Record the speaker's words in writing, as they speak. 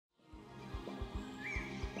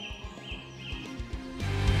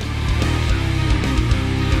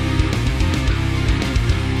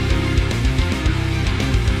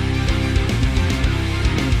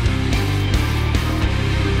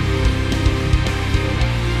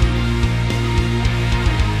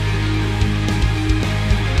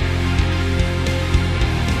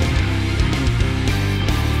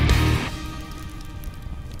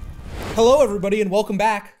Hello, everybody, and welcome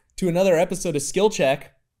back to another episode of Skill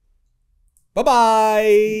Check.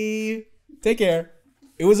 Bye-bye. Take care.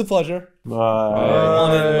 It was a pleasure. Bye.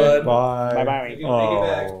 On in, bud. Bye. Bye-bye.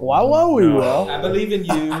 Oh. Wow, we will. I believe in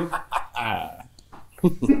you.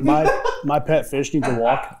 My pet fish needs a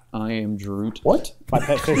walk. I am Druid. What? My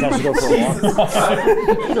pet fish has to go for a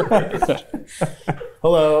walk.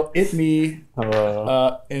 Hello, it's me.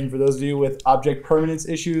 Hello. And for those of you with object permanence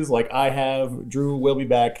issues, like I have, Drew will be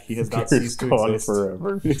back. He has not ceased to gone exist.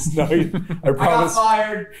 forever. It's no, I promise.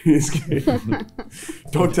 fired. He's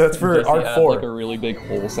Don't. That's for Does he Art add, 4. like a really big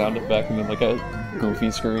hole sound effect and then like a goofy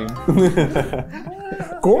scream?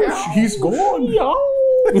 Gosh, he's gone.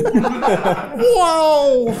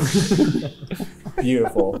 Whoa!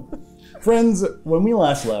 Beautiful. Friends, when we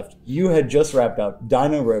last left, you had just wrapped up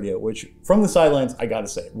Dino Rodeo, which, from the sidelines, I gotta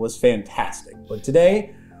say, was fantastic. But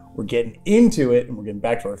today, we're getting into it, and we're getting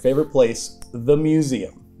back to our favorite place, the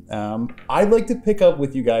museum. I'd like to pick up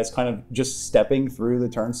with you guys kind of just stepping through the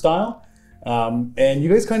turnstile. And you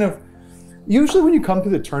guys kind of, usually when you come to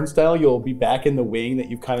the turnstile, you'll be back in the wing that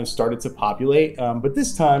you've kind of started to populate. But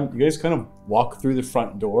this time, you guys kind of walk through the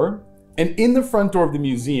front door. And in the front door of the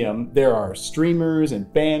museum, there are streamers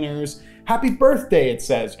and banners. Happy birthday, it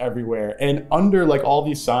says everywhere. And under like all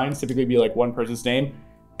these signs, typically be like one person's name.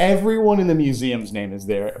 Everyone in the museum's name is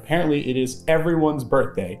there. Apparently it is everyone's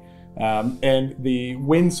birthday. And the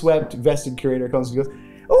windswept vested curator comes and goes,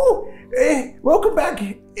 oh, welcome back.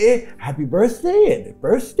 Happy birthday and a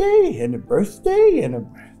birthday and a birthday and a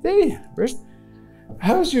birthday.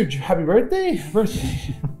 How was your happy birthday?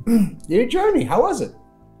 Your journey, how was it?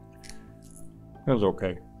 It was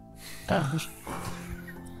okay.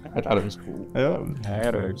 I thought it was cool. I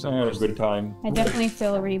had a good time. I definitely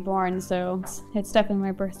feel reborn, so it's definitely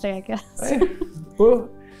my birthday, I guess. Well,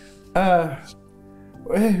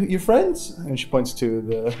 your friends? And she points to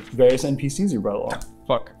the various NPCs you brought along.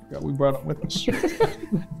 Fuck. We brought it with us. Yeah,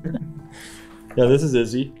 this is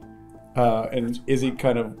Izzy. And Izzy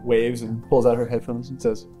kind of waves and pulls out her headphones and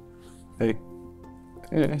says, hey,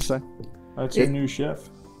 son. That's your new chef.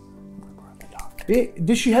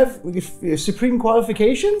 Does she have supreme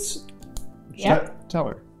qualifications? Yep. Tell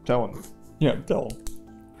her. Tell him. Yeah, tell him.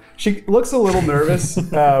 She looks a little nervous,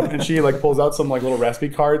 and she like pulls out some like little recipe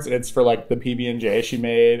cards, and it's for like the PB&J she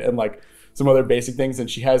made and like some other basic things. And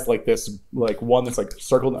she has like this like one that's like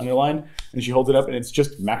circled and underlined, and she holds it up, and it's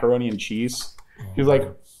just macaroni and cheese. She's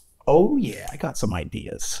like, oh yeah, I got some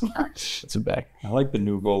ideas. It's a back. I like the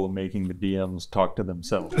new goal of making the DMs talk to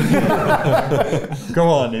themselves. Come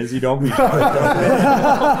on, Izzy, don't be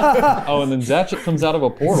shy. Oh, and then Zatchet comes out of a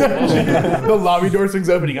portal. The lobby door swings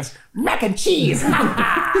open, he goes, mac and cheese!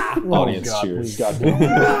 Audience God, cheers. please, God.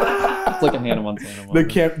 It's like a Hannah Montana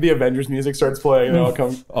moment. The Avengers music starts playing, and all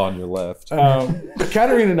comes. On your left.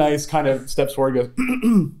 Katarina Nice kind of steps forward and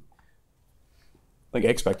goes, like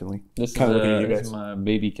expectantly. This kind of looking at you this guys. is my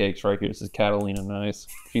baby cakes right here. This is Catalina Nice.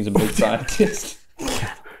 She's a big scientist.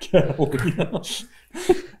 Catalina.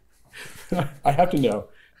 I have to know.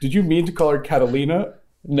 Did you mean to call her Catalina?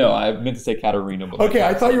 No, I meant to say Katarina. But Okay,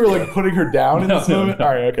 I thought you were like putting her down in this moment. No.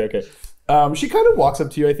 All right, okay. She kind of walks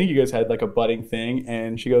up to you. I think you guys had like a budding thing,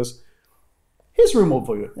 and she goes, "His room will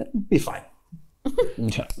for you. It'll be fine."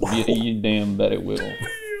 you damn bet it will.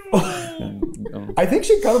 I think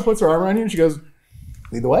she kind of puts her arm around you, and she goes,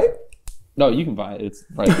 "Lead the way." No, you can buy it. It's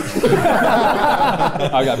right.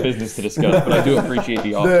 I got business to discuss, but I do appreciate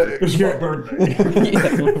the offer. It's my birthday.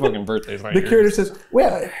 Yeah, my fucking birthday's right The here. curator says,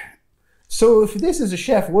 "Well, so if this is a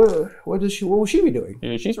chef, what will she be doing?"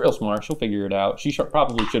 Yeah, she's real smart. She'll figure it out. She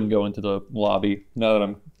probably shouldn't go into the lobby now that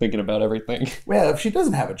I'm thinking about everything. Well, if she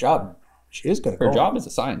doesn't have a job, she is going to. Her job is a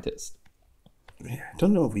scientist. I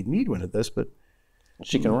don't know if we need one of this, but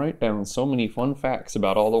She can write down so many fun facts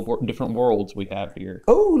about all the different worlds we have here.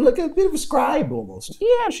 oh, like a bit of a scribe almost.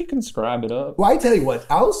 Yeah, she can scribe it up. Well, I tell you what,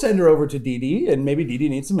 I'll send her over to Dee Dee, and maybe Dee Dee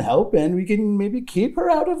needs some help, and we can maybe keep her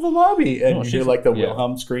out of the lobby. And Oh, you hear she's- like the yeah.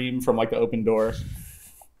 Wilhelm scream from like the open door.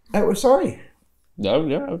 We're sorry. No,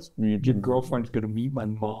 yeah, Your girlfriend's gonna meet my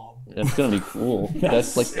mom. that's gonna be cool.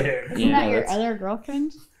 That's like, Isn't that yeah, your that's, other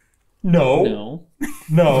girlfriend? No.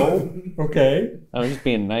 Okay. I was just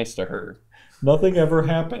being nice to her. Nothing ever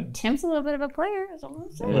happened. Hemp's a little bit of a player, is all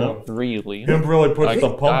I'm saying. Yeah. Really. Him really puts I the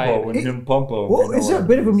could Pumpo die. in him Pumpo. Well, you know is there a what I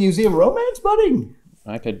bit of a mean? museum romance, budding?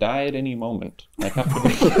 I could die at any moment. I have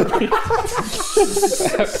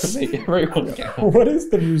to make everyone count. What is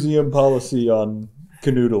the museum policy on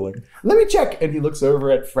canoodling? Let me check. And he looks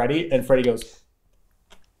over at Freddy, and Freddy goes,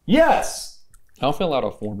 yes. I'll fill out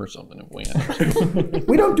a form or something if we end.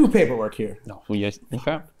 We don't do paperwork here. No, yes,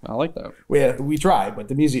 okay, I like that. We try, but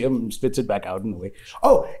the museum spits it back out in the way.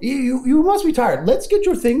 Oh, you must be tired. Let's get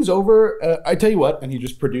your things over. I tell you what, and he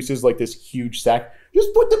just produces like this huge sack.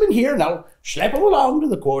 Just put them in here, and I'll schlep them along to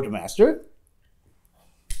the quartermaster.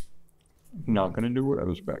 Not gonna do what I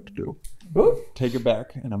was about to do. Oh, Take it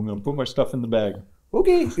back, and I'm gonna put my stuff in the bag.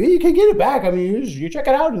 okay, you can get it back. I mean, you check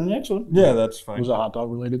it out in the next one. Yeah, that's fine. Was it hot dog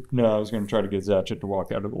related? No, I was gonna try to get Zatchet to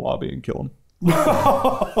walk out of the lobby and kill him.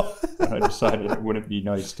 I decided it wouldn't be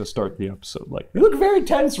nice to start the episode like You look very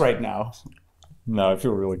tense right now. No, I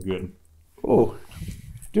feel really good. Oh,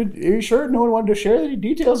 dude, are you sure no one wanted to share any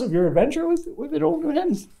details of your adventure with an old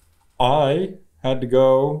man? I had to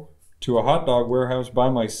go to a hot dog warehouse by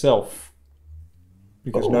myself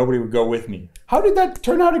because nobody would go with me. How did that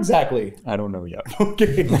turn out exactly? I don't know yet.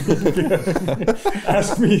 Okay.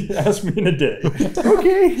 ask me in a day.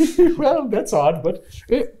 Okay. Well, that's odd, but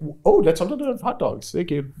that's a lot of hot dogs. Thank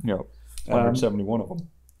you. No, 171 of them.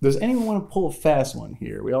 Does anyone want to pull a fast one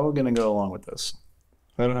here? We all gonna go along with this.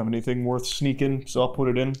 I don't have anything worth sneaking, so I'll put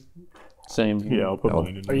it in. Same. Yeah, I'll put I'll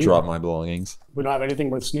mine in. drop my belongings. We don't have anything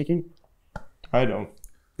worth sneaking? I don't.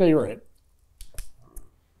 Yeah, you're right.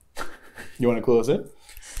 You want to close it?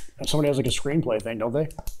 Somebody has like a screenplay thing, don't they?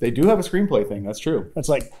 They do have a screenplay thing. That's true. That's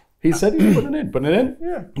like, He said he was putting it in. Putting it in?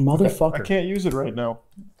 yeah, Motherfucker. I can't use it right now.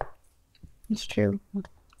 It's true. You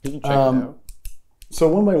can check it out. So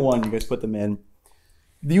one by one, you guys put them in.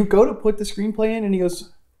 You go to put the screenplay in, and he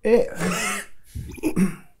goes,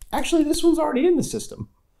 actually, this one's already in the system.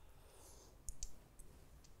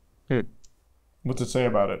 What's it say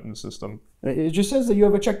about it in the system? It just says that you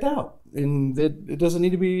have it checked out, and that it doesn't need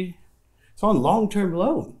to be. It's on long-term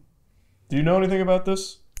loan. Do you know anything about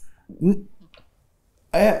this? No,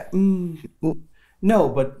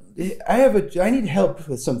 but I need help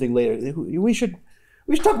with something later. We should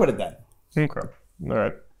talk about it then. Okay. All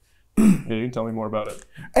right. Yeah, you can tell me more about it.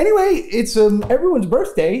 Anyway, it's everyone's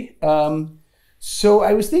birthday. So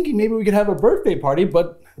I was thinking maybe we could have a birthday party,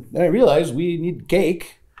 but then I realized we need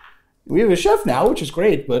cake. We have a chef now, which is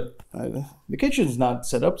great, but the kitchen's not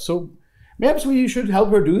set up, so perhaps we should help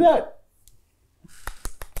her do that.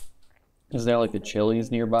 Is there like a Chili's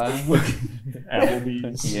nearby?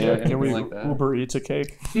 Applebee's. Yeah, Can we like that. Uber Eats a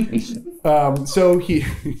cake? So he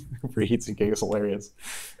Uber Eats and cake is hilarious.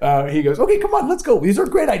 He goes, okay, come on, let's go. These are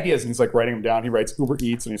great ideas. And he's like writing them down. He writes Uber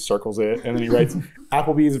Eats and he circles it. And then he writes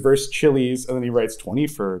Applebee's versus Chili's. And then he writes 20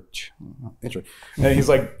 for... Interesting. And he's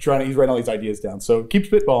like he's writing all these ideas down. So keep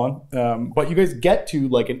spitballing. But you guys get to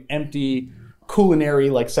like an empty culinary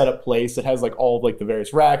like setup place that has like all of like the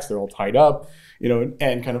various racks. They're all tied up,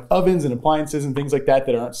 and kind of ovens and appliances and things like that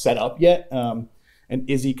aren't set up yet. And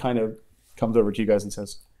Izzy kind of comes over to you guys and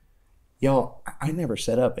says, y'all, I never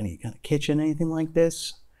set up any kind of kitchen, anything like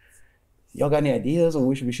this. Y'all got any ideas on what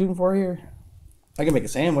we should be shooting for here? I can make a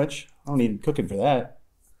sandwich. I don't need cooking for that.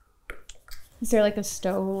 Is there like a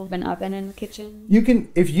stove and oven in the kitchen?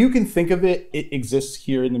 If you can think of it, it exists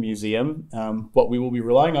here in the museum. But we will be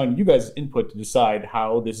relying on you guys' input to decide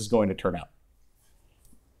how this is going to turn out.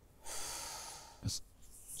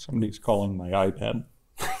 Somebody's calling my iPad.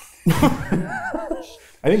 I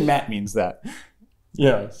think Matt means that.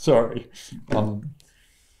 Yeah, sorry. You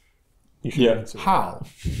should answer it. How?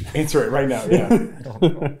 Answer it right now. Yeah.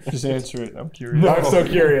 Just answer it. I'm curious. I'm so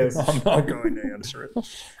curious. I'm not going to answer it.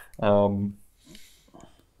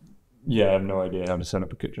 Yeah, I have no idea how to set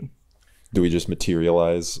up a kitchen. Do we just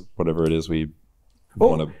materialize whatever it is we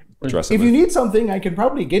want to dress it If with? you need something, I can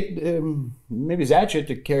probably get maybe Zatchet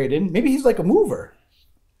to carry it in. Maybe he's like a mover.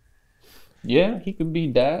 Yeah, he could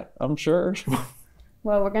be that, I'm sure.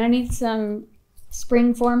 Well, we're gonna need some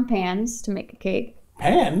spring-form pans to make a cake.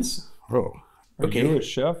 Pans? Oh. Are you a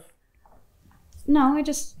chef? No, I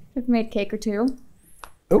just have made cake or two.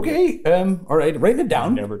 Okay. All right. Writing it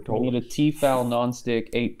down. Never We told. need a Tefal nonstick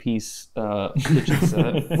 8-piece kitchen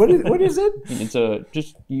set. What is it?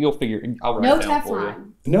 It's you'll figure. I'll write No it down for you.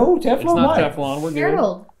 Teflon. No Teflon. It's not Why? Teflon. We're good.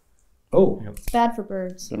 Harold. Oh. It's bad for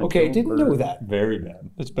birds. Okay. Didn't know that. Very bad.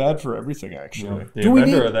 It's bad for everything, actually. The Do we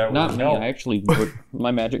inventor need- of that Not was me. no. I actually,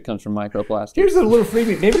 my magic comes from microplastics. Here's a little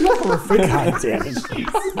freebie. Maybe not for a free. God damn it.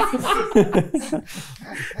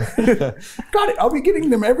 Got it. I'll be getting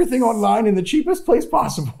them everything online in the cheapest place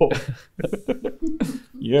possible.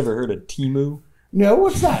 You ever heard of Temu? No,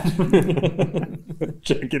 what's that?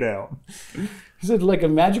 Check it out. Is it like a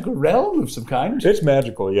magical realm of some kind? It's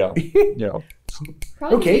magical, yeah. Yeah.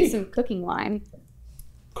 Probably Okay. need some cooking wine.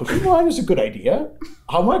 Cooking wine is a good idea.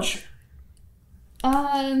 How much?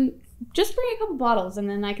 Just bring a couple bottles and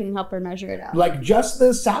then I can help her measure it out. Like just the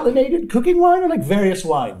salinated cooking wine or like various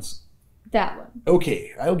wines? That one.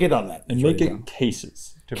 Okay, I'll get on that. And make it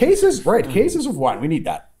cases. Cases, right? Cases of wine. We need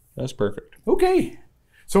that. That's perfect. Okay.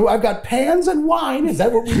 So I've got pans and wine. Is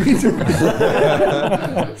that what we need to?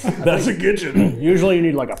 That's a kitchen. Usually you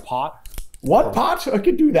need like a pot. One pot? I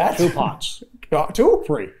could do that. 2 pots. 2?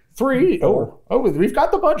 3. 3? Oh, we've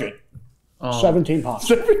got the budget. 17 pots.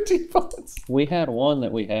 17 pots. We had one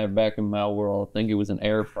that we had back in my world. I think it was an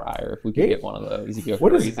air fryer. If we could get one of those, you go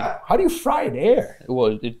What crazy. is that? How do you fry it air?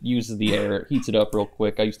 Well, it uses the air. It heats it up real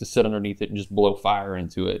quick. I used to sit underneath it and just blow fire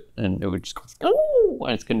into it, and it would just go, oh,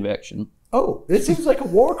 and it's convection. Oh, this seems like a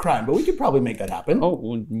war crime, but we could probably make that happen. Oh,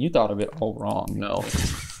 well, you thought of it all wrong. No,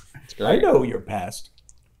 it's I great. know your past.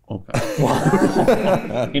 Okay.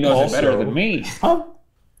 He knows it better than me. Huh?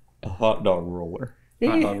 A hot dog roller.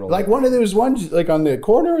 Hot dog roller. Like one of those ones like on the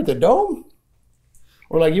corner at the dome?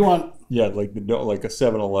 Or like you want... Yeah, like like a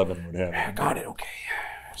 7-Eleven would have. Got it, okay.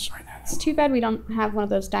 Sorry. It's too bad we don't have one of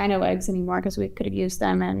those dino eggs anymore because we could have used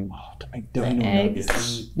them and To make dino eggs.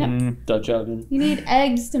 nuggets. No, Dutch oven. you need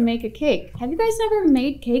eggs to make a cake. Have you guys never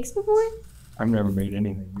made cakes before? I've never made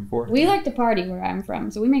anything before. We like to party where I'm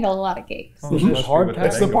from, so we make a lot of cakes. Is hardtack,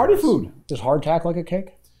 It's the party food. is hardtack like a cake?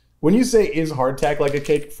 When you say is hardtack like a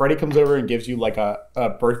cake, Freddie comes over and gives you like a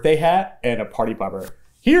birthday hat and a party popper.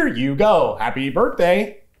 Here you go. Happy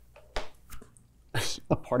birthday.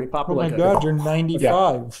 A party popper Oh my like God, you're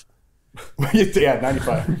 95. Yeah,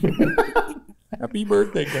 95. Happy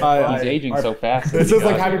birthday, guy. He's aging so fast. It says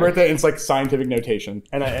like happy birthday and it's like scientific notation.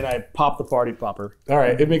 and I pop the party popper. All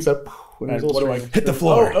right, it makes up. And what do I hit the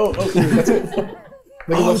floor? Oh, that's it.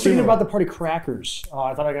 I was thinking about the party crackers. Oh,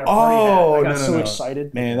 I thought I got a party hat. I got so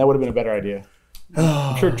excited. Man, that would have been a better idea.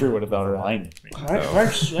 I'm sure Drew would have thought of that. All right,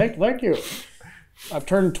 thank you. I've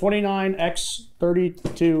turned 29x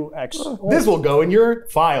 32x. This will go in your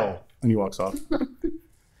file. And he walks off.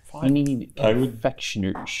 You need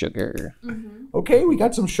confectioner sugar. Okay, we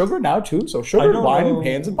got some sugar now too. So I sugar, don't wine, know. and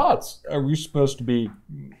pans and pots. Are we supposed to be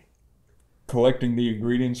collecting the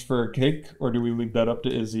ingredients for a cake, or do we leave that up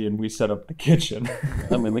to Izzy and we set up the kitchen?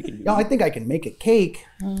 I mean, we can. No, I think I can make a cake.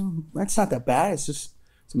 That's not that bad. It's just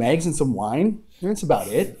some eggs and some wine. That's about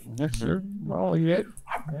it. Sure. Well, yeah.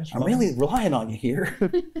 I'm really relying on you here. We're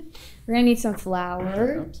gonna need some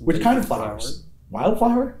flour. Which kind of flowers?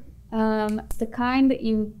 Wildflower? The kind that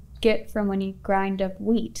you get from when you grind up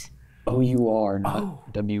wheat. O-U-R,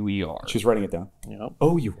 not W-E-R. She's writing it down. Yep.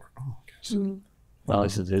 Oh, you are. Oh, okay. Well,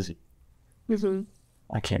 this is Izzy.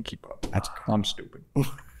 I can't keep up. I'm stupid.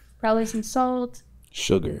 Probably some salt.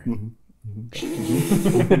 Sugar.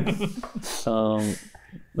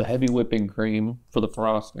 The heavy whipping cream for the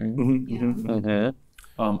frosting.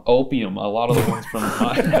 Opium. A lot of the ones from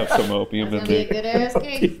mine have some opium in there. Good ass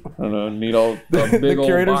cake. I don't know. Need all The big old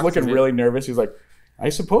curator's box looking of it. really nervous. He's like, I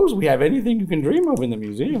suppose we have anything you can dream of in the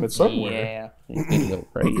museum. It's somewhere. Yeah. It's gonna go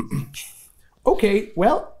crazy. Okay,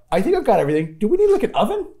 well, I think I've got everything. Do we need like an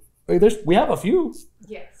oven? We have a few.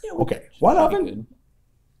 Yes. Okay, one oven.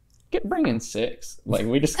 Good. Bring in 6. Like,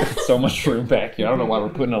 we just got so much room back here. I don't know why we're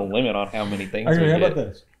putting a limit on how many things we Okay, how get. about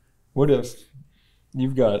this? What if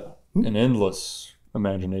you've got an endless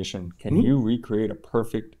imagination? Can you recreate a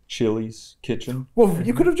perfect Chili's kitchen? Well,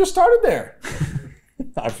 you could have just started there.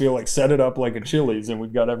 I feel like set it up like a Chili's and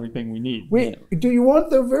we've got everything we need. Wait, do you want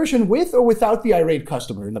the version with or without the irate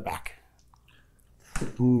customer in the back?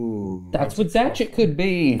 Ooh. That's what Zatchet could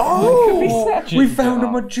be. Oh, it could be Zatchet. We found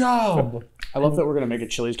him a job. I love that we're going to make a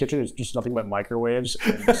Chili's kitchen. It's just nothing but microwaves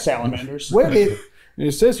and salamanders. Well,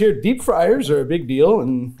 it says here deep fryers are a big deal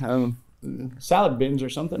and salad bins or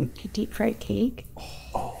something. Deep fried cake.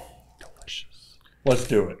 Let's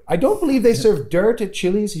do it. I don't believe they serve dirt at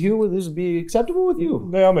Chili's. Hugh, will this be acceptable with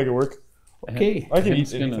you? Yeah, I'll make it work. Okay. I can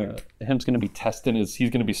Hemp's eat anything. gonna be testing he's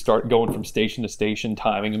gonna be going from station to station,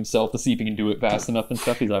 timing himself to see if he can do it fast enough and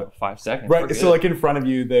stuff. He's like 5 seconds. Right, we're so good. like in front of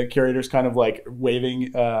you, the curator's kind of like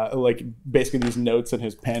waving like basically these notes and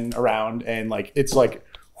his pen around, and like it's like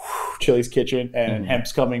Chili's kitchen, and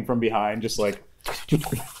Hemp's coming from behind, just like He's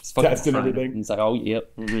fucking testing trying. everything. He's like, oh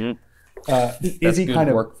yep. Mm-hmm. Izzy That's good kind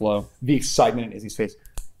of workflow. the excitement in Izzy's face.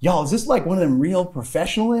 Y'all, is this like one of them real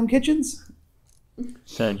professional M kitchens?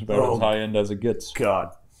 Sounds about as high end as it gets.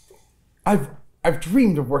 God, I've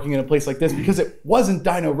dreamed of working in a place like this because it wasn't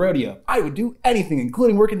Dino Rodeo. I would do anything,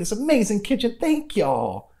 including work in this amazing kitchen. Thank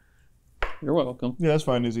y'all. You're welcome. Yeah, that's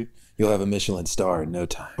fine, Izzy. You'll have a Michelin star in no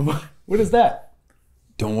time. What is that?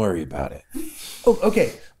 Don't worry about it. Oh,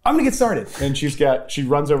 okay. I'm gonna get started. And she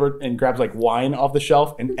runs over and grabs like wine off the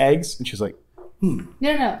shelf and eggs, and she's like,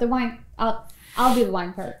 No. The wine. I'll do the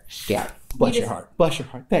wine part. "Yeah, bless your heart, bless your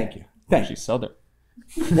heart. Thank you, thank you." She's Southern.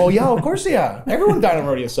 Well, yeah, of course, yeah. Everyone in Dino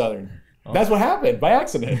Rodeo is Southern. That's what happened by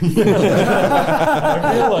accident.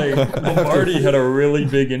 I feel like Marty had a really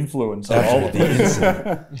big influence on all of these.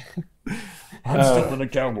 I'm still in a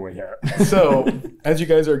cowboy hat. So, as you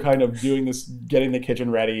guys are kind of doing this, getting the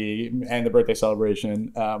kitchen ready and the birthday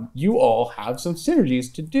celebration, you all have some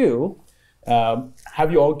synergies to do.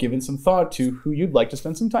 Have you all given some thought to who you'd like to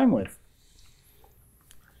spend some time with?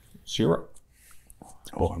 Sure.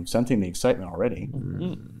 Oh, I'm sensing the excitement already.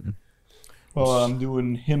 Mm-hmm. Well, I'm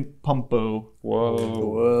doing Hemp Pumpo.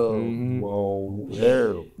 Whoa.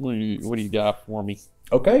 Whoa. What do you got for me?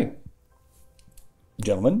 Okay.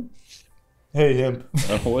 Gentlemen. Hey, Hemp.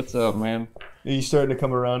 What's up, man? Are you starting to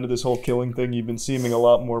come around to this whole killing thing? You've been seeming a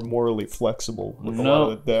lot more morally flexible with a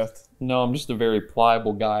lot of the death. No, I'm just a very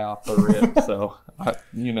pliable guy off the rip. So,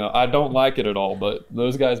 I don't like it at all. But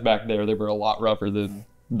those guys back there, they were a lot rougher than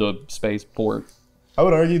the spaceport. I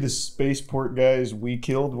would argue the spaceport guys we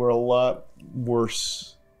killed were a lot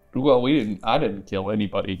worse. Well, I didn't kill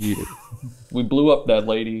anybody either. We blew up that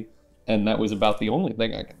lady, and that was about the only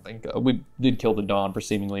thing I can think of. We did kill the Don for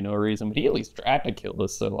seemingly no reason, but he at least tried to kill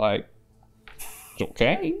us, so, like, it's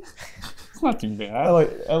okay. It's not too bad. I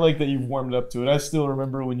like that you've warmed up to it. I still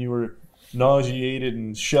remember when you were nauseated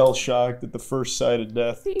and shell-shocked at the first sight of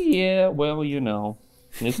death. Yeah, well,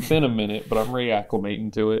 it's been a minute, but I'm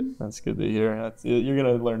reacclimating to it. That's good to hear. You're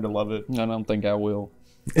going to learn to love it. I don't think I will.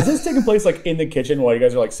 Is this taking place like in the kitchen while you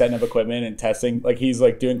guys are like setting up equipment and testing? Like he's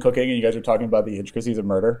like doing cooking and you guys are talking about the intricacies of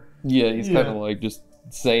murder? Yeah, he's kind of like just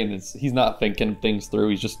saying this. He's not thinking things through.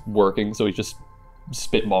 He's just working, so he's just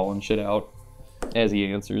spitballing shit out as he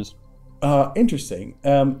answers. Interesting.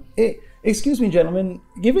 Excuse me, gentlemen.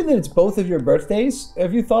 Given that it's both of your birthdays,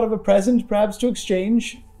 have you thought of a present perhaps to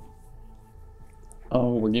exchange?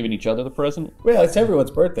 Oh, we're giving each other the present? Well, it's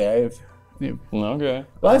everyone's birthday. Okay.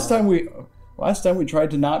 Last time we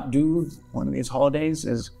tried to not do one of these holidays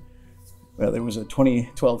there was a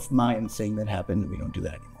 2012 Mayan thing that happened. We don't do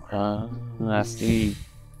that anymore. I see.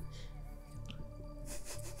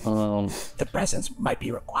 The presents might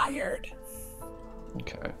be required.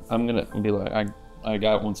 Okay. I'm gonna be like, I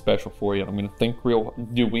got one special for you. I'm gonna think real.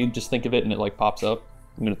 Do we just think of it and it like pops up?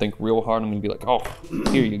 I'm gonna think real hard. I'm gonna be like, oh,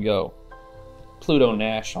 here you go. Pluto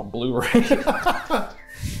Nash on Blu-ray.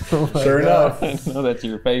 Sure enough. I know that's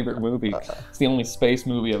your favorite movie. It's the only space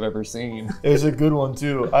movie I've ever seen. It was a good one,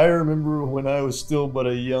 too. I remember when I was still but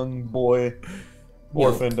a young boy,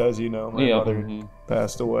 orphaned, as you know. My mother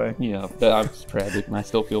passed away. Yeah, that's tragic, and I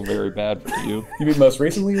still feel very bad for you. You mean most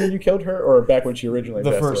recently when you killed her, or back when she originally The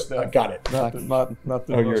passed first away? Got it. Not the Oh, most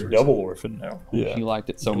you're a recent. double orphan now. Yeah. He liked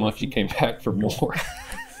it so much he came back for more.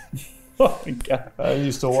 Oh my God. I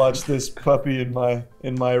used to watch this puppy in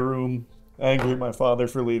my room, angry at my father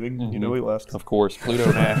for leaving. You know, he left. Of course,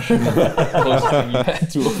 Pluto Nash. Closest thing you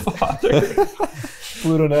had to a father.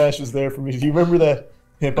 Pluto Nash was there for me. Do you remember that?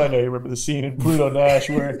 Hemp, I know you remember the scene in Pluto Nash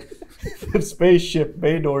where the spaceship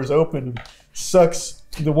bay doors open and sucks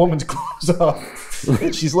the woman's clothes off.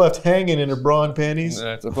 And she's left hanging in her bra and panties.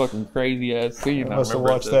 That's a fucking crazy ass scene. I must have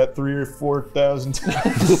watched that 3,000 or 4,000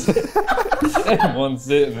 times. in one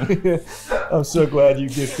sitting. I'm so glad you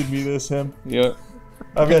gifted me this, Hemp. Yeah.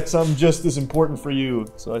 I've got something just as important for you.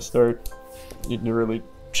 So I start to really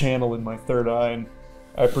channel in my third eye, and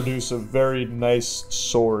I produce a very nice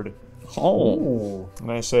sword. Oh.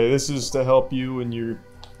 And I say, this is to help you in your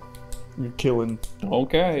killing.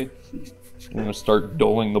 Okay. I'm gonna start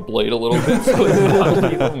dulling the blade a little bit. So it's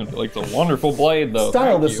not like it's a wonderful blade, though.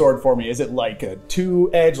 Style Thank the you. sword for me. Is it like a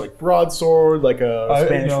two-edge, like broadsword, like a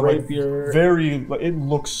Spanish rapier? It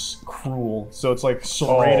looks cruel. So it's like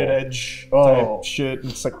serrated edge type shit.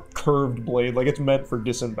 It's like curved blade. Like it's meant for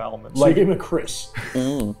disembowelment. Like even Chris.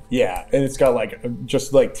 Yeah, and it's got like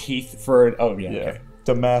just like teeth for it. Oh yeah. Okay.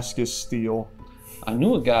 Damascus steel. I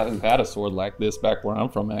knew a guy who had a sword like this back where I'm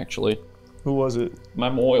from, actually. Who was it? My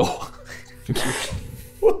Moyle.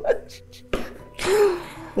 What?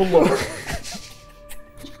 Oh Lord.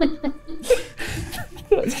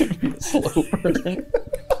 That's gonna be a slow burn.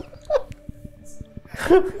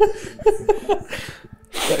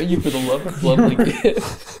 Thank you for the lovely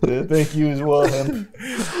gift. Yeah, thank you as well, Hemp.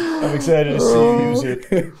 I'm excited to see you use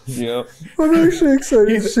it. Yeah. I'm actually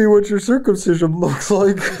excited to see what your circumcision looks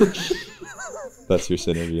like. That's your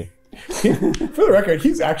synergy. For the record,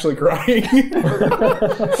 he's actually crying. he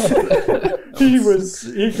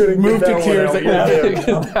couldn't Moved get to tears that at one out.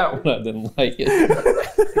 your That one I didn't like it.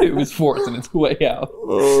 It was forcing its way out.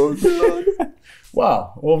 Oh, God.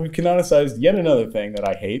 Wow. Well, we've canonicized yet another thing that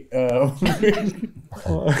I hate.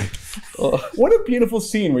 What a beautiful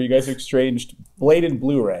scene where you guys exchanged Blade and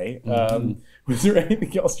Blu-ray. Was there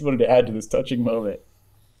anything else you wanted to add to this touching moment?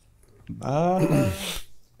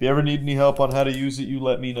 you ever need any help on how to use it, you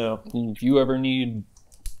let me know. If you ever need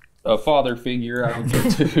a father figure, I would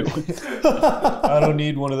get too. I don't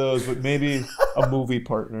need one of those, but maybe a movie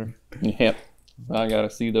partner. Yep. I gotta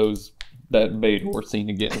see that Bador scene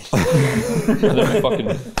again. And then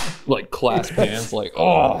fucking like clasp hands, like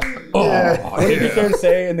Would it be fair to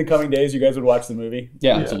say in the coming days you guys would watch the movie?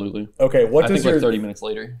 yeah, absolutely. Okay, I think like 30 minutes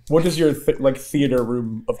later. what does your like theater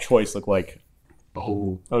room of choice look like?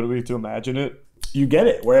 Oh, do we have to imagine it? You get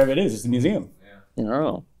it wherever it is. It's a museum. I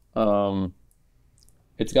don't know.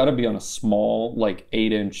 It's got to be on a small, like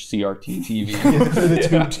 8-inch CRT TV.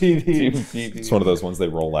 TV. It's one of those ones they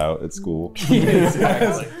roll out at school.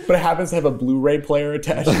 Exactly. But it happens to have a Blu-ray player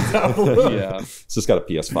attached to it. Yeah. It's just got a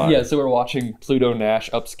PS5. Yeah, so we're watching Pluto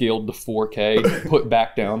Nash upscaled to 4K, put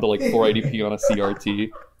back down to like 480p on a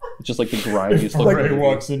CRT. It's just like the grimiest looking. Ray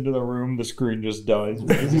walks into the room, the screen just dies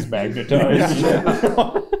because he's magnetized.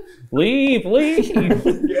 Leave! Get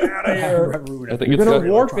out of here. I think it's gonna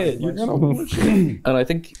warp it. You're gonna warp it. And I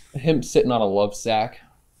think him sitting on a love sack.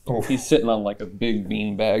 He's sitting on like a big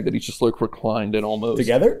bean bag that he's just like reclined in almost.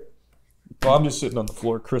 Together? Well, I'm just sitting on the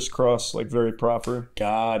floor, crisscross, like very proper.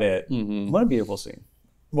 Got it. What a beautiful scene.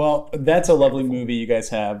 Well, that's a lovely movie you guys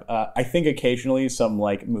have. I think occasionally some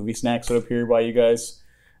like movie snacks would appear by you guys.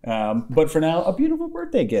 But for now, a beautiful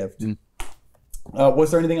birthday gift.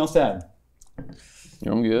 Was there anything else to add?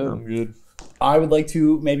 I'm good. I'm good. I would like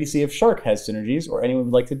to maybe see if Shark has synergies, or anyone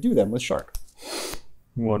would like to do them with Shark.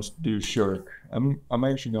 Who wants to do Shark? I'm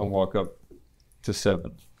actually gonna walk up to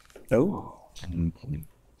 7. Oh.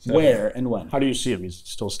 Where and when? How do you see him? He's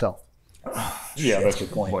still stealth. Yeah, that's a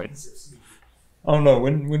good point. I don't know.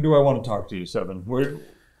 When do I want to talk to you, 7?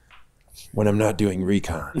 When I'm not doing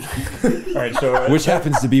recon. All right, so Which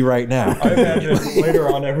happens to be right now. I imagine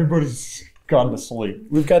later on everybody's gone to sleep.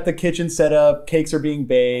 We've got the kitchen set up. Cakes are being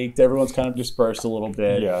baked. Everyone's kind of dispersed a little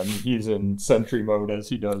bit. Yeah, and he's in sentry mode as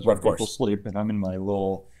he does when Of course. people sleep, and I'm in my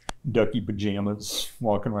little ducky pajamas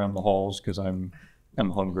walking around the halls because I'm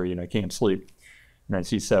hungry and I can't sleep. And I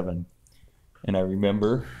see 7, and I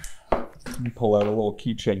remember pull out a little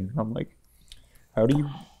keychain. I'm like, how do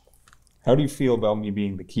you feel about me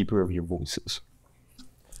being the keeper of your voices?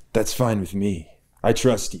 That's fine with me. I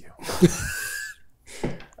trust you.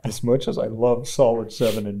 As much as I love Solid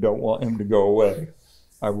 7 and don't want him to go away,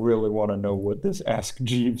 I really want to know what this Ask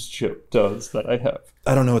Jeeves chip does that I have.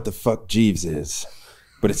 I don't know what the fuck Jeeves is,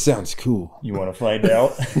 but it sounds cool. You want to find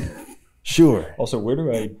out? Sure. Also, where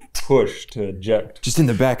do I push to eject? Just in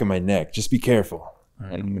the back of my neck. Just be careful.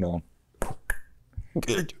 I'm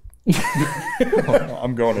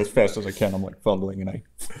going as fast as I can. I'm like fumbling, and I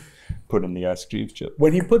put in the Ask Jeeves chip.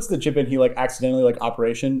 When he puts the chip in, he like accidentally, like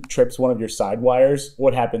operation, trips one of your side wires.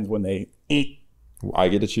 What happens when they eat? I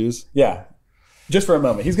get to choose? Yeah. Just for a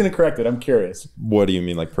moment. He's going to correct it. I'm curious. What do you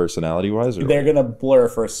mean, like personality-wise? Or They're going to blur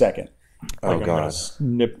for a second. oh, I'm gonna God.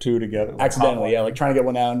 snip 2 together. Accidentally, yeah. Like trying to get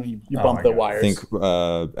one out and you bump my the God. wires. I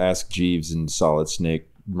think Ask Jeeves and Solid Snake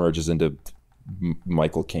merges into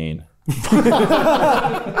Michael Caine.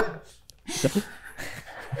 I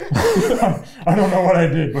don't know what I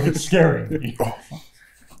did, but it's scaring me.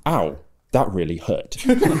 Ow, that really hurt.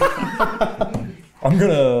 I'm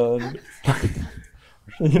gonna.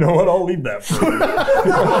 You know what? I'll leave that for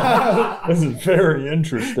you. This is very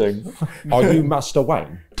interesting. Are you Master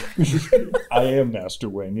Wayne? I am Master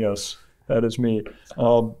Wayne. Yes, that is me.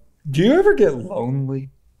 Do you ever get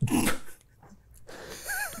lonely?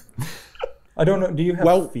 I don't know. Do you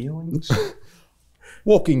have feelings?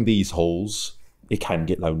 Walking these halls, it can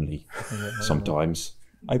get lonely sometimes.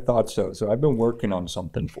 I thought so. So I've been working on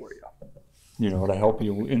something for you. You know, to help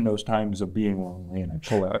you in those times of being lonely. And I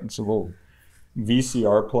pull out it's a little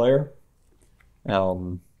VCR player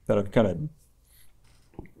that I've kind of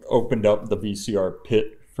opened up the VCR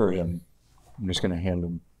pit for him. I'm just going to hand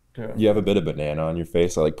him. You have a bit of banana on your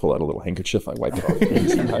face. I like pull out a little handkerchief. I wipe it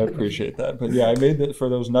off. I appreciate that. But yeah, I made that for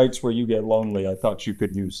those nights where you get lonely. I thought you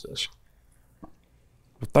could use this.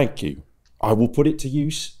 Thank you. I will put it to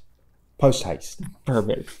use post haste.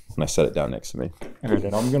 Perfect. And I set it down next to me. And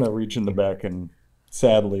then I'm going to reach in the back and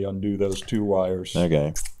sadly undo those 2 wires.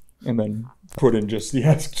 Okay. And then put in just the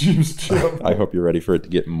Ask Jeeves chip. I hope you're ready for it to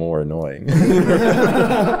get more annoying.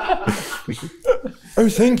 Oh,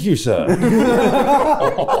 thank you, sir.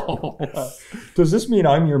 Does this mean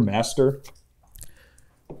I'm your master?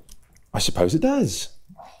 I suppose it does.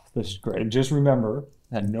 This is great. Just remember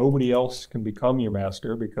that nobody else can become your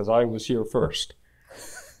master because I was here first.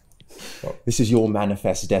 This is your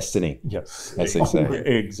manifest destiny. Yes. As they say.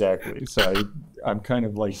 Exactly. So I'm kind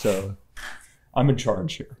of like, I'm in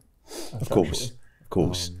charge here. Of course. Of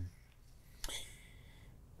course.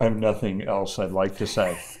 I have nothing else I'd like to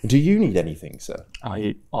say. Do you need anything, sir?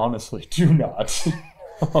 I honestly do not.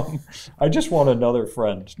 I just want another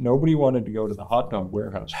friend. Nobody wanted to go to the hot dog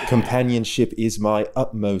warehouse. Companionship is my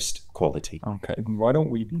utmost quality. Okay, why don't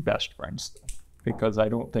we be best friends? Because I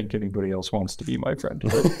don't think anybody else wants to be my friend.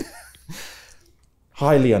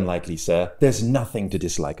 Highly unlikely, sir. There's nothing to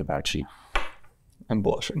dislike about you. I'm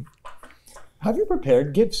blushing. Have you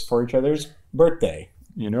prepared gifts for each other's birthday?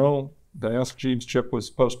 You know, the Ask Jeeves chip was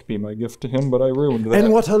supposed to be my gift to him, but I ruined that.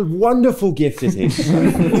 And what a wonderful gift it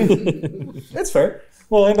is. That's fair.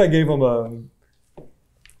 Well, and I gave him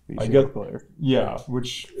I get player. Yeah,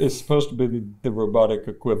 which is supposed to be the robotic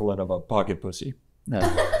equivalent of a pocket pussy.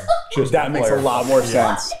 Just that makes a lot more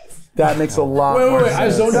sense. That makes a lot more sense. I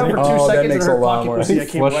zoned out for 2 that seconds makes and a her lot pocket more pussy. I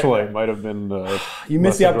sense. came right. Fleshlight might have been the. You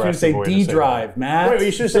missed the opportunity to say aggressive way D say drive, Matt. Wait,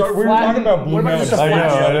 you should have said So we were flat. talking about Blue What about Mountain. just a I know,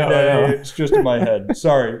 flash? I know. It's just in my head.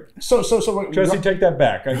 Sorry. So Jesse, take that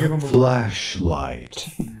back. I give him a Flashlight.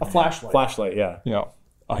 flashlight. Flashlight, yeah. Yeah.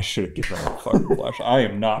 I should have given him a fucking flash. I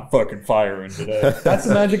am not fucking firing today. That's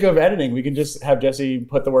the magic of editing. We can just have Jesse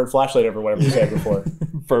put the word flashlight over whatever you said before.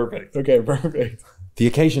 Perfect. Okay, perfect. The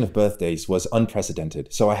occasion of birthdays was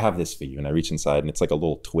unprecedented, so I have this for you. And I reach inside, and it's like a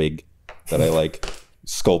little twig that I like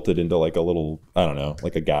sculpted into like a little, I don't know,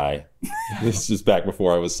 like a guy. This is back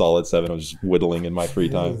before I was solid 7. I was just whittling in my free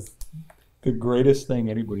time. The greatest thing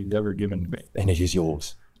anybody's ever given to me. And it is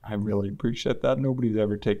yours. I really appreciate that. Nobody's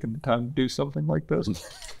ever taken the time to do something like this.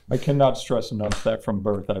 I cannot stress enough that from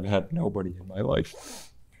birth I've had nobody in my life.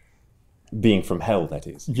 Being from hell, that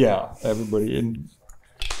is. Yeah, everybody. And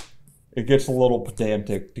it gets a little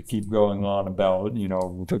pedantic to keep going on about, you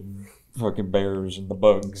know, the fucking bears and the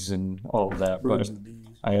bugs and all of that, but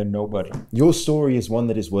I had nobody. Your story is one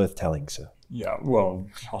that is worth telling, sir. Yeah, well,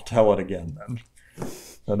 I'll tell it again then.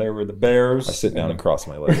 So there were the bears. I sit down and cross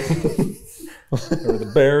my legs. There were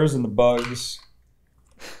the bears and the bugs.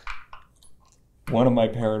 One of my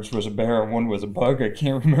parents was a bear and one was a bug. I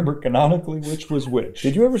can't remember canonically which was which.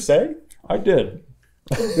 Did you ever say? I did.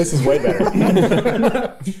 This is way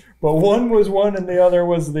better. But one was one and the other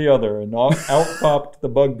was the other. And out popped the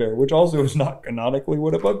bugbear, which also is not canonically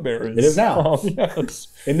what a bugbear is. It is now. Yes.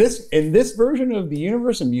 In this version of the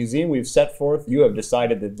universe and museum we've set forth, you have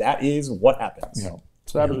decided that that is what happens. Yeah.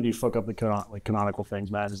 So that is when you fuck up the canonical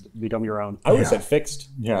things, man. Is become your own. I would have said fixed.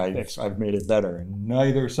 Yeah, I've made it better. And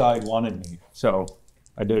neither side wanted me. So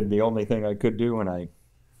I did the only thing I could do, and I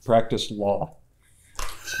practiced law.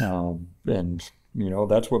 And, you know,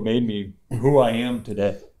 that's what made me who I am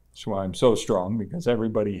today. That's why I'm so strong, because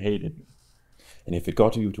everybody hated me. And if it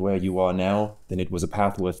got you to where you are now, then it was a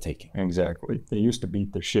path worth taking. Exactly. They used to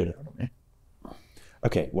beat the shit out of me.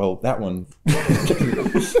 Okay, well, that one...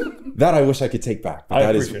 that I wish I could take back,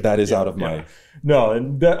 but that is out of my... No,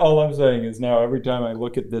 and that, all I'm saying is now every time I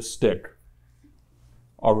look at this stick,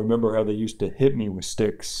 I'll remember how they used to hit me with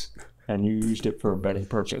sticks, and you used it for a better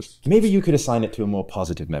purpose. Maybe you could assign it to a more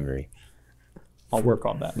positive memory. I'll work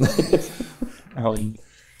on that.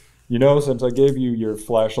 You know, since I gave you your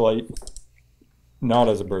flashlight, not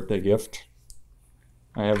as a birthday gift,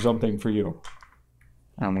 I have something for you.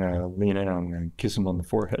 I'm going to lean in and I'm going to kiss him on the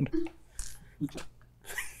forehead.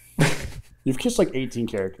 You've kissed like 18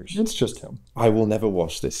 characters. It's just him. I will never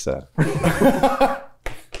wash this, sir.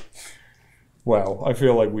 Wow, I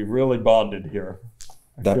feel like we really bonded here.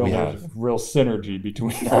 I feel there's real synergy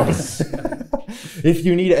between us. If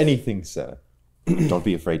you need anything, sir, don't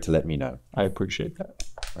be afraid to let me know. I appreciate that.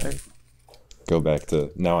 Right. Go back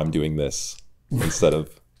to, now I'm doing this instead of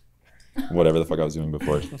whatever the fuck I was doing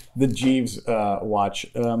before. The Jeeves watch.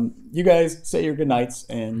 You guys say your goodnights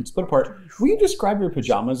and split apart. Will you describe your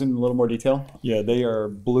pajamas in a little more detail? Yeah, they are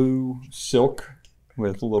blue silk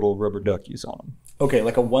with little rubber duckies on them. Okay,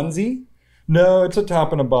 like a onesie? No, it's a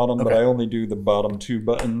top and a bottom, but Okay. I only do the bottom 2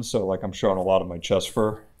 buttons, so like I'm showing a lot of my chest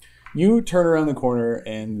fur. You turn around the corner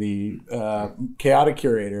and the chaotic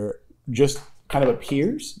curator just kind of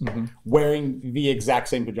appears wearing the exact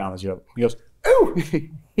same pajamas you have. He goes, "Oh,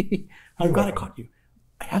 I'm glad I caught you.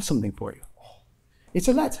 I have something for you. It's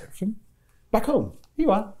a letter from back home. Here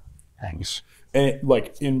you are." Thanks. And it,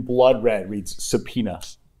 like in blood red, reads subpoena.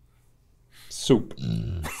 Soup.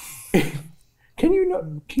 Can you not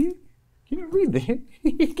read that?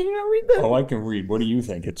 Can you not read that? Oh, I can read. What do you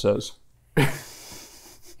think it says?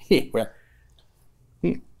 Well,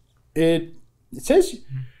 it says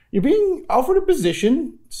you're being offered a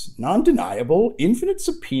position. It's non-deniable, infinite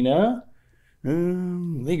subpoena,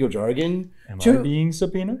 legal jargon. Am I being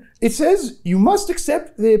subpoenaed? It says you must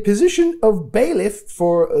accept the position of bailiff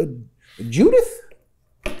for Judith.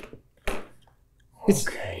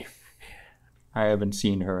 Okay. I haven't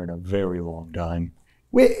seen her in a very long time.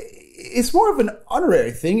 Wait, it's more of an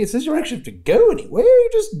honorary thing. It says you don't actually have to go anywhere.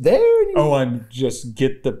 You're just there. And Oh, I'm just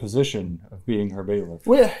get the position of being her bailiff.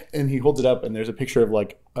 Well, and he holds it up, and there's a picture of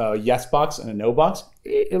like a yes box and a no box.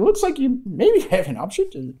 It looks like you maybe have an option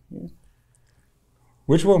to. Yeah.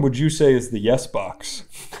 Which one would you say is the yes box?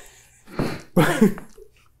 I'm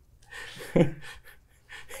going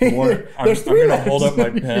to hold up my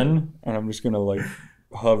pen, and I'm just going to like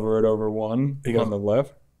hover it over one on the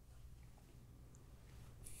left.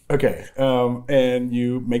 Okay, and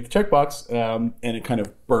you make the checkbox, and it kind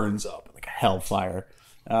of burns up like a hellfire.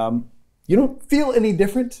 You don't feel any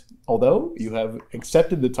different, although you have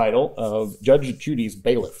accepted the title of Judge Judy's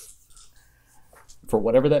bailiff. For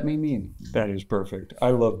whatever that may mean. That is perfect.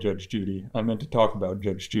 I love Judge Judy. I meant to talk about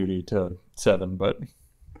Judge Judy to 7, but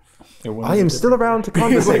I am still around to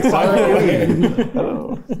conversate.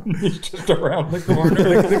 He's just around the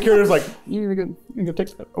corner. The curator's like, you're gonna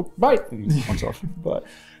take that. Oh, bye. And he walks off. But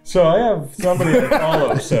so I have somebody I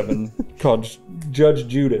follow 7 called Judge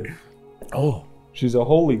Judy. Oh. She's a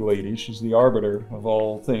holy lady. She's the arbiter of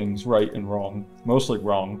all things right and wrong. Mostly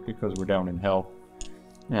wrong because we're down in hell.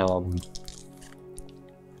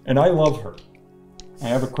 And I love her. I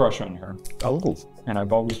have a crush on her. Oh. And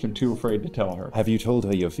I've always been too afraid to tell her. Have you told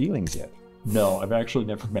her your feelings yet? No, I've actually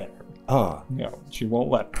never met her. Ah. No, she won't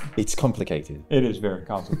let me. It's complicated. It is very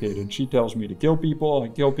complicated. She tells me to kill people. I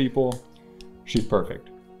kill people. She's perfect.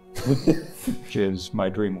 She is my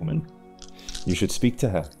dream woman. You should speak to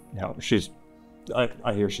her. Now,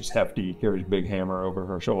 I hear she's hefty, carries a big hammer over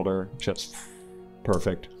her shoulder. Just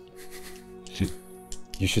perfect.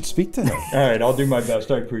 You should speak to her. All right, I'll do my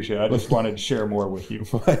best. I appreciate it. I just wanted to share more with you.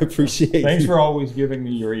 I appreciate it. Thanks for always giving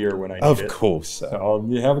me your ear when I need it. Of course. So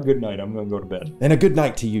you have a good night. I'm going to go to bed. And a good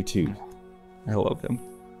night to you too. I love them.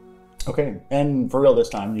 Okay, and for real this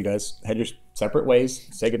time, you guys head your separate ways.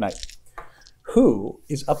 Say goodnight. Who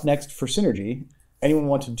is up next for Synergy? Anyone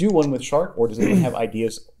want to do one with Shark, or does anyone have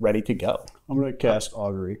ideas ready to go? I'm going to cast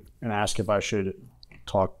Augury and ask if I should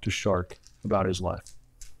talk to Shark about his life.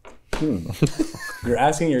 You're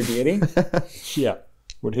asking your deity? Yeah.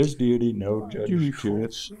 Would his deity know Judge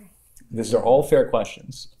Judith? These are all fair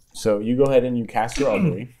questions. So you go ahead and you cast your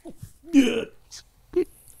Augury.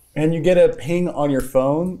 And you get a ping on your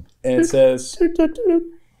phone, and it says,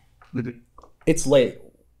 it's late.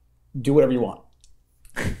 Do whatever you want.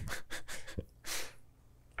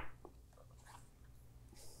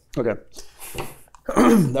 Okay.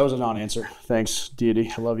 That was a non-answer. Thanks,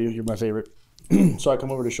 deity. I love you. You're my favorite. So I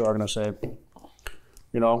come over to Shark and I say,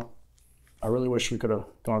 I really wish we could have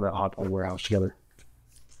gone to that hot dog warehouse together.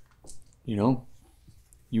 You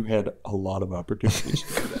had a lot of opportunities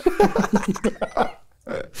to do that.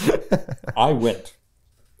 I went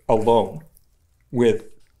alone with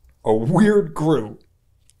a weird crew.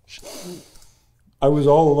 I was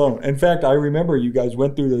all alone. In fact, I remember you guys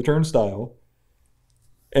went through the turnstile,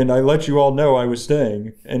 and I let you all know I was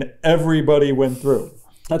staying, and everybody went through.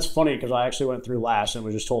 That's funny because I actually went through last and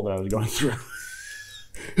was just told that I was going through.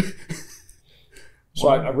 So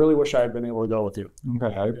I really wish I had been able to go with you.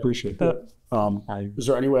 Okay, I appreciate that. Is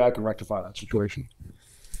there any way I can rectify that situation?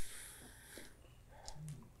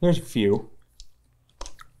 There's a few.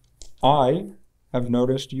 I have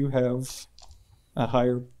noticed you have a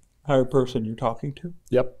higher person you're talking to.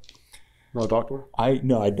 Yep. You want to talk to her?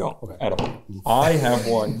 No, I don't at all. I have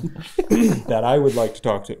one that I would like to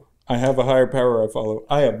talk to. I have a higher power I follow.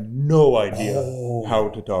 I have no idea how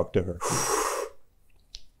to talk to her.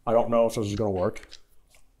 I don't know if this is going to work,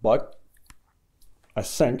 but I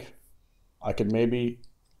think I could maybe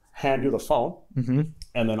hand you the phone,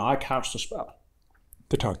 and then I cast a spell.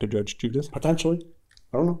 To talk to Judge Judith? Potentially.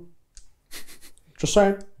 I don't know. Just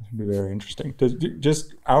saying. It'd be very interesting.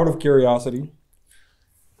 Just out of curiosity,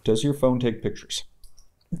 does your phone take pictures?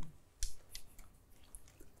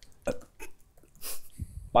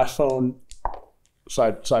 My phone,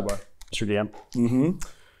 sidebar, Mr. DM.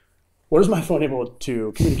 What is my phone able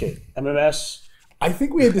to communicate? MMS? I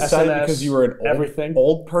think we had decided SMS, because you were an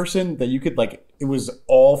old person that you could it was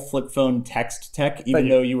all flip phone text tech, even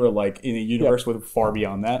though you were in a universe with far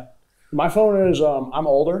beyond that. My phone is, I'm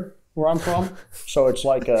older where I'm from, so it's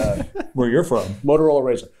like a... Where you're from? Motorola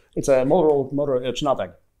Razr. It's a Motorola, it's not that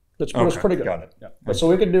good. It's pretty good. Got it. Yeah. But so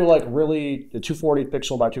we could do really the 240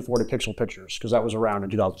 pixel by 240 pixel pictures because that was around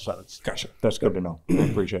in 2007. Gotcha. That's good to know. I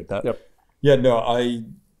appreciate that. Yep. Yeah, no, I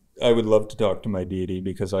would love to talk to my deity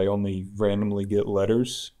because I only randomly get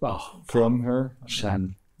letters from her.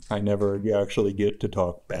 And I never actually get to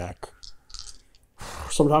talk back.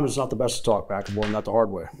 Sometimes it's not the best to talk back. I've learned that the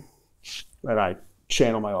hard way. And I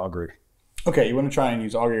channel my augury. Okay, you want to try and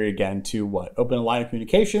use augury again to what? Open a line of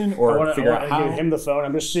communication or figure out how? Give him the phone.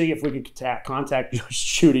 I'm just seeing if we could contact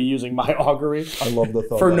Judy using my augury. I love the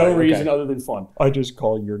thought. For no reason other than fun. I just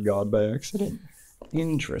call your god by accident.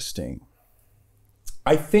 Interesting.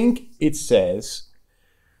 I think it says,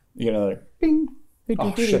 you get another bing.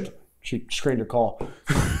 Oh, shit. She screened her call.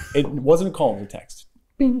 It wasn't a call, it was a text.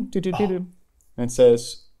 Bing. And it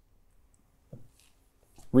says,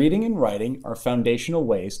 reading and writing are foundational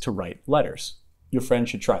ways to write letters. Your friend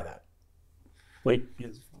should try that. Wait,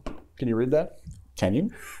 can you read that? Can you?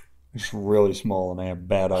 It's really small and I have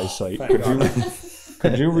bad eyesight.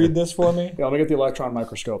 Could you read this for me? Yeah, let me get the electron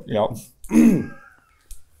microscope. Yep.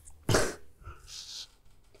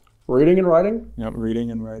 Reading and writing? Yep,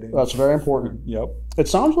 reading and writing. That's very important. Yep. It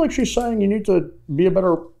sounds like she's saying you need to be a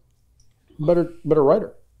better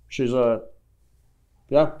writer. She's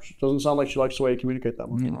she doesn't sound like she likes the way you communicate that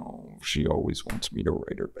much. No, she always wants me to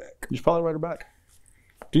write her back. You should probably write her back.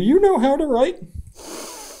 Do you know how to write?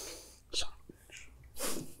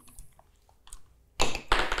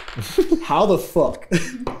 How the fuck?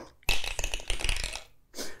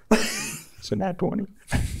 It's a nat 20.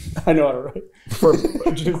 I know how to write.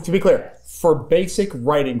 To be clear, for basic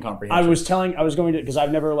writing comprehension. I was going to, because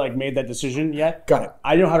I've never made that decision yet. Got it.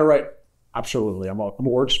 I know how to write. Absolutely. I'm a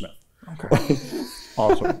wordsmith. Okay.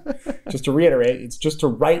 Awesome. Just to reiterate, it's just to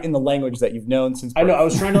write in the language that you've known since birth. I know. I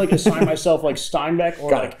was trying to assign myself Steinbeck or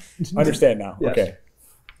Got it. Understand now. Yes. Okay.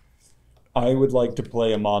 I would like to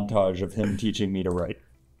play a montage of him teaching me to write.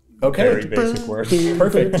 Okay. Very basic words.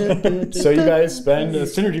 Perfect. So you guys spend a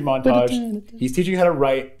synergy montage. He's teaching you how to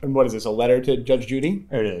write, and what is this, a letter to Judge Judy?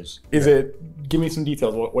 It is. Is it, give me some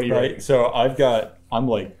details. What are you writing? Right. So I don't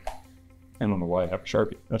know why I have a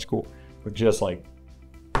Sharpie. That's cool. But just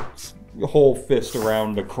the whole fist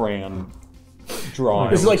around the crayon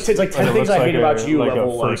drawing. This is it's 10 things I hate about you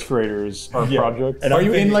level. A first grader's art project. And are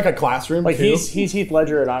you in a classroom too? He's Heath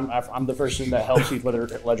Ledger, and I'm the person that helps Heath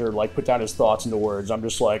Ledger put down his thoughts into words. I'm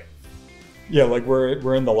just yeah,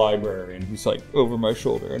 we're in the library, and he's over my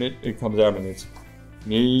shoulder, and it comes out, and it's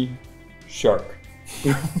me, shark,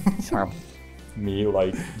 me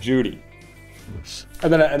Judy,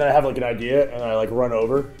 and then I have an idea, and I run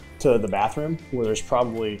over to the bathroom where there's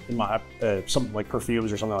probably in my something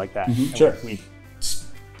perfumes or something like that. Mm-hmm. Sure.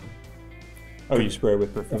 You spray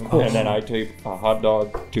with perfume, and then I take a hot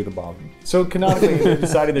dog to the bottom. So canonically, they've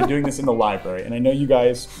decided they're doing this in the library, and I know you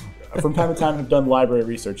guys, from time to time, have done library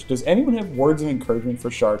research. Does anyone have words of encouragement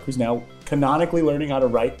for Shark, who's now canonically learning how to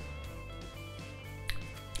write?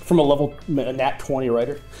 From a nat 20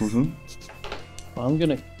 writer? Mm-hmm. I'm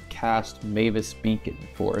going to cast Mavis Beacon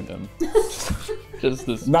for them. Just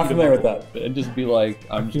this. Not familiar with that. And just be I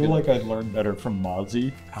feel like I'd learn better from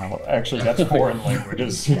Mozzie. Actually, that's foreign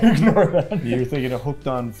languages. Ignore that. You're thinking of Hooked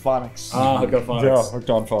on Phonics. Hooked on Phonics. Yeah, Hooked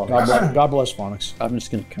on Phonics. God bless phonics. I'm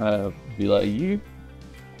just going to kind of be you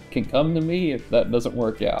can come to me if that doesn't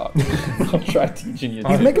work out. I'll try teaching you.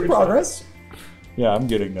 He's making progress. Yeah, I'm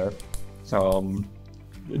getting there.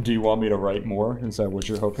 Do you want me to write more? Is that what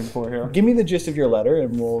you're hoping for here? Give me the gist of your letter,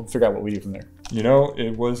 and we'll figure out what we do from there.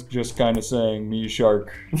 It was just kind of saying, me,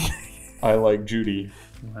 Shark, I like Judy.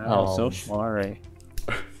 Wow, so smart.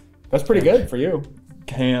 That's pretty good for you.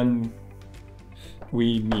 Can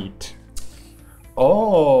we meet?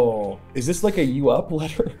 Oh, is this a you up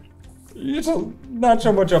letter? It's not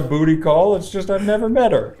so much a booty call, it's just I've never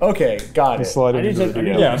met her. Okay, got it. I need to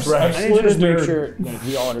Yes, right. just make sure that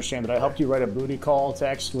we all understand that I helped you write a booty call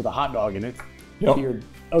text with a hot dog in it. Yep.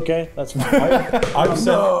 Okay, that's fine.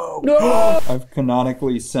 I've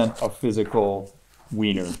canonically sent a physical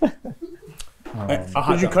wiener.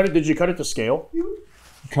 Did you cut it to scale?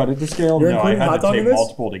 Cut it to scale? You're No, I including had hot to dog in take this?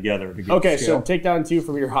 multiple together to get Okay, scale. so take down 2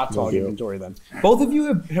 from your hot dog inventory then. Both of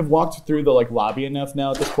you have walked through the lobby enough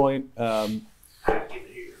now at this point,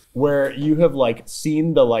 where you have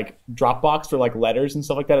seen the drop box for letters and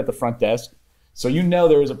stuff like that at the front desk. So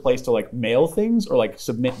there is a place to mail things or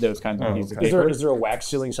submit those kinds of pieces of paper. Is there a wax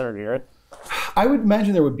sealing center near it? I would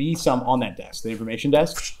imagine there would be some on that desk, the information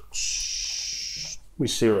desk. We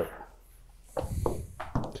seal it.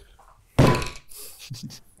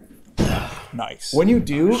 Nice. When you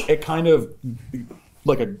do, it kind of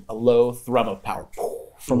a low thrum of power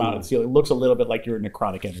from out of the ceiling. It looks a little bit like your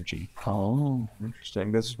necrotic energy. Oh,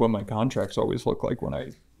 interesting. This is what my contracts always look like when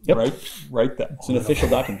I write them. It's an official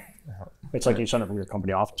document. It's like you send it from your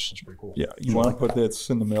company office. It's pretty cool. Yeah. You want to put this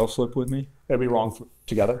in the mail slip with me? It'd be wrong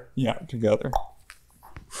together. Yeah, together.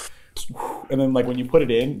 And then when you put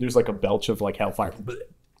it in, there's a belch of hellfire.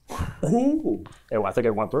 Ooh. Hey, well, I think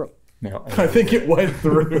it went through. No, I think it went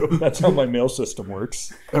through. that's how my mail system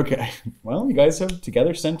works. Okay. Well, you guys have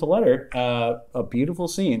together sent a letter. A beautiful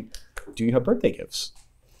scene. Do you have birthday gifts?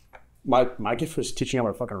 My gift was teaching him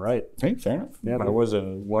how to fucking write. Hey, fair enough. Yeah, That was a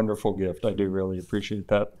wonderful gift. I do really appreciate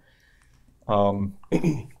that.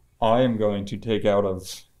 I am going to take out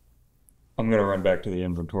of... I'm going to run back to the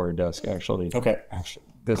inventory desk, actually. Okay. Actually,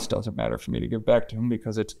 this doesn't matter for me to give back to him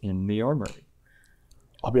because it's in the armory.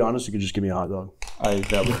 I'll be honest, you could just give me a hot dog.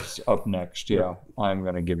 That was up next, yeah. I'm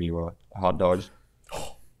going to give you a hot dog.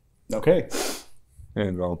 Okay. There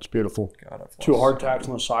you go. It's beautiful. God, I've 2 lost hardtacks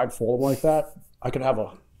on the side, fold them like that. I could have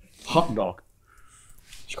a hot dog.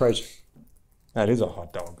 It's crazy. That is a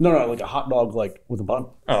hot dog. No, like a hot dog like with a bun.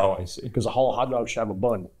 Oh, I see. Because a whole hot dog should have a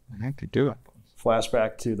bun. I have to do it.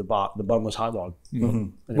 Flashback to the bunless hot dog. Anyway.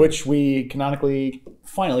 Which we canonically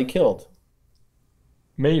finally killed.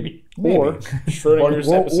 Maybe. Or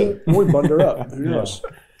Schrodinger's episode. Or we bunned her up. Who knows?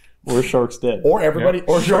 Or Shark's dead. Or everybody,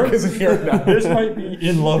 or Shark isn't here now. This might be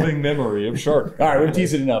in loving memory of Shark. All right, we've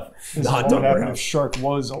teased it enough. The hot What dog happened round. if Shark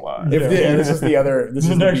was alive? If this is the other. This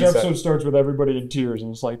The is next the B-side. episode starts with everybody in tears,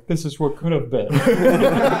 and it's like, this is what could have been.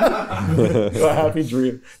 A happy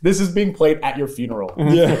dream. This is being played at your funeral.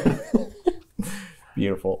 Yeah.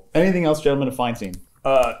 Beautiful. Anything else, gentlemen? A fine scene.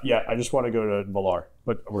 Yeah, I just want to go to Valaar.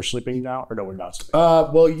 But we're sleeping now? Or no, we're not sleeping.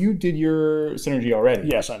 Well, you did your synergy already.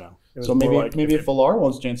 Yes, I know. It was So more maybe if Valaar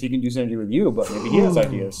wants a chance, he can do synergy with you, but maybe he has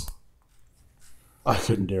ideas. I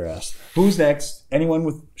couldn't dare ask. Who's next? Anyone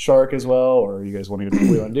with Shark as well, or you guys want to go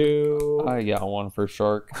to and do? I got one for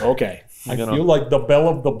Shark. Okay. I feel like the belle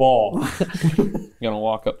of the ball. Gonna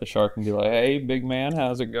walk up to Shark and be like, "Hey, big man,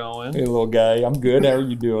 how's it going?" Hey, little guy. I'm good. How are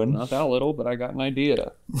you doing? Not that little, but I got an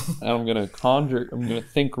idea. And I'm gonna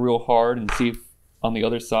think real hard and see if on the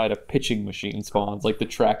other side a pitching machine spawns, like to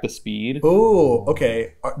track the speed. Oh,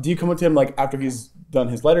 okay. Do you come up to him like after he's done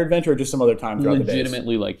his letter adventure, or just some other time throughout the day?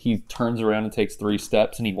 Legitimately, like he turns around and takes 3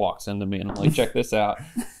 steps, and he walks into me, and I'm like, "Check this out."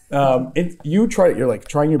 You're like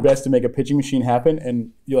trying your best to make a pitching machine happen,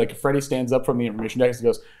 and you like Freddy stands up from the information desk and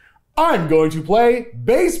goes, "I'm going to play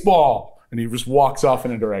baseball," and he just walks off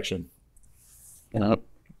in a direction. And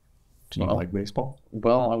Do you like baseball?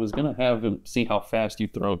 well, I was gonna have him see how fast you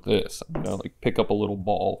throw this. I'm gonna like pick up a little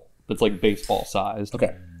ball that's like baseball sized.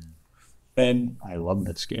 Okay. And I love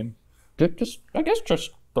that skin. Just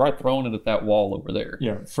try throwing it at that wall over there.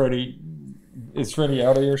 Yeah, Freddy. Is Freddy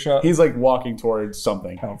out of your shot? he's like walking towards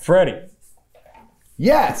something. Oh, Freddy,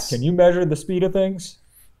 Yes, can you measure the speed of things?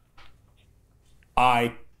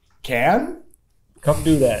 I can. Come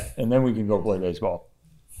do that, and then we can go play baseball.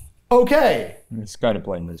 Okay. It's kind of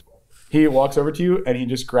playing baseball. He walks over to you and he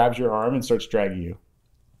just grabs your arm and starts dragging you.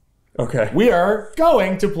 Okay. We are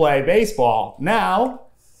going to play baseball now.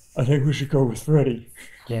 I think we should go with Freddy.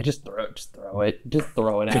 Yeah, just throw it. Just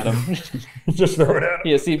throw it at him. Just throw it at him.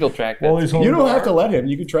 Yeah, see if he'll track that. While he's holding You don't the have to arm. let him.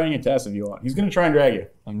 You can try and get test if you want. He's going to try and drag you.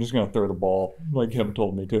 I'm just gonna throw the ball like him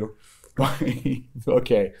told me to.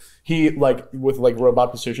 Okay. He like with like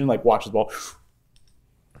robot precision like watches the ball.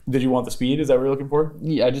 Did you want the speed? Is that what you're looking for?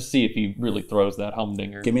 Yeah, just see if he really throws that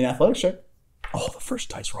humdinger. Give me an athletics check. Oh, the first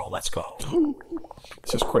dice roll. Let's go.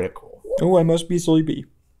 This is critical. Oh, I must be sleepy.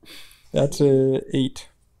 That's a 8.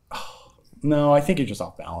 No, I think you're just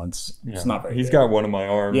off balance. It's not very He's good. got one of my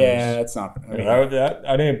arms. Yeah, it's not. I mean,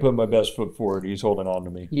 I didn't put my best foot forward. He's holding on to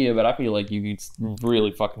me. Yeah, but I feel like you could really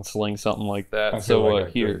fucking sling something like that. I feel So like I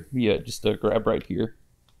here, yeah, just grab right here.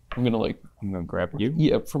 I'm gonna grab you.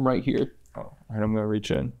 yeah, from right here. Oh, and I'm gonna reach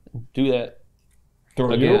in. Do that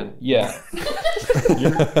Throw again. Yeah,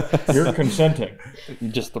 you. You're consenting. you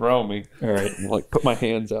just throw me. All right. Like put my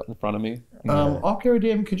hands out in front of me. off camera,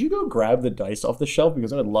 DM, could you go grab the dice off the shelf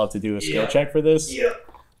because I would love to do a skill check for this. Yeah.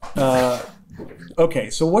 Okay,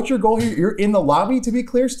 so what's your goal here? You're in the lobby, to be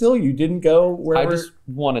clear. Still, you didn't go I wherever. just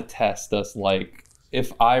want to test us. Like,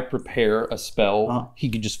 if I prepare a spell, he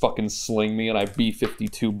could just fucking sling me and I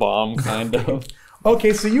B-52 bomb, kind of.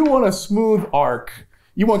 Okay, so you want a smooth arc.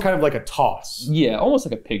 You want kind of like a toss. Yeah, almost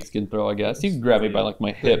like a pigskin throw, I guess. You can grab me by like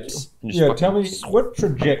my hips. And just Yeah. fucking- Tell me, what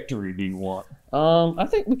trajectory do you want? I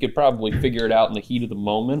think we could probably figure it out in the heat of the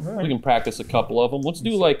moment. We can practice a couple of them. Let's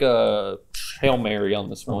do like a Hail Mary on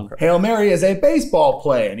this one. Hail Mary is a baseball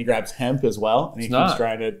play, and he grabs Hemp as well, and he It's keeps not.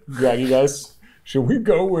 trying to drag you guys. Should we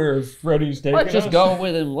go where Freddy's taking Let's just us? go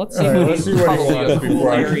with him. Let's see All right, what let's he's see what he probably wants a cool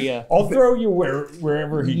before I- area. I'll throw you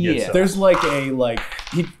wherever he gets Yeah. us. There's like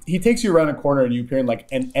he takes you around a corner and you appear in like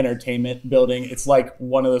an entertainment building. It's like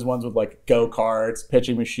one of those ones with like go-karts,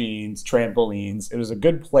 pitching machines, trampolines. It was a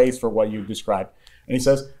good place for what you described. And he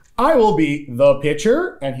says, "I will be the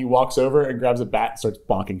pitcher," and he walks over and grabs a bat and starts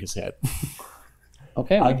bonking his head.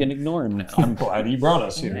 Okay, I can ignore him now. I'm glad he brought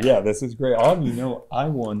us here. Yeah, this is great. I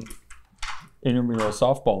won intramural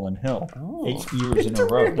softball in hell 8 years in a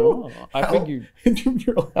row. Oh, I figured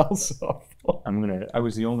Intramural hell softball. I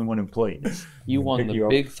was the only one who played. you won the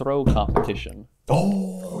big throw competition.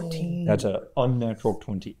 Oh, That's an unnatural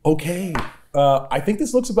 20. okay. I think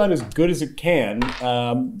this looks about as good as it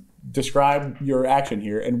can. Describe your action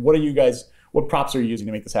here, and what props are you using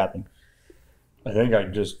to make this happen? I think I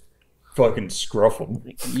just fucking scruff him,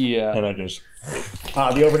 Yeah. and I just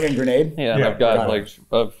The overhand grenade? Yeah, and Yeah, I've got got like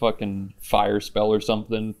a fucking fire spell or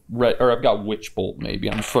something. Or I've got Witch Bolt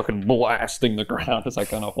maybe. I'm fucking blasting the ground as I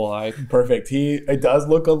kind of fly. Perfect. It does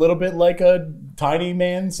look a little bit like a tiny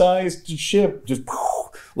man-sized ship. Just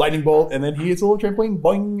lightning bolt, and then he hits a little trampoline,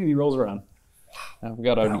 boing, and he rolls around. I've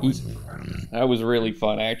got that was really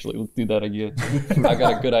fun, actually. Let's do that again. I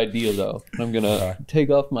got a good idea, though. I'm going to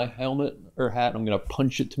take off my helmet or hat, and I'm going to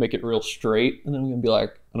punch it to make it real straight, and then I'm going to be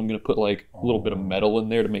like, and I'm going to put like a little bit of metal in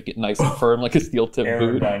there to make it nice and firm, like a steel tip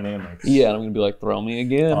boot. aerodynamics. Yeah, and I'm going to be like, throw me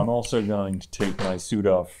again. I'm also going to take my suit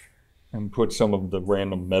off and put some of the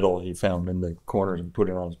random metal he found in the corners and put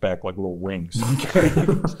it on his back like little wings.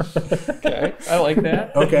 Okay, I like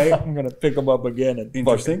that. Okay. I'm going to pick him up again and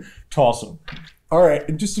Interesting. fucking toss him. All right,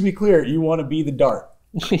 and just to be clear, you want to be the dart.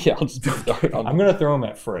 Yeah, I'll just do that. I'm going to throw him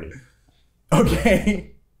at Freddy.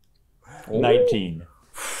 Okay. 19.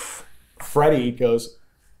 Freddy goes,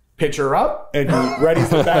 pitcher up, and he readies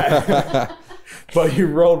the bat. But you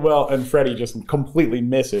rolled well, and Freddy just completely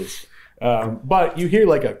misses. But you hear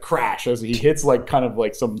like a crash as he hits like kind of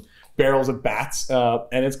like some barrels of bats,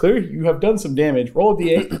 and it's clear you have done some damage. Roll a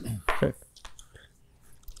d8. Okay.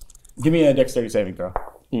 Give me a dexterity saving throw.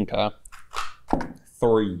 Okay.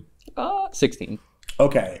 3. 16.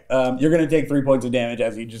 Okay, you're going to take 3 points of damage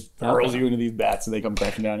as he just hurls you into these bats, and they come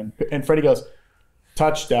crashing down. And Freddy goes,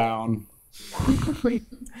 touchdown.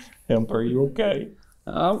 Hemp, are you okay?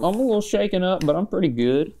 I'm a little shaken up, but I'm pretty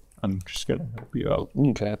good. I'm just going to help you out.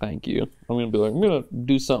 Okay, thank you. I'm going to be like, I'm going to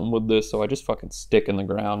do something with this, so I just fucking stick in the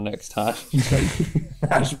ground next time.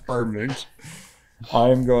 That's perfect.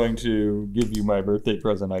 I'm going to give you my birthday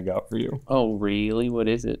present I got for you. Oh, really? What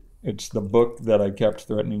is it? It's the book that I kept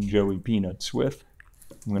threatening Joey Peanuts with.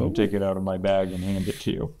 I'm going to take it out of my bag and hand it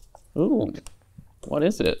to you. Ooh, what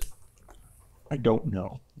is it? I don't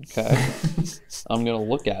know. Okay. I'm going to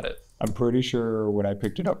look at it. I'm pretty sure when I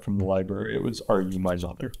picked it up from the library, it was Are You My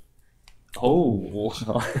Mother? Oh,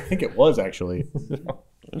 I think it was, actually.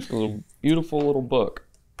 it's a little, beautiful little book.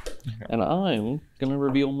 And I'm going to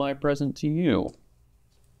reveal my present to you.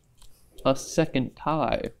 A second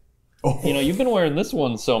tie. Oh. You know, you've been wearing this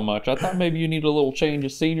one so much. I thought maybe you need a little change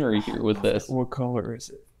of scenery here with this. What color is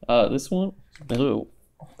it? This one, blue,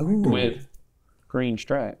 Ooh. with green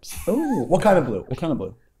stripes. Ooh. What kind of blue? What kind of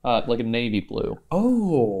blue? Like a navy blue.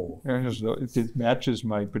 Oh. It matches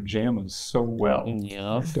my pajamas so well.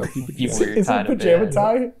 Yeah. Dopey You wear your Is it tie a to pajama bed.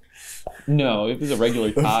 tie? No, it was a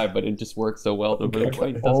regular tie, but it just works so well. I've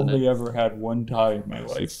Doesn't only it? ever had one tie in my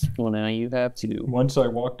life. Well, now you have two. Once I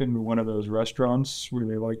walked into one of those restaurants where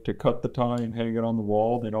they like to cut the tie and hang it on the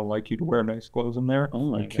wall. They don't like you to wear nice clothes in there.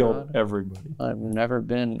 Oh my I killed God. everybody. I've never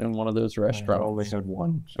been in one of those I restaurants. only had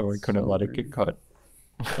one, so I couldn't So let it get cut.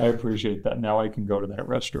 I appreciate that. Now I can go to that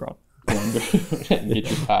restaurant. Get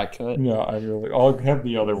your tie cut. Yeah, I'll have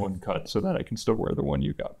the other one cut so that I can still wear the one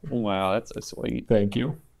you got. Wow, that's so sweet. Thank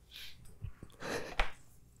you.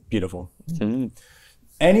 Beautiful. Mm.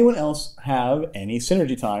 Anyone else have any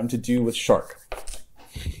synergy time to do with Shark?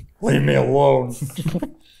 Leave me alone.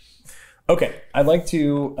 Okay, I'd like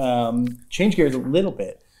to change gears a little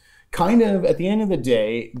bit. Kind of at the end of the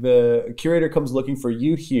day, the curator comes looking for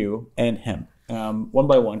you, Hugh, and Hemp. One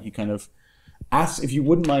by one, he kind of asks if you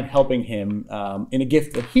wouldn't mind helping him in a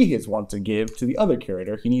gift that he has wanted to give to the other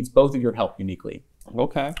curator. He needs both of your help uniquely.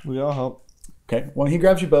 Okay. We all help. Okay, well, he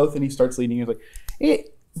grabs you both and he starts leading you. He's like, hey,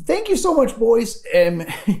 thank you so much, boys.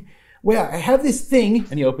 Well, I have this thing.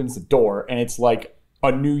 And he opens the door and it's like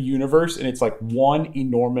a new universe, and it's like one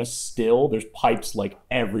enormous still. There's pipes like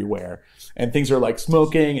everywhere, and things are like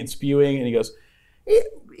smoking and spewing. And he goes,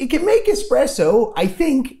 it can make espresso, I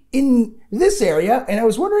think, in this area. And I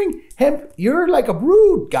was wondering, Hemp, you're like a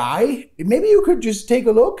brood guy. Maybe you could just take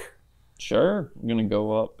a look. Sure. I'm gonna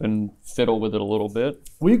go up and fiddle with it a little bit.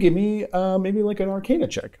 Will you give me maybe like an Arcana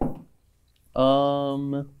check?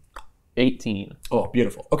 18. Oh,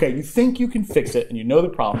 beautiful. Okay, you think you can fix it, and you know the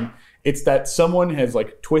problem. It's that someone has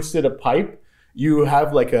like twisted a pipe. You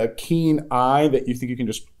have like a keen eye that you think you can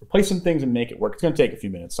just replace some things and make it work. It's going to take a few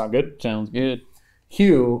minutes. Sound good? Sounds good.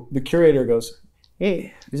 Hugh, the curator, goes,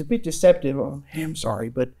 hey, it's a bit deceptive. Oh, hey, I'm sorry,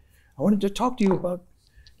 but I wanted to talk to you about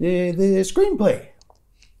the screenplay.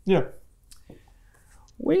 Yeah.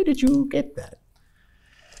 Where did you get that?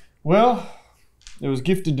 Well, it was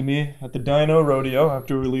gifted to me at the Dino Rodeo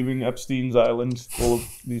after we were leaving Epstein's Island, full of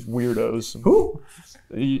these weirdos. Who?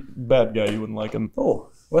 Bad guy, you wouldn't like him. Oh,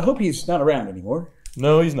 well, I hope he's not around anymore.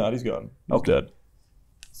 No, he's not. He's gone. He's dead.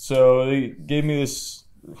 So they gave me this.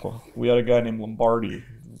 Well, we had a guy named Lombardi,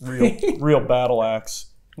 real battle axe.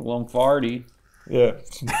 Lombardi. Yeah,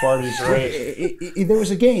 Lombardi's right. There was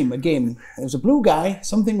a game. There was a blue guy,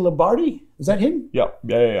 something Lombardi. Is that him?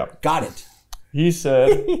 Yeah. Got it. He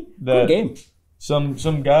said that Good game.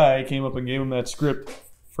 some guy came up and gave him that script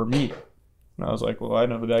for me. And I was like, well, I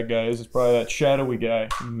know who that guy is. It's probably that shadowy guy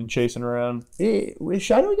I've been chasing around.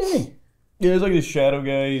 Shadowy guy? Yeah, it's like this shadow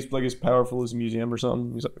guy. He's like as powerful as a museum or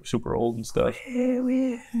something. He's like super old and stuff.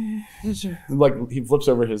 Like he flips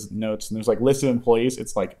over his notes and there's like list of employees.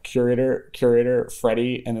 It's like curator,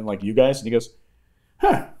 Freddy, and then like you guys. And he goes,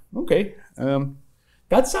 huh, okay.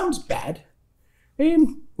 That sounds bad.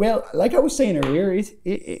 Well, like I was saying earlier,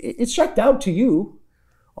 it's checked out to you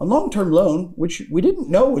on long-term loan, which we didn't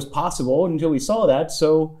know was possible until we saw that.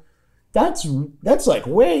 So that's like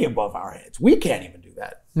way above our heads. We can't even do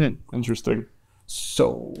that. Interesting.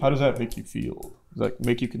 So how does that make you feel? Does that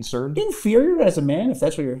make you concerned? Inferior as a man, if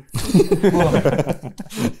that's what you're...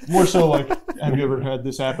 More so like, have you ever had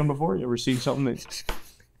this happen before? You ever seen something that...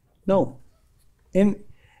 No. And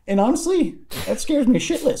honestly, that scares me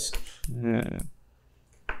shitless. Yeah.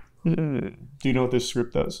 Do you know what this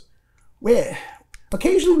script does? Well,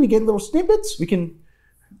 occasionally we get little snippets. We can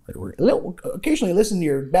occasionally listen to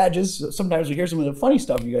your badges. Sometimes we hear some of the funny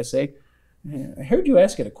stuff you guys say. I heard you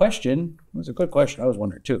ask it a question. It was a good question. I was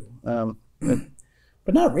wondering too.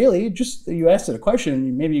 But not really. Just you asked it a question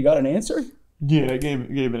and maybe you got an answer? Yeah, I gave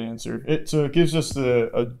an answer. So it gives us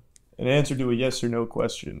an answer to a yes or no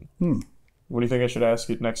question. What do you think I should ask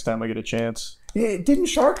it next time I get a chance? Didn't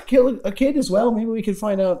Shark kill a kid as well? Maybe we could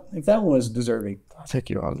find out if that one was deserving. I'll take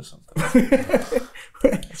you on to something.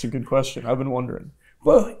 That's a good question. I've been wondering.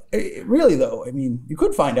 Well, really though, I mean, you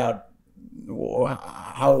could find out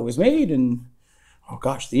how it was made and, oh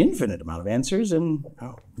gosh, the infinite amount of answers and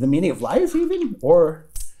the meaning of life even, or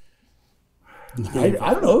I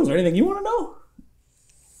don't know. Is there anything you want to know?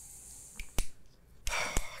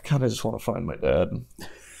 I kind of just want to find my dad.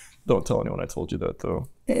 Don't tell anyone I told you that, though.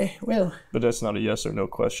 Well... But that's not a yes or no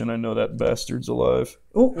question. I know that bastard's alive.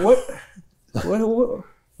 Oh, what?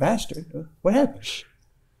 Bastard? What happened?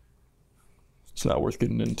 It's not worth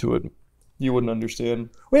getting into it. You wouldn't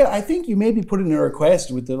understand. Well, I think you maybe put in a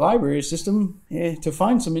request with the library system to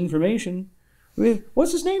find some information.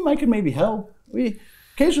 What's his name? I could maybe help. We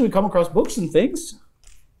occasionally come across books and things.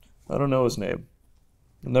 I don't know his name.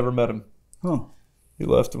 I never met him. Oh. He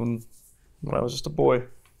left when I was just a boy.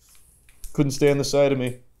 Couldn't stand the sight of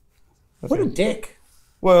me. What a dick.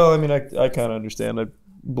 Well, I mean, I kind of understand. I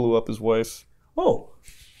blew up his wife. Oh,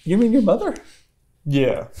 you mean your mother?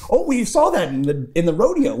 Yeah. Oh, we saw that in the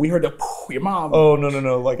rodeo. We heard the your mom. Oh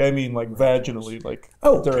no! Like I mean, like vaginally, like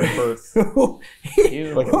during birth,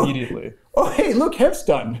 like immediately. Oh hey, look, Hemp's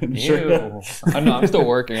done. Ew. I'm still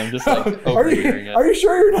working. I'm just like overhearing it. Are you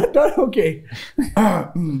sure you're not done? Okay.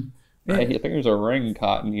 I think there's a ring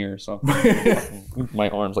caught in here, so my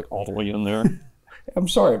arm's like all the way in there. I'm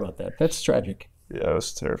sorry about that. That's tragic. Yeah, it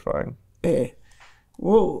was terrifying.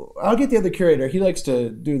 Well, I'll get the other curator. He likes to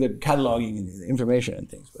do the cataloging and the information and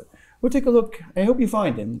things, but we'll take a look. I hope you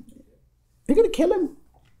find him. You're gonna kill him?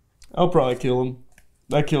 I'll probably kill him.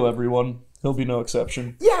 I kill everyone. He'll be no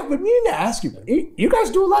exception. Yeah, but we need to ask you. You guys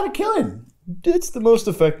do a lot of killing. It's the most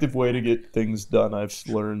effective way to get things done, I've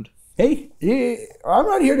learned. Hey, I'm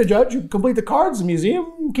not here to judge. You complete the cards. The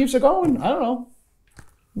museum keeps it going. I don't know.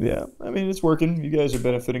 Yeah, I mean, it's working. You guys are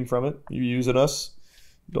benefiting from it. You're using us.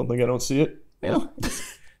 Don't think I don't see it. Well,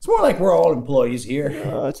 it's more like we're all employees here.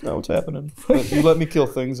 That's not what's happening. But you let me kill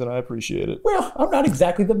things, and I appreciate it. Well, I'm not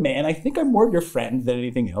exactly the man. I think I'm more your friend than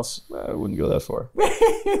anything else. I wouldn't go that far.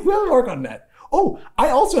 We'll work on that. Oh, I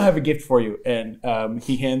also have a gift for you. And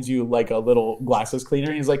he hands you like a little glasses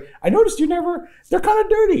cleaner. He's like, I noticed they're kind of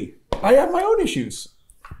dirty. I have my own issues.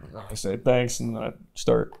 I say thanks, and then I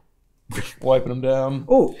start wiping them down.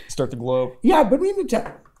 Oh. Start to glow. Yeah, but we need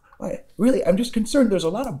to... Really, I'm just concerned there's a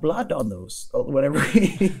lot of blood on those. Whatever.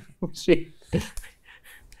 See.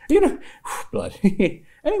 Blood.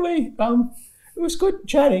 Anyway, it was good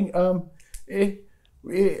chatting.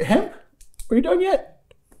 Hemp, are you done yet?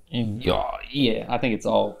 Yeah, I think it's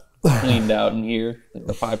all cleaned out in here.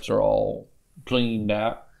 The pipes are all cleaned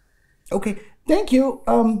out. Okay, thank you.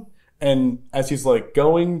 And as he's like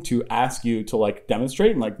going to ask you to like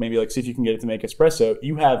demonstrate and like maybe like see if you can get it to make espresso,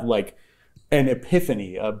 you have like an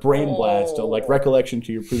epiphany, a brain blast, a like recollection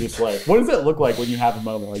to your previous life. What does it look like when you have a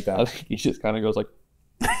moment like I that? think he just kind of goes like.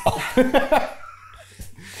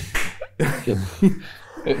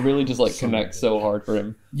 It really just like connects so hard for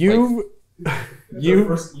him.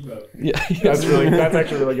 First emote. Yeah, That's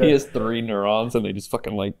actually really good. He has 3 neurons and they just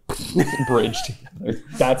fucking like bridge together.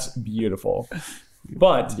 That's beautiful.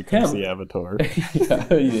 But Becomes Hemp, the avatar. Yeah,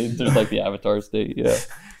 there's like the avatar state. Yeah.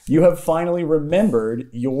 you have finally remembered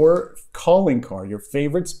your calling card, your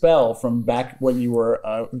favorite spell from back when you were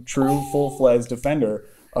a true full-fledged defender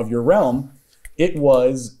of your realm. It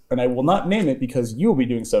was, and I will not name it because you will be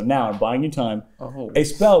doing so now. I'm buying you time. Oh. A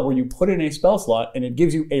spell where you put in a spell slot and it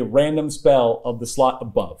gives you a random spell of the slot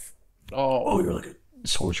above. Oh, You're like a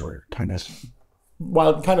sorcerer, kind of.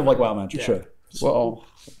 Well, kind of like Wild Magic, sure. well,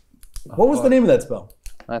 What was the name of that spell?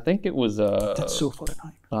 I think it was. That's so fucking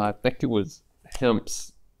nice. I think it was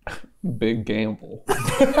Hemp's Big Gamble.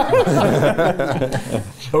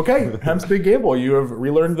 Okay, Hemp's Big Gamble. You have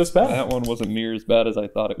relearned the spell. That one wasn't near as bad as I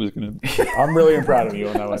thought it was going to be. I'm really proud of you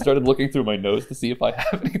on that I one. started looking through my notes to see if I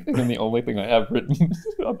have anything, and the only thing I have written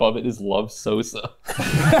above it is Love Sosa.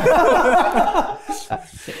 I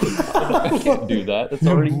can't do that. That's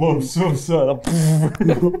already. Love so sad.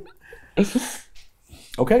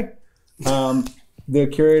 Okay. The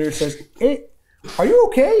curator says, "Hey, are you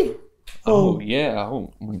okay?" Oh yeah.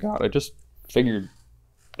 Oh my god. I just figured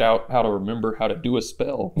out how to remember how to do a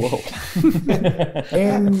spell. Whoa.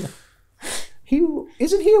 And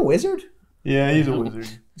isn't he a wizard? Yeah, he's a wizard.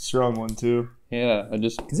 Strong one too. Yeah. I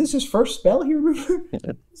just Is this his first spell he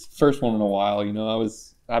remembered? first one in a while. You know,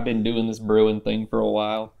 I've been doing this brewing thing for a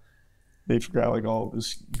while. They forgot like all of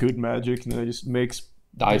his good magic, and then he just makes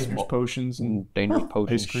Ice dangerous potions and dangerous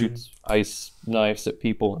potions, ice cream. shoots ice knives at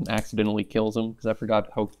people and accidentally kills them because I forgot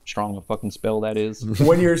how strong a fucking spell that is.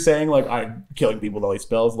 When you're saying like I'm killing people with all these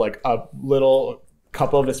spells, like a little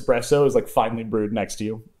cup of espresso is like finely brewed next to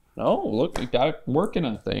you. Oh, look, it got it working,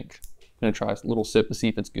 I think. Gonna try a little sip to see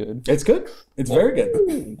if it's good. It's good. It's very good.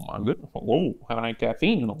 Oh my goodness. Whoa, haven't had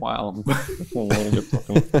caffeine in a while. I'm a little bit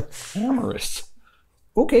fucking amorous.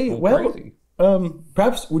 Okay, well, Crazy.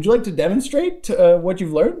 perhaps would you like to demonstrate what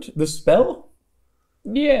you've learned? The spell?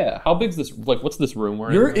 Yeah. How big's this? Like, what's this room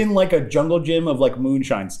we're You're in like a jungle gym of like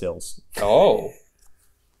moonshine stills. Oh.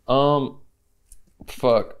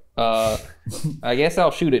 Fuck. I guess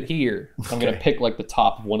I'll shoot it here. I'm gonna pick like the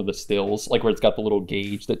top of one of the stills, like where it's got the little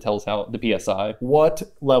gauge that tells how the PSI. What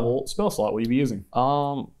level spell slot will you be using?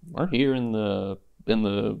 We're here in the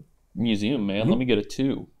museum, man. Let me get a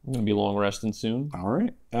 2. I'm gonna be long resting soon. All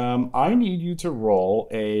right. I need you to roll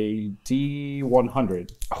a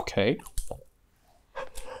D100. Okay.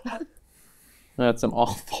 That's an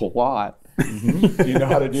awful lot. Do you know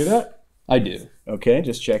how to do that? I do. Okay,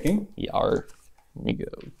 just checking. Yar. Let me go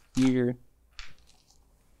here.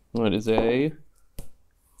 What is a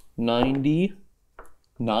 99?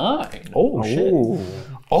 Oh, shit.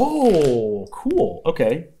 Oh, cool.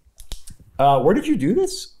 Okay. Where did you do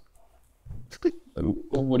this?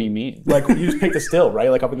 What do you mean? Like, you just picked a still,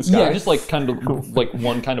 right? Like up in the sky? Yeah, just like kind of like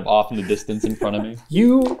one kind of off in the distance in front of me.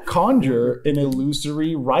 You conjure an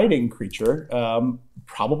illusory riding creature,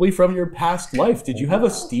 probably from your past life. Did you have a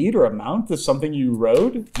steed or a mount? Is something you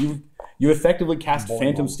rode? You effectively cast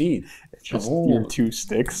Phantom Steed. Just your 2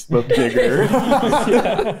 sticks, but bigger.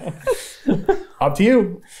 Up to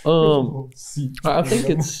you. I think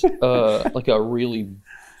it's like a really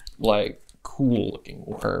like cool looking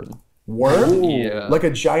worm. Worm? Yeah. Like a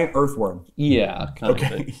giant earthworm. Yeah, kind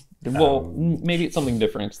Okay. of. Well, maybe it's something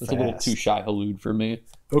different. 'Cause it's a little too shy halud for me.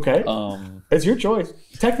 Okay. It's your choice.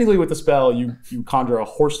 Technically, with the spell, you conjure a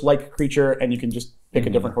horse-like creature, and you can just pick a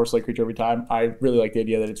different horse-like creature every time. I really like the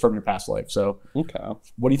idea that it's from your past life. So, Okay.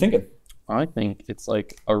 what are you thinking? I think it's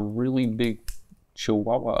like a really big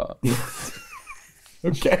chihuahua.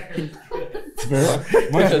 Okay.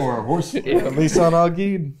 much more horse. At least on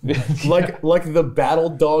Algid. like the battle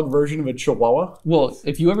dog version of a chihuahua. Well,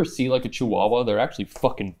 if you ever see like a chihuahua, they're actually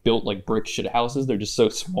fucking built like brick shit houses. They're just so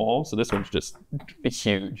small. So this one's just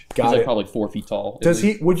huge. Got He's like it. probably 4 feet tall. at Does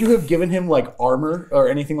least. he? Would you have given him like armor or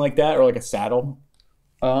anything like that, or like a saddle?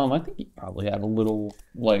 I think he probably had a little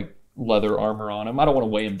like leather armor on him. I don't want to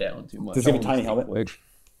weigh him down too much. Does he have a I want tiny him to helmet? stay quick.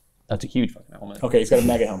 That's a huge fucking helmet. Okay, he's got a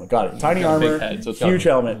mega helmet. Got it. Tiny Got a armor, big head, so it's got huge a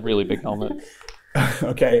helmet. really big helmet.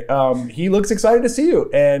 Okay. He looks excited to see you,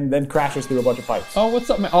 and then crashes through a bunch of pipes. Oh, what's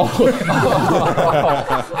up, man? Oh,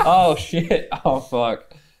 oh shit. Oh,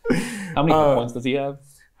 fuck. How many hit points does he have?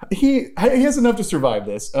 He has enough to survive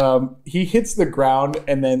this. He hits the ground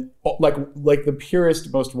and then, like the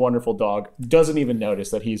purest, most wonderful dog, doesn't even notice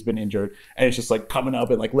that he's been injured, and it's just like coming up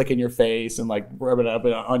and like licking your face and like rubbing up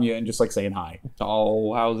on you and just like saying hi.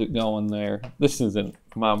 Oh, how's it going there? This isn't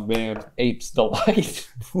my man, Ape's Delight.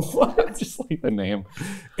 What? Just like the name.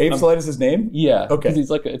 Ape's Delight is his name? Yeah. Okay.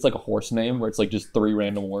 Because it's like a horse name where it's like just 3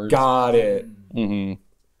 random words. Got it. Mm-hmm.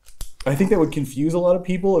 I think that would confuse a lot of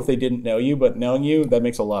people if they didn't know you, but knowing you, that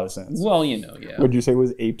makes a lot of sense. Well, you know, yeah. What'd you say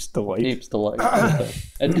was Ape's Delight? Ape's Delight.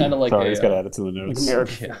 It's kind of like Sorry, he's got to add it to the notes.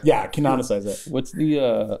 Yeah, canonicize it. What's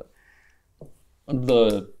the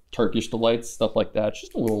Turkish delights, stuff like that? It's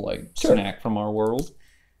just a little like snack from our world.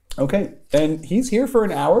 Okay, and he's here for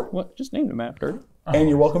an hour. What? Just named him after. And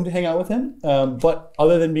you're welcome to hang out with him. But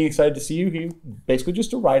other than being excited to see you, he's basically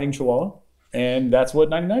just a riding chihuahua. And that's what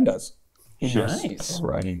 99 does. Nice.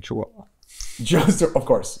 Riding chihuahua. Just, of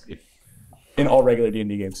course, in all regular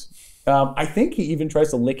D&D games. I think he even tries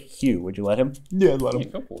to lick Hugh. Would you let him? Yeah, let him. Yeah,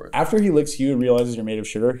 go for it. After he licks Hugh and realizes you're made of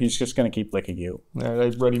sugar, he's just going to keep licking you. All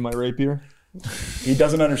right, I ready my rapier. He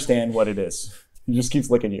doesn't understand what it is. He just keeps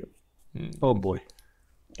licking you. Oh boy.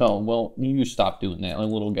 Oh, well, you stop doing that, like,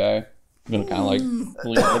 little guy. I'm going to kind of like...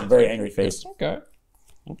 lean over. Very angry face. Okay.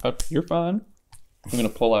 You're fine. I'm going to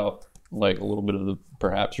pull out like a little bit of the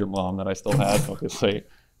perhaps your mom that I still had. I'll just say,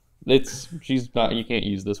 she's not, you can't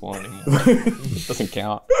use this one anymore. It doesn't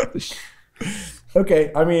count.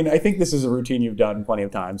 Okay, I mean, I think this is a routine you've done plenty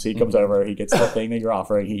of times. He comes over, he gets the thing that you're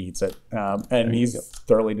offering, he eats it, and he's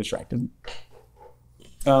thoroughly distracted.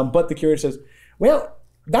 But the curator says, well,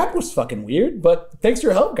 that was fucking weird, but thanks for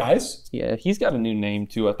your help, guys. Yeah, he's got a new name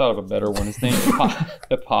too. I thought of a better one. His name is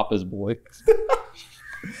Papa's Boy.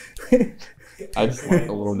 I just like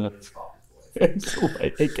a little bit.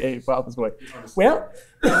 AKA Papa's Boy. Well,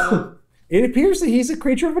 it appears that he's a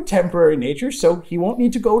creature of a temporary nature, so he won't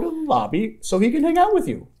need to go to the lobby, so he can hang out with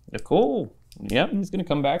you. Yeah, cool. Yep, he's gonna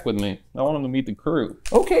come back with me. I want him to meet the crew.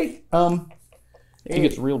 Okay. He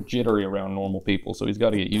gets real jittery around normal people, so he's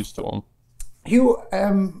got to get used to them. Hugh,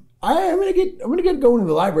 I'm gonna get going to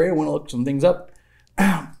the library. I want to look some things up.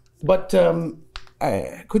 But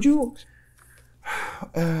could you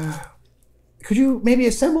maybe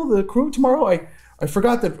assemble the crew tomorrow? I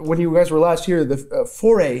forgot that when you guys were last here, the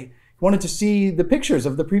Foray wanted to see the pictures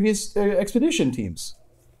of the previous expedition teams.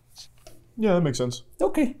 Yeah, that makes sense.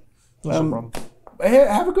 Okay. That's no problem.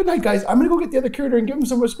 Have a good night, guys. I'm gonna go get the other curator and give him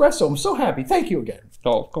some espresso. I'm so happy. Thank you again.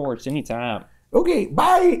 Oh, of course, anytime. Okay,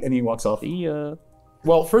 bye. And he walks off. See ya.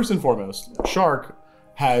 Well, first and foremost, Shark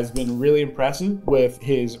has been really impressive with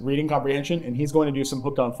his reading comprehension, and he's going to do some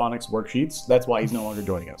Hooked on Phonics worksheets. That's why he's no longer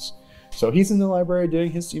joining us. So he's in the library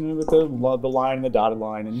doing his, with the line and the dotted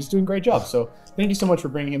line, and he's doing a great job. So thank you so much for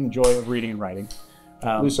bringing him the joy of reading and writing.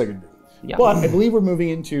 At least I can do it. Yeah. But I believe we're moving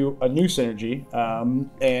into a new synergy,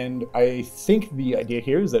 and I think the idea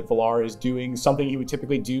here is that Valaar is doing something he would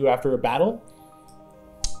typically do after a battle.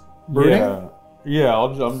 Brooding? Yeah.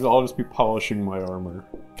 I'll just be polishing my armor.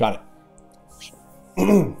 Got it.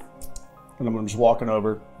 And I'm just walking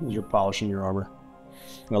over as you're polishing your armor,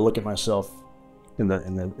 and I look at myself in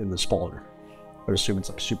the spoiler. I assume it's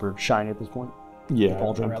like super shiny at this point. Yeah,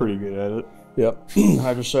 I'm pretty good at it. Yep.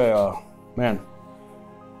 I just say, man,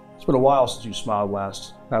 it's been a while since you smiled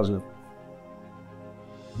last. How's it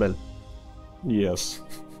been? Yes.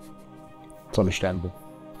 It's understandable.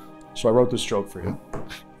 So I wrote this joke for you.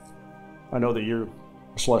 I know that you're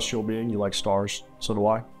a celestial being. You like stars. So do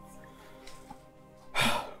I.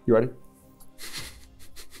 You ready?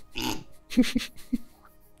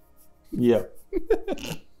 Yeah.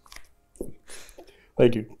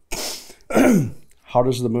 Thank you. How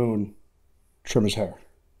does the moon trim his hair?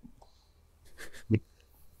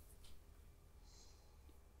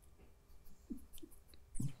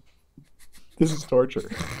 This is torture.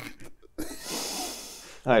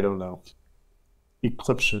 I don't know. He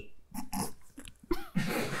clips it.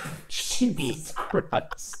 Jesus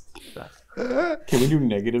Christ. Can we do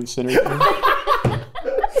negative synergy?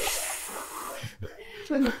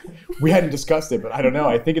 We hadn't discussed it, but I don't know.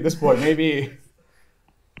 I think at this point, maybe...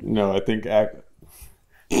 No, I think well,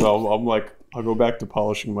 I'll go back to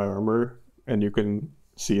polishing my armor, and you can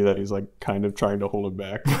see that he's like kind of trying to hold it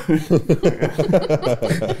back.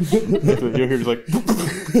 You'll hear he's like.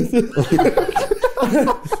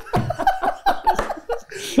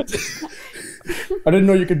 I didn't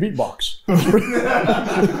know you could beatbox.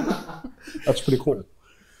 That's pretty cool.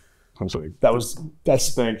 I'm sorry. That's.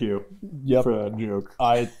 Thank you. Yep. For that joke.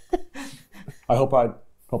 I hope I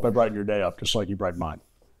brighten your day up just like you brighten mine.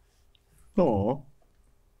 Aw.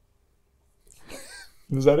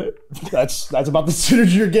 Is that it? That's about the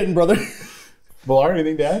synergy you're getting, brother. Valaar,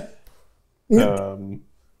 anything to add?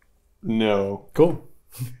 No. Cool.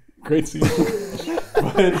 Great season.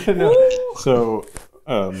 But, no. So,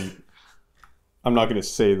 I'm not going to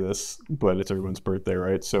say this, but it's everyone's birthday,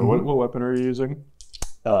 right? So, what weapon are you using?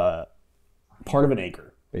 Part of an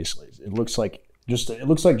anchor, basically. It looks like just a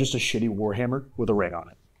shitty warhammer with a ring on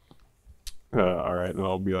it. All right, and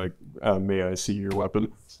I'll be like, may I see your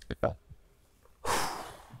weapon? Here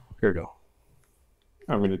we go.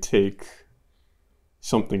 I'm going to take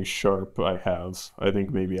something sharp I have. I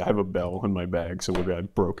think maybe I have a bell in my bag, so maybe I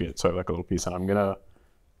broke it, so I have like a little piece, and I'm going to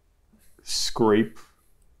scrape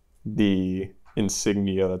the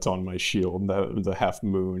insignia that's on my shield, the half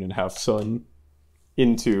moon and half sun,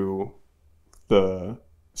 into the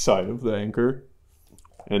side of the anchor,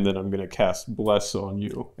 and then I'm going to cast Bless on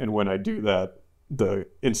you, and when I do that, the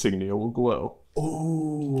insignia will glow.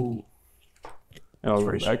 Ooh. And I'll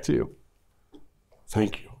bring it back to you.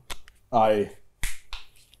 Thank you.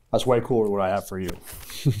 That's way cooler than what I have for you.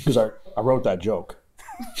 Because I wrote that joke.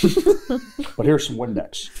 But here's some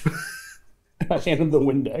Windex. I handed the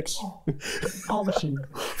Windex polishing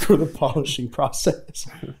for the polishing process.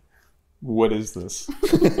 What is this?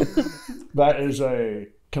 That is a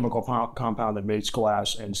chemical compound that makes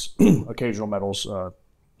glass and occasional metals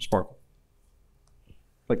sparkle.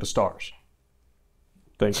 Like the stars.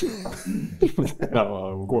 Thank you.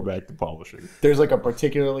 Now we'll go back to polishing. There's like a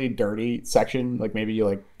particularly dirty section, like maybe you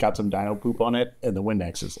like got some dino poop on it, and the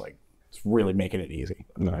Windex is like, it's really making it easy.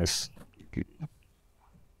 Nice.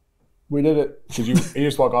 We did it. Did you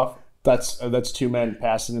just walk off? That's two men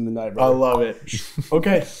passing in the night, I brother. love it.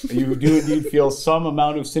 Okay, you do indeed feel some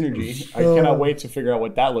amount of synergy. I cannot wait to figure out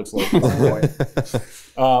what that looks like at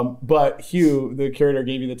this point. But Hugh, the curator,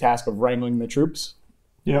 gave you the task of wrangling the troops.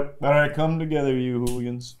 Yep. All right, come together, you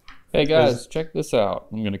hooligans. Hey guys, check this out.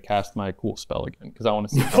 I'm gonna cast my cool spell again because I want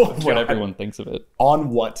to see what everyone thinks of it. On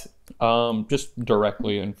what? Just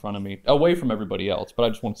directly in front of me, away from everybody else. But I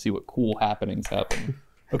just want to see what cool happenings happen.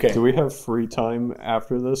 Okay. Do we have free time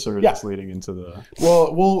after this, or just leading into the...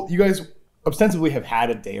 Well, you guys ostensibly have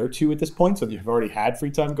had a day or two at this point, so if you've already had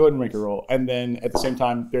free time, go ahead and make a roll. And then at the same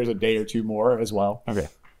time, there's a day or two more as well. Okay.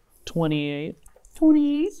 28.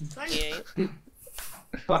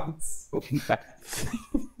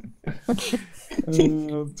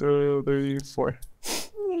 34.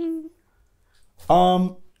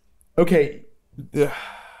 Okay. The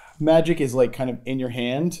magic is like kind of in your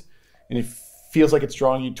hand, and it feels like it's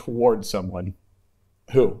drawing you towards someone.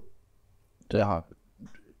 Who? I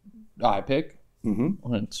pick. Well,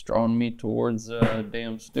 it's drawing me towards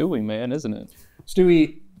damn Stewie, man, isn't it?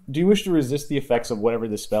 Stewie, do you wish to resist the effects of whatever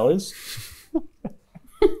this spell is?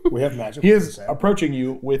 We have magic. He is approaching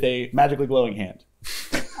you with a magically glowing hand.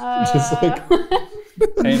 Hey,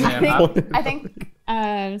 man, I think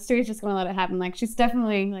Stewie's just gonna let it happen. Like she's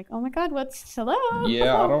definitely like, oh my god, hello?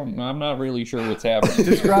 yeah, I'm not really sure what's happening.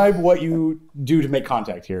 Describe what you do to make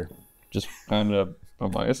contact here. Just kind of,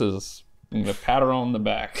 I'm like, this is, I'm gonna pat her on the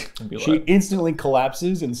back and be She like, instantly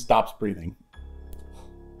collapses and stops breathing.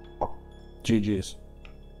 GG's.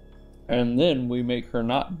 and then we make her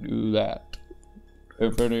not do that.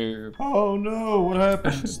 If any, Oh no, what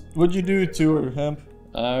happened? What'd you do to her, Hemp?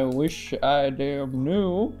 I wish I damn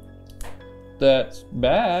knew. That's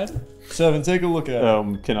bad. Seven, take a look at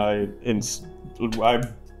it. Can I...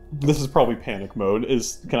 This is probably panic mode.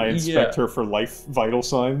 Can I inspect her for life vital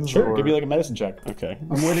signs? Sure, or... give me like a medicine check. Okay.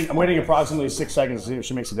 I'm waiting approximately 6 seconds to see if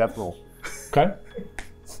she makes a death roll. Okay.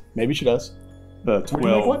 Maybe she does. The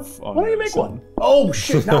 12 on Why don't you make medicine. one? Oh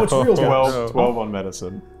shit, now it's real. 12 on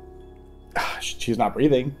medicine. She's not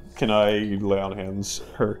breathing. Can I lay on hands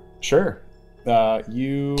her? Sure.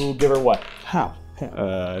 You give her what? How?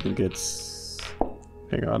 I think it's...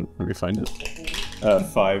 Hang on, let me find it.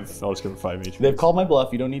 5. I'll just give her 5 HP. They've called my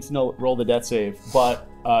bluff. You don't need to roll the death save, but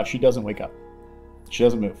she doesn't wake up. She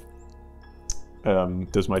doesn't move.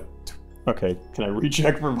 Does my... Okay, can I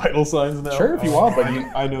recheck for vital signs now? Sure, if you want, but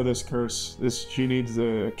I know this curse. She needs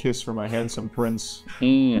a kiss from my handsome prince.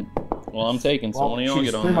 Well, I'm taking, so when y'all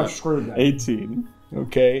she's get on pretty that. much screwed then. 18.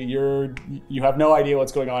 Okay, you have no idea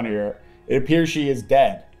what's going on here. It appears she is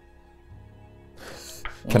dead.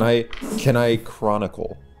 Can I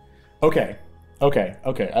chronicle? Okay.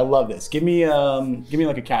 I love this. Give me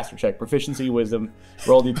like a caster check. Proficiency, wisdom,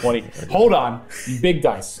 roll d20. Hold on, big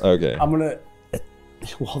dice. Okay. I'm gonna.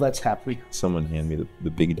 Well, that's happy. Someone hand me the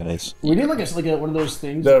big dice. We did like one of those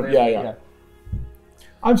things. Yeah.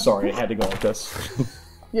 I'm sorry, it had to go like this.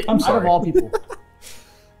 I'm sorry. Out of all people.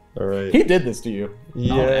 All right. He did this to you.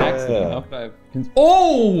 Accident.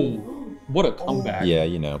 Oh! What a comeback. Yeah,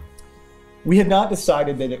 you know. We had not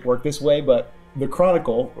decided that it worked this way, but the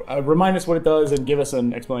Chronicle. Remind us what it does and give us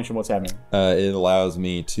an explanation of what's happening. It allows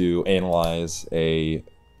me to analyze a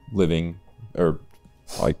living, or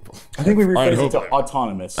like I think we rephrased it to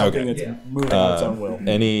autonomous, something Okay. that's moving on its own will.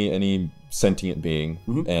 any sentient being,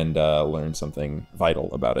 and learn something vital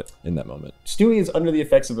about it in that moment. Stewie is under the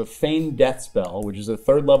effects of a feigned death spell, which is a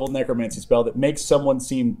 3rd level necromancy spell that makes someone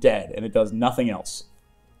seem dead, and it does nothing else.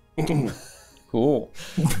 Cool.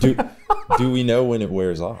 Do we know when it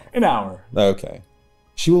wears off? An hour. Okay.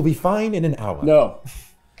 She will be fine in an hour. No.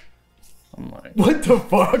 I'm like, What the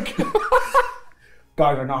fuck?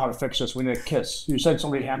 Guys, I know how to fix this. We need a kiss. You said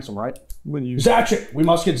somebody handsome, right? When you Zatchet! We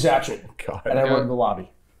must get Zatchet. God. And I went in the lobby.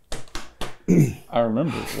 I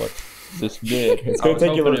remember what this did. It's gonna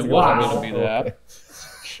take you a little it while. wasn't going to be that.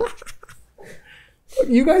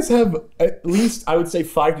 You guys have at least, I would say,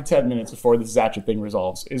 5 to 10 minutes before this Zatchet thing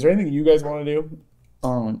resolves. Is there anything you guys want to do?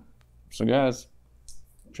 So guys,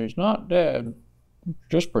 she's not dead.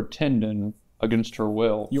 Just pretending against her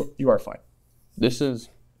will. You are fine. This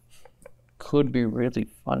could be really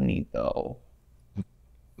funny though.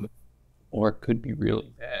 Or it could be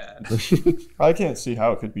really bad. I can't see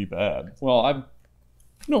how it could be bad. Well, I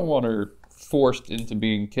don't want her forced into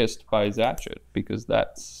being kissed by Zatchet because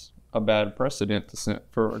that's a bad precedent to set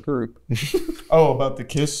for a group. Oh, about the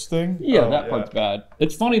kiss thing? Yeah, Oh, that part's bad.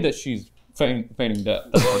 It's funny that she's feigning death.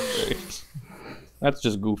 That part's great. That's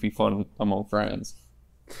just goofy fun among friends.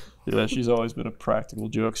 Yeah, she's always been a practical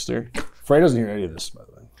jokester. Frey doesn't hear any of this, by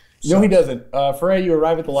the way. No, he doesn't. Foray, you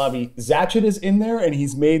arrive at the lobby. Zatchet is in there, and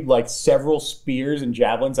he's made like several spears and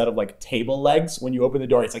javelins out of like table legs. When you open the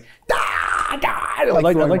door, it's like, da, da, I'd like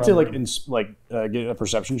to throwing around. get a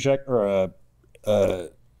perception check or a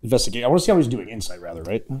investigate. I want to see how he's doing. Insight, rather,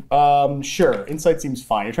 right? Sure. Insight seems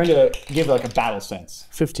fine. You're trying to give like a battle sense.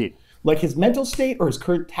 15. Like his mental state or his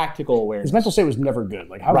current tactical awareness? His mental state was never good.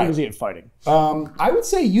 Like, how Right. good is he at fighting? I would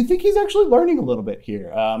say you think he's actually learning a little bit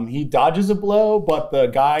here. He dodges a blow, but the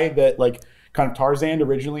guy that like kind of Tarzaned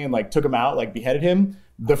originally and like took him out, like beheaded him,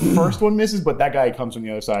 the first one misses, but that guy comes from the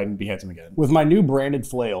other side and beheads him again. With my new branded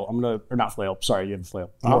flail, I'm gonna, or not flail. Sorry, you have the flail.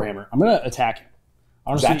 Warhammer. I'm gonna attack him. I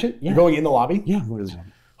want to see. Zatchet? You're going in the lobby? Yeah, what is it?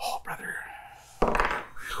 Oh, brother.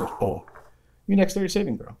 Oh. Your next 30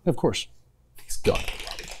 saving throw. Of course. He's gone.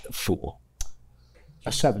 Fool.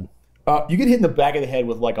 A 7. You get hit in the back of the head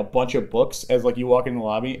with like a bunch of books as like you walk in the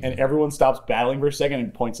lobby, and everyone stops battling for a second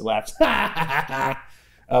and points and laughs. But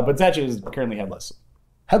Zatchet is currently headless.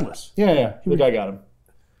 Headless. Yeah. The guy got him.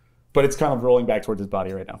 But it's kind of rolling back towards his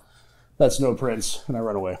body right now. That's no prince, and I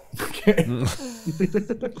run away. Okay.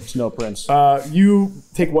 It's no prince. You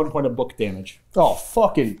take 1 point of book damage. Oh,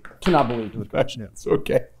 fucking cannot believe it. It's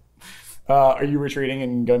okay. Are you retreating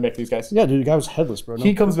and going back to these guys? Yeah, dude, the guy was headless, bro. No.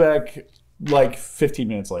 He comes back like 15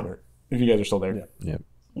 minutes later, if you guys are still there. Yeah.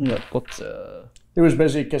 Yeah, but He was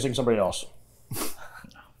busy kissing somebody else.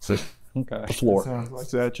 okay. The floor. Like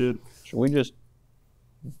that shit. Should we just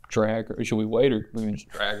drag her? Should we wait, or we can just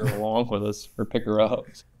drag her along with us, or pick her up?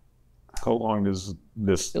 How long does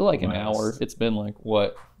this It's like an last? hour. It's been like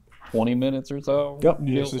what, 20 minutes or so? Yep.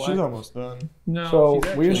 Yeah, Feels so like. she's almost done. No, So,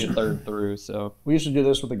 she's we actually used- a third through. So We used to do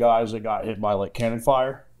this with the guys that got hit by like cannon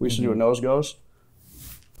fire. We used to do a nose goes.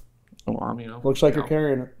 Looks like you're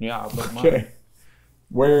carrying her. Yeah, but Okay.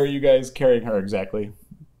 Where are you guys carrying her exactly?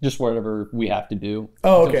 just whatever we have to do.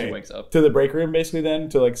 Oh, until okay. She wakes up. To the break room, basically, then,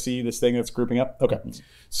 to like see this thing that's grouping up? Okay.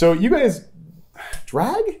 So you guys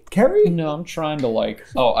drag? Carry? No, I'm trying to like.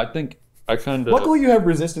 Oh, I think I kind of. Luckily, you have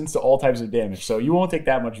resistance to all types of damage, so you won't take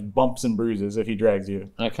that much bumps and bruises if he drags you.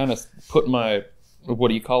 I kind of put my, what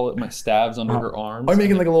do you call it? My stabs under her arms. Are you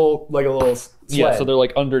making like a little Yeah, sled? so they're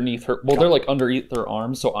like underneath her. Well, they're like underneath her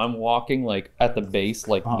arms. So I'm walking like at the base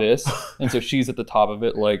like this, and so she's at the top of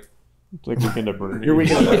it like. It's like Weekend at Bernie's. You're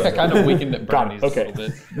weakened. Yeah, kind of weakened at Got Bernie's it. Okay. a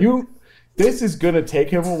little bit. This is gonna take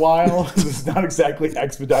him a while. This is not exactly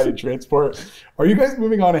expedited transport. Are you guys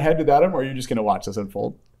moving on ahead without him, or are you just gonna watch this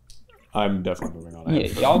unfold? I'm definitely moving on.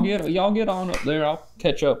 Yeah, y'all get on up there. I'll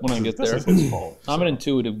catch up when I get there. This is his fault. I'm an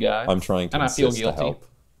intuitive guy. I'm trying to and I feel insist to guilty. help.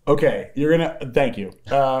 Okay, you're gonna. Thank you.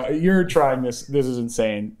 You're trying this. This is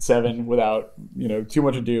insane. 7 without too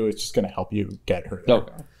much ado. It's just gonna help you get her there.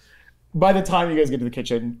 Okay. By the time you guys get to the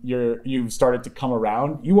kitchen, you've started to come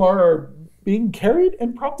around. You are being carried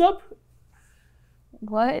and propped up.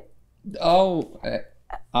 What? Oh,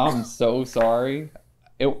 I'm so sorry.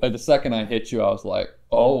 The second I hit you, I was like,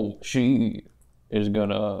 oh, she is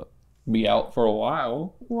gonna be out for a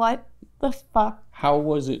while. What the fuck How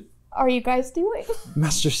was it? are you guys doing?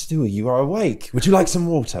 Master Stewie, you are awake. Would you like some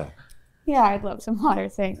water? Yeah, I'd love some water,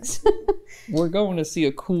 thanks. We're going to see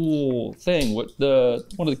a cool thing. One of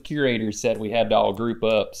the curators said we had to all group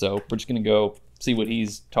up, so we're just gonna go see what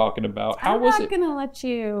he's talking about. How I'm was not it? gonna let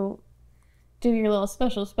you do your little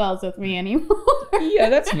special spells with me anymore. Yeah,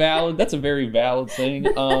 that's valid. That's a very valid thing.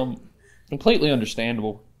 Completely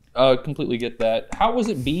understandable. Completely get that. How was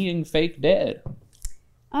it being fake dead?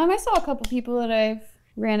 I saw a couple people that I've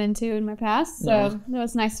ran into in my past, so it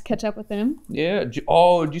was nice to catch up with them. Yeah. Did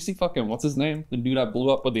you see fucking what's his name? The dude I blew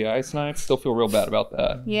up with the ice knife. Still feel real bad about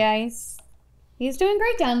that. Yeah, he's doing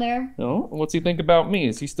great down there. No, what's he think about me?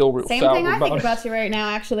 Is he still real Same sour thing I think it? about you right now,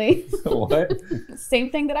 actually. What? Same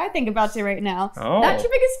thing that I think about you right now. Oh. Not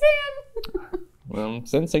your biggest fan. Well, I'm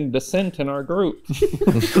sensing dissent in our group.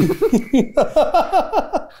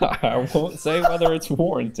 I won't say whether it's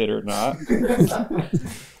warranted or not.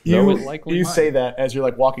 You say that as you're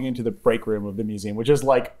like walking into the break room of the museum, which is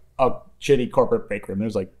like a shitty corporate break room.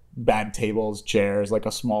 There's like bad tables, chairs, like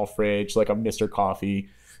a small fridge, like a Mr. Coffee.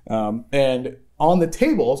 And on the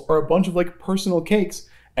tables are a bunch of like personal cakes.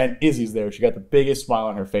 And Izzy's there. She got the biggest smile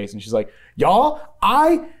on her face. And she's like, y'all,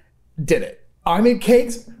 I did it. I made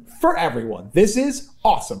cakes for everyone. This is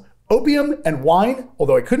awesome. Opium and wine,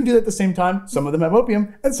 although I couldn't do that at the same time. Some of them have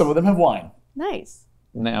opium and some of them have wine. Nice.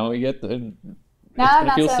 Now we get the... Now I'm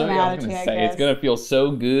not feel so I mad was at you, gonna I say, guess. it's going to feel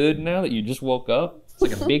so good now that you just woke up. It's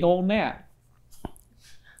like a big old nap.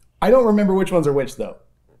 I don't remember which ones are which, though.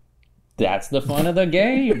 That's the fun of the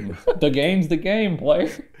game. The game's the game,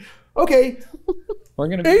 player. Okay, We're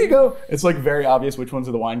gonna there you go. It's like very obvious which ones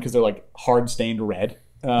are the wine because they're like hard stained red.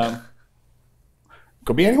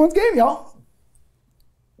 Could be anyone's game, y'all.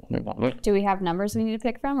 Do we have numbers we need to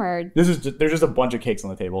pick from, or There's just a bunch of cakes on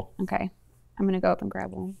the table. okay? I'm gonna go up and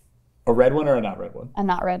grab one. A red one or a not red one? A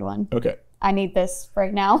not red one. Okay. I need this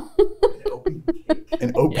right now.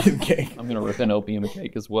 An opium cake. I'm gonna rip an opium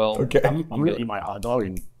cake as well. Okay. I'm gonna eat my hot dog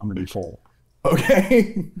and I'm gonna be full.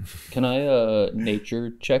 Okay. Can I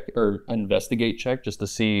nature check or investigate check just to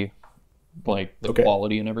see like the Okay.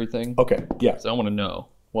 quality and everything? Okay. Yeah. So I want to know.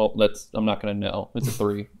 Well, I'm not gonna know. It's a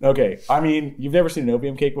 3. Okay. I mean, you've never seen an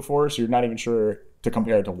opium cake before, so you're not even sure to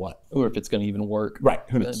compare it to what. Or if it's gonna even work. Right.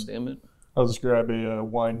 Who God knows? damn it. I'll just grab a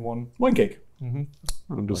wine one. Wine cake.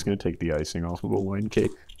 I'm just gonna take the icing off of a wine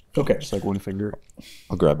cake, Okay. just like one finger.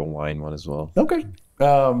 I'll grab a wine one as well. Okay.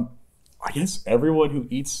 I guess everyone who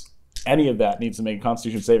eats any of that needs to make a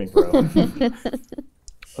Constitution saving throw.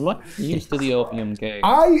 I'm not used to the opium cake.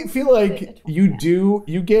 I feel like you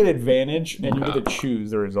get advantage and you get to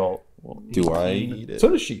choose the result. Do I eat it? So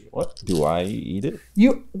does she. What? Do I eat it?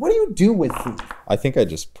 What do you do with food? I think I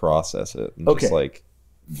just process it and Okay. just like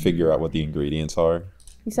figure out what the ingredients are.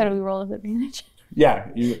 You said we roll with advantage. Yeah.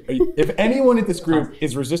 If anyone at this group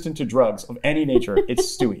is resistant to drugs of any nature,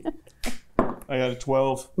 it's Stewie. I got a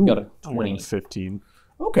 12. Got a I got 20. a 15.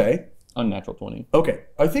 Okay. Unnatural 20. Okay.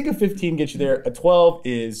 I think a 15 gets you there. A 12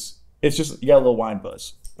 it's just you got a little wine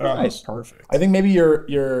buzz. Nice. Perfect. I think maybe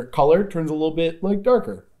your color turns a little bit like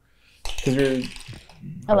darker because you're.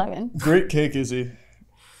 11. Great cake, Izzy.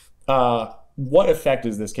 What effect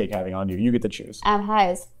is this cake having on you? You get to choose. I'm high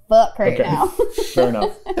as fuck right Okay. now. Fair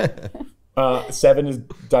enough. 7 is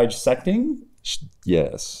dissecting.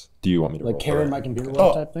 Yes. Do you want me to Like roll carrying for my it? computer Oh.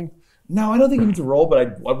 lab type thing. No, I don't think you need to roll,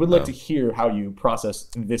 but I would like to hear how you process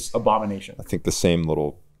this abomination. I think the same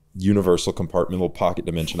little universal compartmental pocket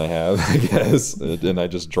dimension I have, I guess. And I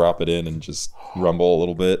just drop it in and just rumble a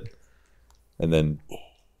little bit. And then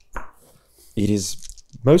it is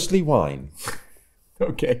mostly wine.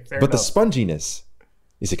 Okay, fair But the enough. sponginess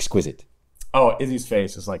is exquisite. Oh, Izzy's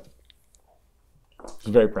face is like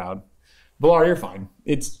she's very proud. Valaar, you're fine.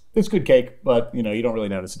 It's good cake, but you don't really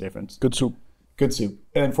notice the difference. Good soup. Good soup.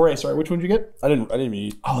 And then Foray, sorry, which one did you get? I didn't even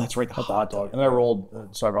eat Oh, that's right, the the hot dog, and I rolled,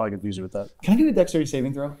 so I probably confused you with that. Can I get a dexterity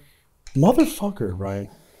saving throw? Motherfucker, Ryan.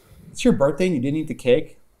 It's your birthday and you didn't eat the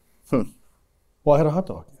cake. Well, I had a hot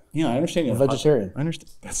dog. Yeah, I understand. I'm you're vegetarian. I understand.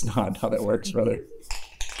 That's not how that works, brother.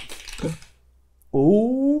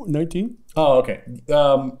 Oh, 19. Oh, okay.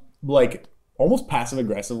 Like almost passive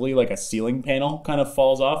aggressively, like a ceiling panel kind of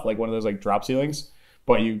falls off, like one of those like drop ceilings.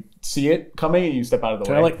 But you see it coming and you step out of the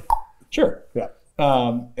Can way. I like? Sure. Yeah.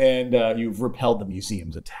 And you've repelled the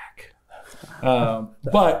museum's attack.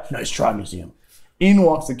 But Nice try, museum. in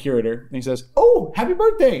walks the curator and he says, "Oh, happy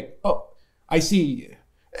birthday! Oh, I see.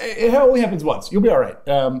 It only happens once. You'll be all right.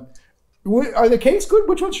 Are the cakes good?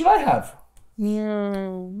 Which one should I have?"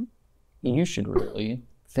 You should really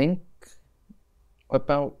think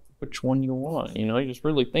about which one you want. You just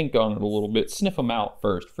really think on it a little bit. Sniff them out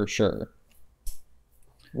first, for sure.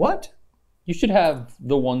 What? You should have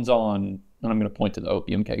the ones on And I'm going to point to the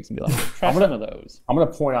opium cakes and be like, try some of those. I'm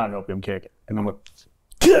gonna point out an opium cake, and I'm gonna.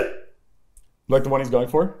 Like the one he's going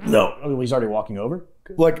for? No, he's already walking over.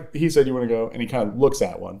 Like he said you want to go, and he kind of looks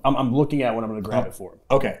at one. I'm looking at one. I'm gonna grab it for him.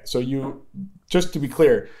 Okay, so you, just to be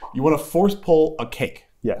clear, you want to force pull a cake.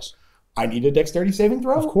 Yes. I need a dexterity saving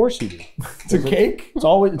throw? Of course you do. It's a cake? It's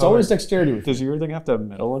always dexterity with Does your thing have to have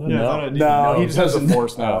metal in it? Yeah, I thought I needed No, to he know. just has a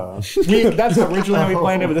force now. That's originally how we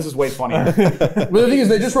planned it, but this is way funnier. But the thing is,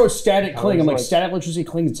 they just wrote static cling. I'm like, like- static electricity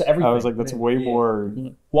clings to everything. I was like, that's way more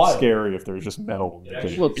scary if there's just metal. In the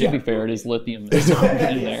cake. Well, to be fair, it is lithium in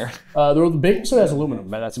there. the baking soda has aluminum,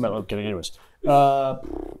 but that's about getting anyways.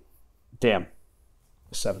 Damn.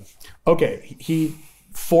 7. Okay, he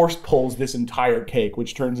force pulls this entire cake,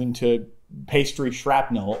 which turns into pastry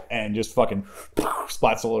shrapnel and just fucking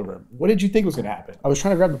splats all over him. What did you think was going to happen? I was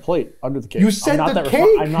trying to grab the plate under the cake. You said I'm not the that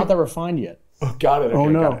cake? I'm not that refined yet. Oh, got it. Okay,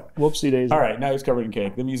 Oh got no. it. Whoopsie daisy. All right, now he's covered in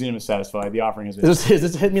cake. The museum is satisfied. The offering has been... Is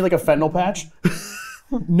this hitting me like a fentanyl patch?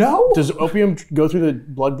 No! Does opium go through the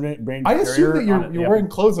blood-brain I assume barrier that on it? you're Yeah. wearing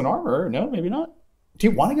clothes and armor. No, maybe not. Do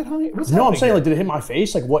you want to get high? What's No, I'm happening saying, here? like, did it hit my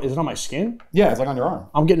face? Like, what? Is it on my skin? Yeah, it's like on your arm.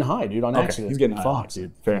 I'm getting high, dude, on Okay, accident. he's getting high. Fuck,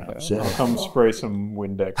 dude. Fair enough. Come spray some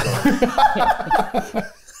Windex on.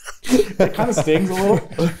 It kind of stings a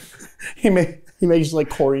little. He makes, like,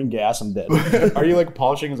 chlorine gas. I'm dead. Are you like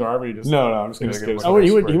polishing his arm or you just... No, I'm just gonna Just get get one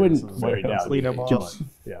his- of Oh, those he wouldn't sprays. wear it down. Clean him Kill off. him.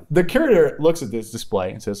 Yeah. The curator looks at this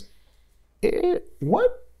display and says,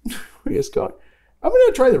 what? What is going? I'm going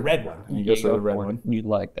to try the red one. And he goes for the red one. You'd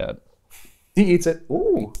like that. He eats it.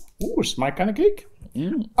 Ooh, it's my kind of cake.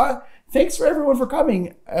 Thanks for everyone for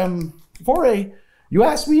coming. Foray, you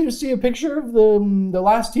asked me to see a picture of the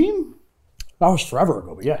last team? That was forever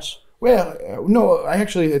ago, but yes. Well, no, I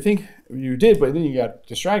think you did, but then you got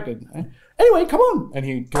distracted. Anyway, come on. And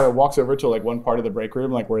he kind of walks over to like one part of the break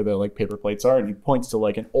room, like where the like paper plates are, and he points to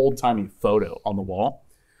like an old timey photo on the wall.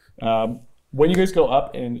 When you guys go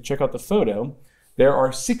up and check out the photo, there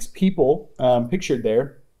are 6 people pictured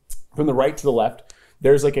there from the right to the left.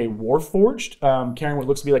 There's like a Warforged carrying what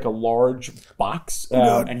looks to be like a large box,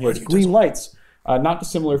 and he has green lights, not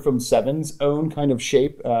dissimilar from Seven's own kind of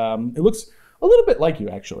shape. It looks a little bit like you,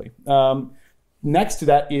 actually. Next to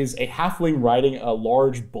that is a halfling riding a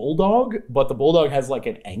large bulldog, but the bulldog has like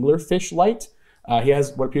an anglerfish light. He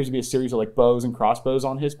has what appears to be a series of like bows and crossbows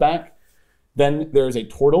on his back. Then there's a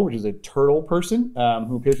turtle, which is a turtle person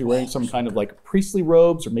who appears to be wearing some kind of like priestly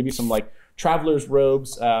robes or maybe some like traveler's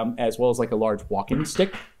robes, as well as like a large walking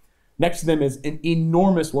stick. Next to them is an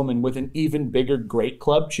enormous woman with an even bigger great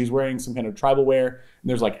club. She's wearing some kind of tribal wear, and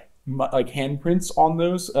there's like handprints on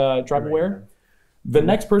those tribal wear. The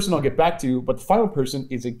next person I'll get back to, but the final person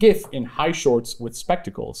is a Giff in high shorts with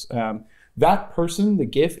spectacles. That person, the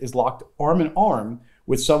Giff, is locked arm in arm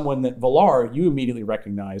with someone that Valaar you immediately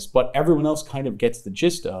recognize, but everyone else kind of gets the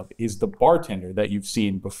gist of, is the bartender that you've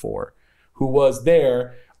seen before, who was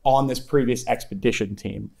there on this previous expedition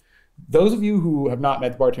team. Those of you who have not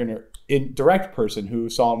met the bartender in direct person, who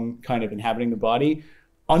saw him kind of inhabiting the body,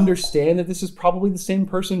 understand that this is probably the same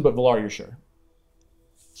person, but Valaar, you're sure.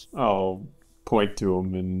 I'll point to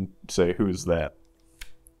him and say, "Who's that?"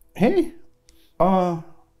 Hey,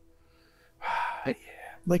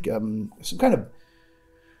 like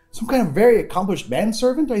some kind of very accomplished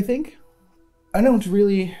manservant, I think.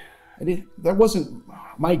 That wasn't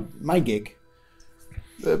my gig.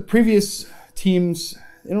 The previous teams,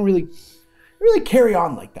 they don't really carry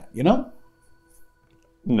on like that, you know?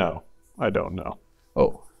 No, I don't know.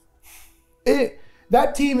 Oh.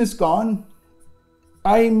 That team is gone.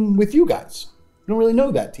 I'm with you guys. I don't really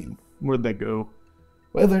know that team. Where'd they go?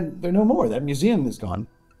 Well, they're no more. That museum is gone.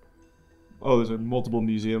 Oh, there's multiple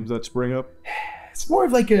museums that spring up. It's more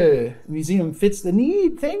of like a museum fits the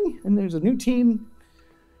need thing, and there's a new team.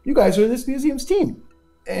 You guys are this museum's team.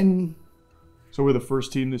 And, So we're the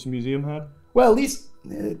first team this museum had? well, at least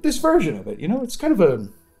this version of it, you know? It's kind of a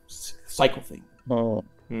cycle thing.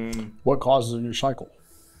 What causes a new cycle?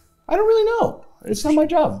 I don't really know. It's not my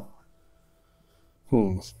job.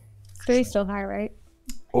 But he's still high, right?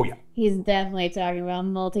 Oh, yeah. He's definitely talking about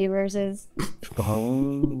multiverses.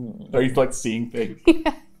 Are you like seeing things?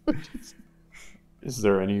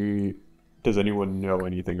 Does anyone know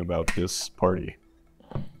anything about this party?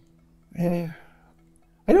 I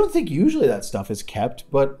don't think usually that stuff is kept,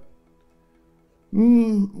 but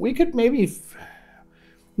we could maybe...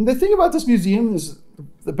 The thing about this museum is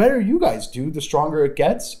the better you guys do, the stronger it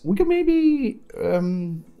gets. We could maybe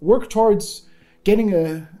work towards getting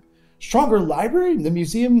a stronger library. The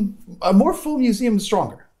museum, a more full museum is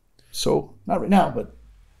stronger. So, not right now, but...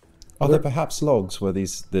 Are there perhaps logs where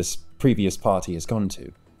this previous party has gone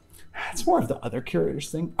to? It's more of the other curious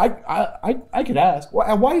thing. I could ask. Why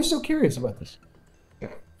are you so curious about this?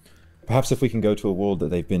 Perhaps if we can go to a world that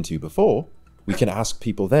they've been to before, we can ask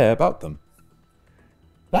people there about them.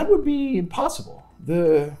 That would be impossible.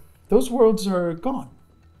 Those worlds are gone.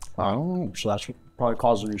 I don't know. So that's what probably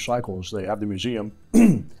causes the recycles. They have the museum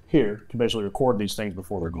here to basically record these things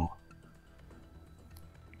before they're gone.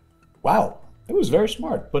 Wow, it was very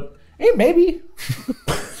smart. But hey, maybe.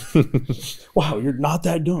 Wow, you're not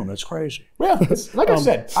that dumb. That's crazy. Yeah, like I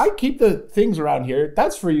said, I keep the things around here.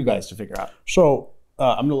 That's for you guys to figure out. So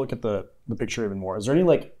I'm gonna look at the picture even more. Is there any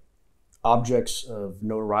like objects of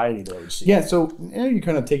notoriety that I would see? Yeah, so now you're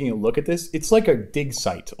kind of taking a look at this. It's like a dig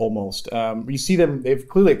site almost. You see them, they've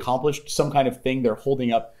clearly accomplished some kind of thing. They're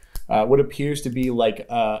holding up what appears to be like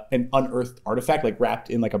an unearthed artifact, like wrapped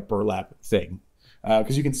in like a burlap thing.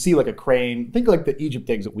 Because you can see like a crane. Think like the Egypt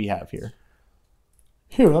digs that we have here.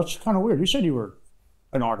 Hugh, that's kind of weird. You said you were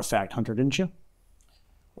an artifact hunter, didn't you?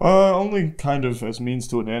 Only kind of as means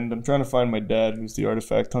to an end. I'm trying to find my dad, who's the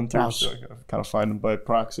artifact hunter, so I gotta kind of find him by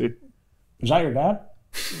proxy. Is that your dad?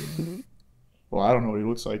 Well, I don't know what he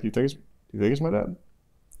looks like. You think it's my dad?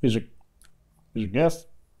 He's a Giff.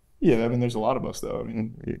 Yeah, I mean, there's a lot of us, though. I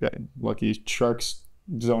mean, you got Lucky Shark's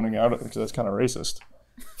zoning out because that's kind of racist.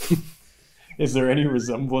 Is there any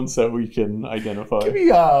resemblance that we can identify? Give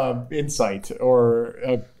me insight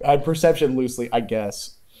or perception loosely, I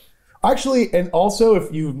guess. Actually, and also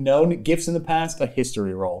if you've known gifts in the past, a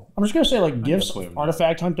history roll. I'm just gonna say like Giff's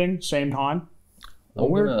artifact hunting, same time. I'm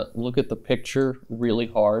going to look at the picture really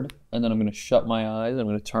hard, and then I'm going to shut my eyes, I'm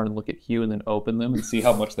going to turn and look at Hugh, and then open them and see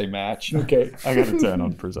how much they match. Okay. I got a 10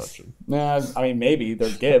 on perception. Nah, I mean, maybe. They're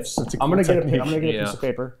gifts. I'm going to get a piece of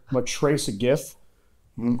paper. I'm going to trace a Giff,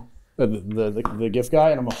 the Giff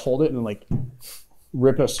guy, and I'm going to hold it and like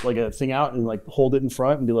rip a thing out and like hold it in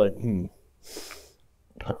front and be like,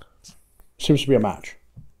 seems to be a match.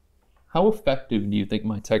 How effective do you think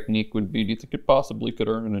my technique would be? Do you think it possibly could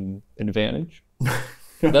earn an advantage?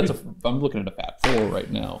 I'm looking at a fat 4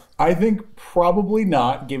 right now. I think probably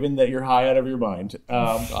not, given that you're high out of your mind.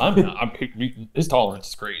 His tolerance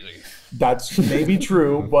is crazy. That's maybe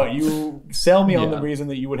true, but you sell me on the reason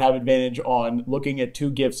that you would have advantage on looking at two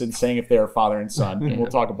gifts and saying if they are father and son. And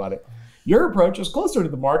we'll talk about it. Your approach is closer to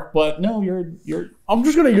the mark, but no, you're. I'm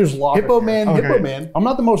just going to use logic. Hippo man. I'm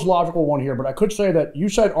not the most logical one here, but I could say that you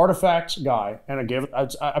said artifacts guy and a gift.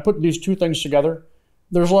 I put these two things together.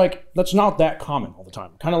 There's like, that's not that common all the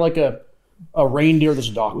time. Kind of like a reindeer that's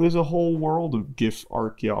a dog. There's a whole world of Giff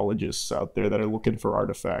archaeologists out there that are looking for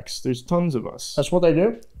artifacts. There's tons of us. That's what they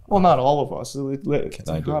do? Well, not all of us. Can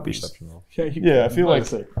I do a perception roll? Yeah, I feel like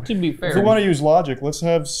to be fair, if we want to use logic, let's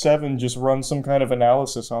have 7 just run some kind of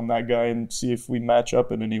analysis on that guy and see if we match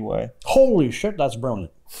up in any way. Holy shit, that's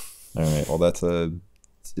brilliant. All right, well, that's a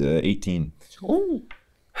 18. Ooh.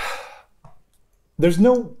 There's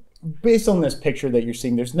no, based on this picture that you're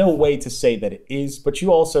seeing, there's no way to say that it is, but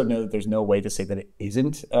you also know that there's no way to say that it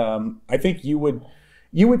isn't. I think you would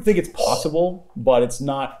think it's possible, but it's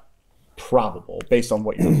not probable based on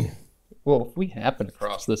what you're Well, if we happen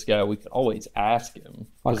across this guy, we could always ask him.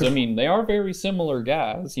 Because, I mean, they are very similar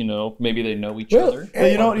guys, you know. Maybe they know each other.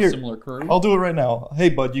 Hey, you know what? Here, similar crew. I'll do it right now. Hey,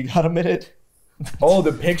 bud, you got a minute? Oh,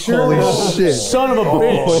 the picture? Holy shit. Son of a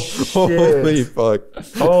bitch. Holy fuck.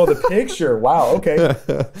 Oh, the picture. Wow, okay.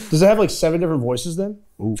 Does it have like 7 different voices then?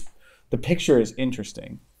 Ooh. The picture is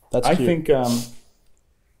interesting. That's I cute. think,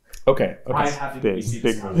 okay.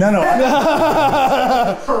 Big No.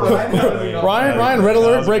 Ryan, red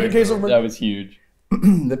alert, breaking case of... That was huge.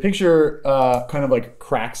 The picture kind of like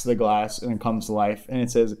cracks the glass and it comes to life and it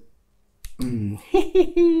says,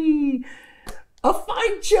 a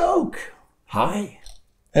fine joke. Hi.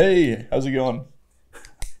 Hey, how's it going?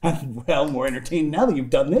 Well, more entertaining now that you've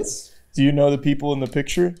done this. Do you know the people in the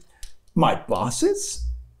picture? My bosses?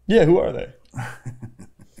 Yeah, who are they?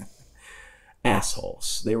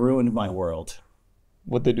 Assholes. They ruined my world.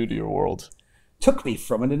 What'd they do to your world? Took me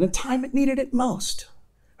from it in a time it needed it most.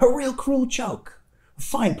 A real cruel joke. A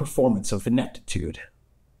fine performance of ineptitude.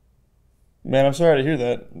 Man, I'm sorry to hear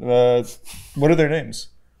that. What are their names?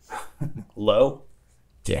 Low?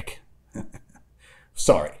 Dick.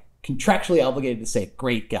 Sorry. Contractually obligated to say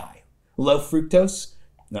great guy. Low fructose?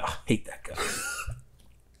 No, hate that guy.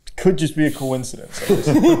 Could just be a coincidence.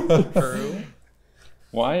 True.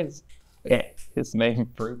 Why is his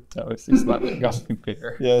name Fructose? He's not a gummy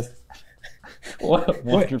bear. Yeah. What a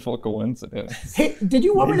wonderful coincidence. Hey, did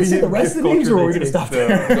you want me to say the rest of the names or were we going to stop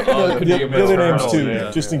there? The other names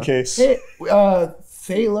too, just in case. Hey,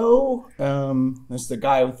 Thalo, that's the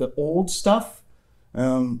guy with the old stuff.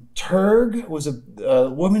 Turg was a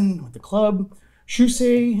woman with the club.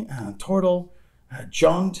 Shusei, Turtle,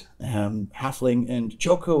 Jaunt, Halfling, and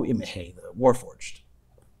Joko Imehe, the Warforged.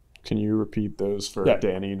 Can you repeat those for Yeah.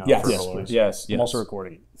 Danny? Not Yes, for yes, Alois? yes. I'm also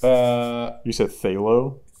recording. You said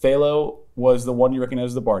Thalo? Thalo was the one you recognize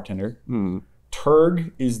as the bartender.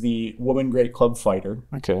 Turg is the woman great club fighter.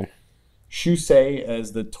 Okay. Shusei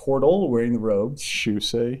as the turtle wearing the robes.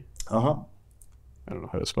 Shusei? Uh-huh. I don't know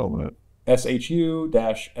how to spell that.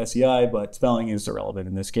 SHU-SEI, but spelling is irrelevant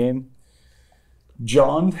in this game.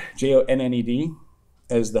 Jond, Jonned,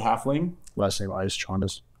 as the halfling. Last name is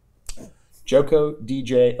Chondas. Joko,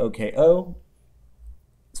 DJOKO,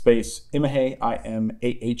 space Imahe,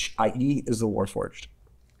 IMAHIE, is the Warforged.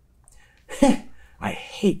 I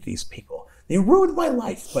hate these people. They ruined my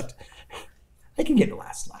life, but I can get a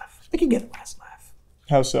last laugh.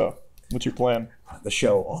 How so? What's your plan? The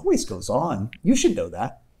show always goes on. You should know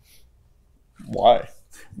that. Why?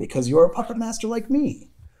 Because you're a puppet master like me.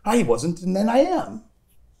 I wasn't, and then I am.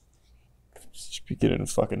 Just be getting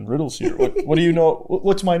fucking riddles here. What do you know?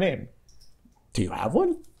 What's my name? Do you have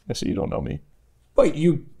one? I see you don't know me. But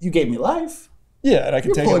you gave me life. Yeah, and I can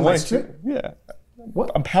You're take it pulling my away string. too. Yeah.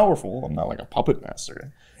 What? I'm powerful. I'm not like a puppet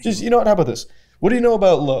master. Just, you know what? How about this? What do you know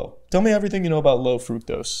about Lo? Tell me everything you know about Lo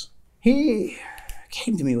Fructose. He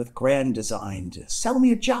came to me with grand design to sell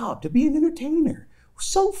me a job, to be an entertainer. It was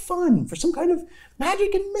so fun, for some kind of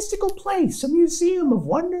magic and mystical place, a museum of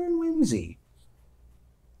wonder and whimsy.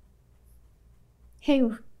 Hey,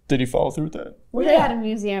 Did he follow through with that? we're at a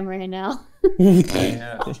museum right now.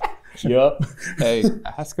 Yup. Hey,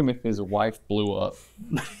 ask him if his wife blew up.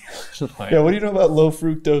 Like, Yeah, what do you know about Lo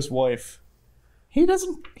Fructose wife? He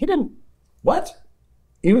didn't, what?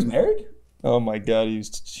 He was married? Oh my god, he's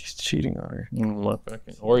cheating on her.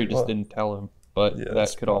 or he just didn't tell him. But Yeah, that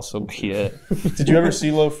that's could also be it. Did you ever see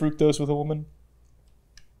Lo Fructose with a woman?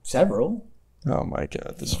 Several. Oh my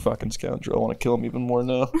god, this fucking scoundrel. I want to kill him even more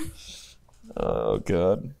now. Oh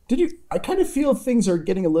god. I kind of feel things are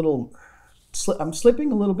getting a little, I'm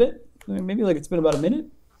slipping a little bit. Maybe like it's been about a minute.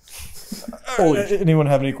 Anyone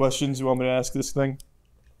have any questions you want me to ask this thing?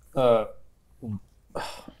 In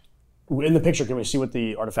the picture, can we see what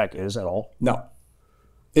the artifact is at all? No.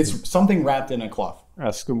 It's something wrapped in a cloth.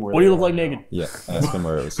 Ask him where What do you they look like naked? Yeah, ask him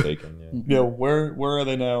where it was taken. Yeah. Yeah, where are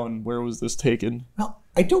they now and where was this taken? Well,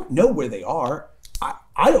 I don't know where they are.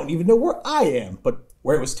 I don't even know where I am, but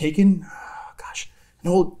where it was taken, gosh, an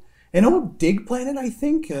old dig planet, I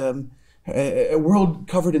think. A world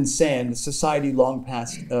covered in sand, a society long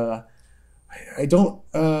past. I don't.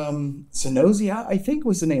 Senozia, I think,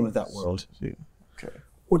 was the name of that world. Okay.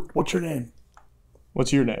 What's your name?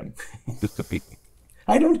 What's your name?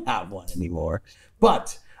 I don't have one anymore,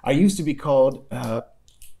 but I used to be called.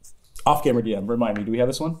 Off-camera DM, remind me. Do we have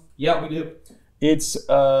this one? Yeah, we do. It's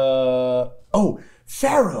Pharaoh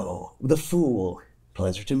the Fool.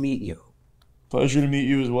 Pleasure to meet you. Pleasure to meet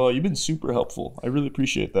you as well. You've been super helpful. I really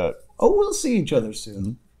appreciate that. Oh, we'll see each other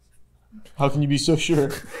soon. How can you be so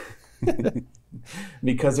sure?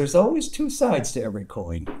 Because there's always two sides to every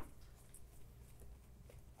coin.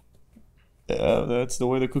 Yeah, that's the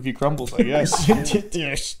way the cookie crumbles, I guess.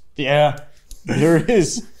 Yeah, there it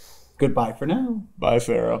is. Goodbye for now. Bye,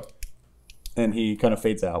 Pharaoh. And he kind of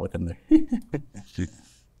fades out with him there.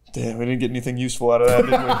 Damn, we didn't get anything useful out of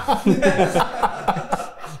that, did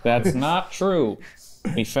we? That's not true.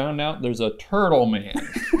 We found out there's a turtle man.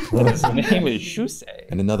 His name is Shusei.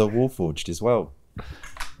 And another Warforged as well.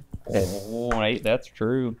 Oh, right, that's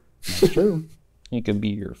true. That's true. He could be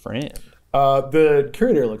your friend. The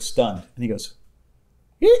curator looks stunned, and he goes,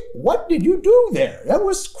 "What did you do there? That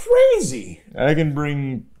was crazy." I can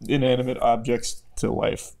bring inanimate objects to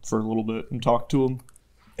life for a little bit and talk to them.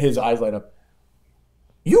 His eyes light up.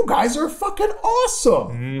 You guys are fucking awesome.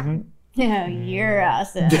 Mm-hmm. Yeah, you're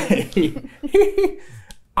awesome.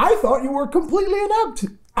 I thought you were completely inept.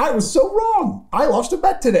 I was so wrong. I lost a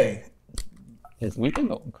bet today. We've been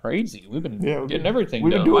going crazy. We've been Yeah, getting everything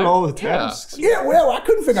We've done. been doing all the Yeah. tasks. Yeah, well, I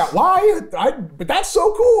couldn't figure out why. But that's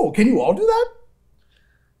so cool. Can you all do that?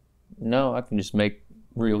 No, I can just make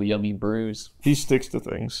real yummy brews. He sticks to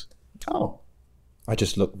things. Oh, I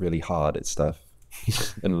just look really hard at stuff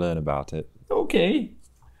and learn about it. okay.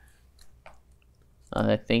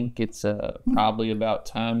 I think it's probably about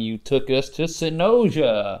time you took us to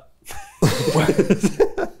Senozia.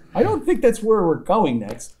 I don't think that's where we're going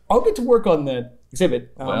next. I'll get to work on the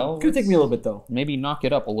exhibit. Well, it's gonna take me a little bit though. Maybe knock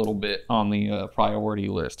it up a little bit on the priority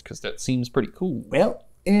list, because that seems pretty cool. Well,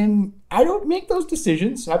 and I don't make those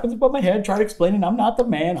decisions. Happens above my head. Try to explain it. I'm not the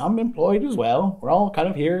man. I'm employed as well. We're all kind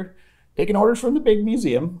of here taking orders from the big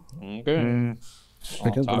museum. Okay.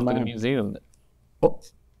 I'll talk to the museum. Oh.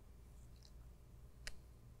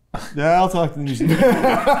 Yeah, I'll talk to the museum.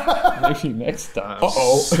 Maybe next time.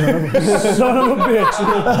 Son of a bitch.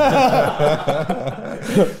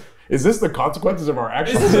 Is this the consequences of our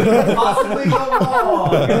actions? Possibly go wrong.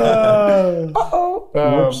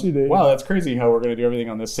 Whoopsie daisy. Wow, that's crazy how we're going to do everything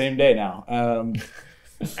on the same day now.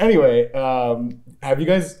 Anyway, have you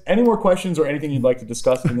guys any more questions or anything you'd like to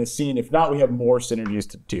discuss in this scene? If not, we have more synergies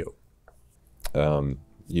to do.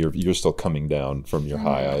 You're still coming down from your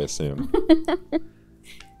high, I assume.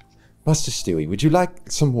 Master Stewie, would you like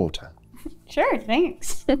some water? Sure,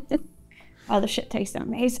 thanks. Oh, the shit tastes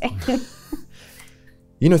amazing.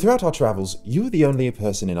 You know, throughout our travels, you are the only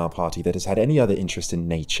person in our party that has had any other interest in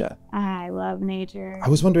nature. I love nature. I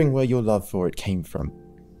was wondering where your love for it came from.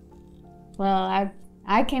 Well,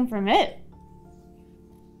 I came from it.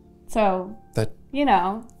 So, That you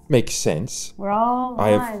know, makes sense. we're all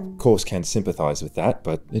I, one. of course, can't sympathize with that,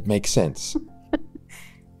 but it makes sense.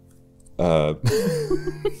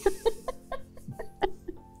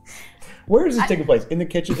 Where is this taking place? In the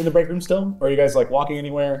kitchen, in the break room still? Or are you guys like walking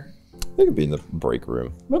anywhere? It could be in the break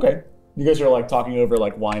room. Okay. You guys are like talking over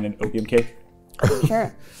like wine and opium cake?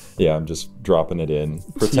 Sure. Yeah, I'm just dropping it in,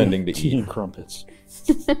 pretending to Tea eat. and crumpets.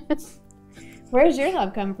 Where does your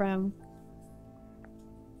love come from?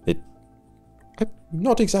 I'm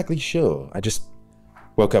not exactly sure. I just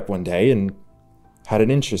woke up one day and had an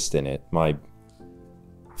interest in it. My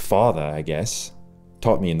father, I guess,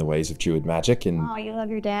 taught me in the ways of Druid magic, and Oh, you love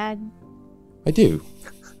your dad? I do.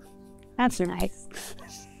 That's nice.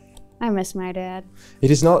 I miss my dad. It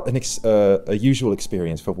is not a usual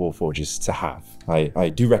experience for Warforged to have. I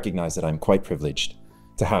do recognize that I'm quite privileged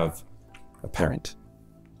to have a parent.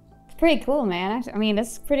 It's pretty cool, man. I mean,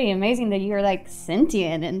 it's pretty amazing that you're like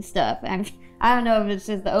sentient and stuff. And I don't know if it's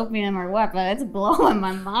just the opium or what, but it's blowing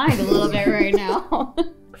my mind a little bit right now.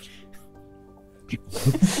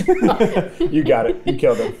 You got it. You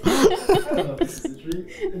killed him.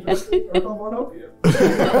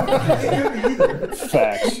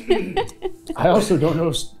 Facts. I also don't know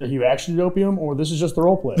if you actually did opium or this is just the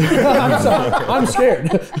roleplay. I'm sorry. I'm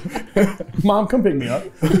scared. Mom, come pick me up.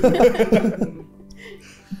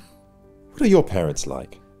 What are your parents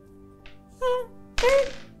like?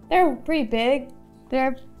 They're pretty big.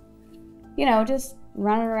 They're, you know, just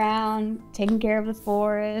running around, taking care of the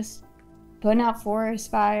forest, putting out forest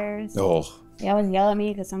fires. Oh, They always yell at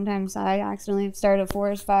me because sometimes I accidentally start a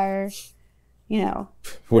forest fire. You know.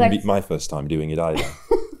 wouldn't Like- be my first time doing it either.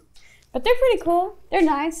 But they're pretty cool. They're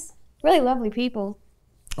nice. Really lovely people.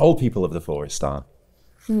 All people of the forest are.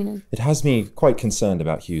 You know. It has me quite concerned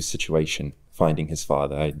about Hugh's situation, finding his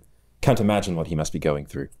father. I can't imagine what he must be going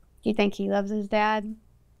through. You think he loves his dad?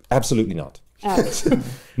 Absolutely not. Oh.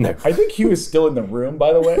 No. I think Hugh is still in the room,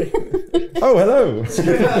 by the way. Oh, hello.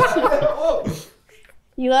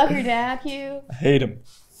 You love your dad, Hugh? I hate him.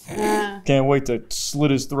 Can't wait to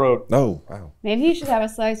slit his throat. Oh, wow. Maybe you should have a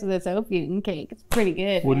slice of this opium cake. It's pretty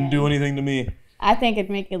good. Wouldn't man. do anything to me. I think it'd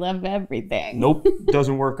make you love everything. Nope,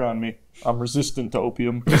 doesn't work on me. I'm resistant to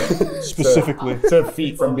opium, specifically. It's a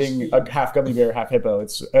feat from being a half gummy bear, half hippo.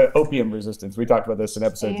 It's opium resistance. We talked about this in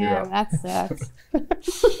episode Damn, 0. that sucks.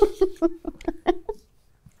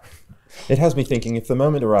 It has me thinking, if the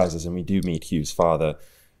moment arises and we do meet Hugh's father,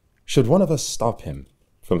 should one of us stop him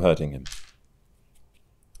from hurting him?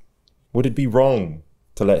 Would it be wrong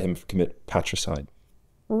to let him commit patricide?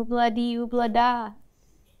 Oobla dee oobla da.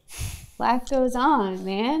 Life goes on,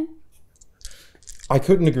 man. I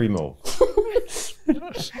couldn't agree more.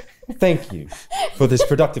 Thank you for this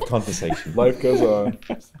productive conversation. Life goes on.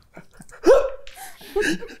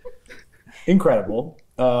 Incredible.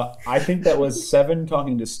 I think that was 7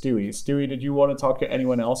 talking to Stewie. Stewie, did you want to talk to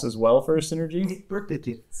anyone else as well for a synergy? Birthday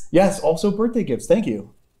gifts. Yes, also birthday gifts. Thank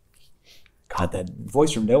you. God, that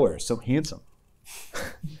voice from nowhere is so handsome.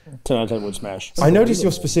 10 out of 10 would smash. I noticed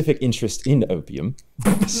your specific interest in opium.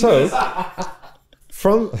 So,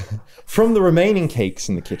 from the remaining cakes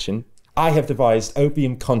in the kitchen, I have devised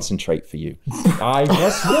opium concentrate for you. I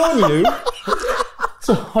must warn you. It's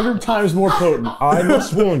 100 times more potent. I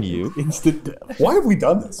must warn you. Instant death. Why have we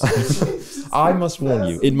done this? I must warn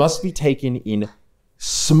you. It must be taken in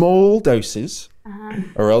small doses,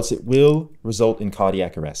 or else it will result in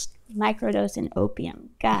cardiac arrest. Microdose in opium.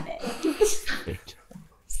 Got it.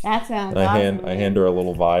 That sounds I awesome. hand her a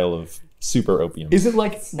little vial of super opium. Is it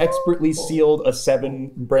like expertly sealed a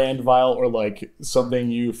 7 brand vial or like something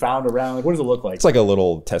you found around? Like, what does it look like? It's like a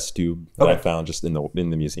little test tube that I Okay. found just in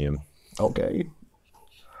the museum. Okay.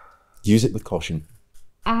 Use it with caution.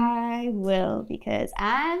 I will, because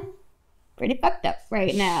I'm pretty fucked up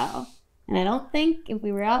right now. And I don't think if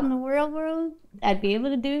we were out in the world, I'd be able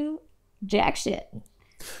to do jack shit.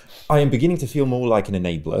 I am beginning to feel more like an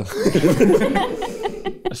enabler.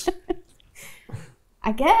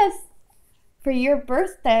 I guess for your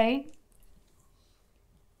birthday,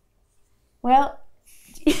 well,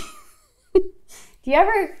 do you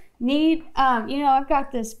ever need, I've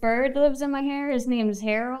got this bird that lives in my hair. His name is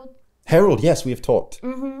Harold. Harold, yes, we have talked.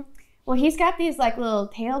 Mm-hmm. Well, he's got these like little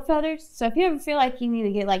tail feathers. So if you ever feel like you need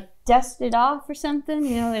to get like dusted off or something,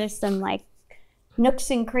 there's some like nooks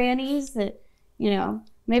and crannies that,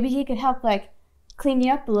 maybe he could help like clean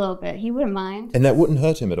you up a little bit. He wouldn't mind. And that wouldn't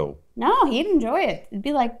hurt him at all. No, he'd enjoy it. It'd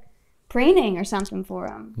be like preening or something for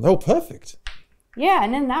him. Oh, perfect. Yeah,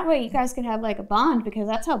 and then that way you guys could have like a bond because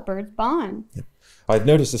that's how birds bond. Yep. I've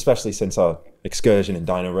noticed, especially since our excursion in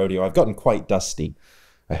Dino Rodeo, I've gotten quite dusty,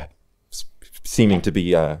 seeming to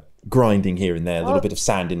be grinding here and there, a little bit of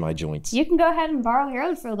sand in my joints. You can go ahead and borrow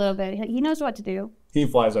Harold for a little bit. He knows what to do. He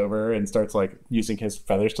flies over and starts like using his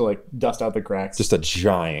feathers to like dust out the cracks. Just a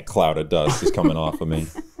giant cloud of dust is coming off of me.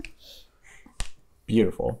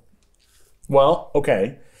 Beautiful. Well,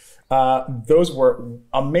 okay. Those were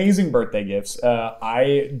amazing birthday gifts.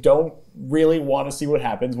 I don't really want to see what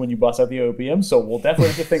happens when you bust out the opium, so we'll definitely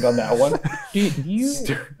have to think on that one. Dude, you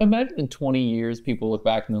imagine in 20 years people look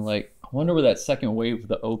back and they're like, I wonder where that second wave of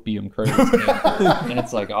the opium craze came from. And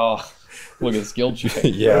it's like, oh, look at skill check.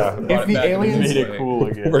 Yeah. If the aliens Made it cool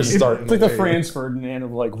again. We're starting. It's like the Franz Ferdinand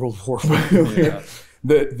of like World War I. Yeah.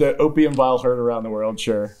 the opium vials heard around the world,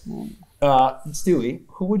 sure. Stewie,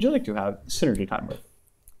 who would you like to have synergy time with?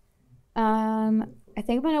 I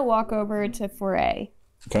think I'm gonna walk over to Foray.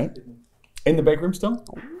 Okay. In the break room still?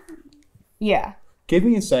 Yeah. Give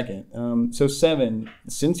me a second. So 7,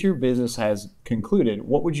 since your business has concluded,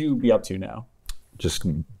 what would you be up to now? Just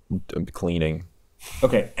cleaning.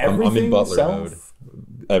 Okay, I'm everything in butler itself?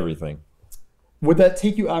 mode. Everything. Would that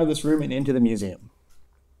take you out of this room and into the museum?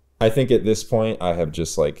 I think at this point I have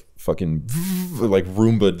just like fucking like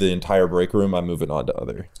Roomba'd the entire break room. I'm moving on to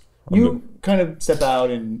other. You kind of step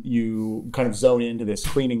out and you kind of zone into this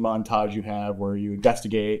cleaning montage you have where you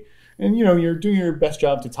investigate and you're doing your best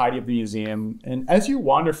job to tidy up the museum. And as you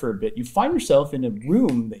wander for a bit, you find yourself in a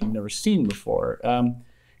room that you've never seen before. It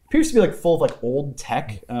appears to be like full of like old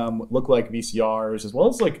tech, look like VCRs, as well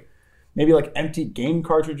as like maybe like empty game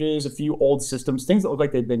cartridges, a few old systems, things that look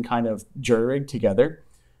like they've been kind of jury-rigged together.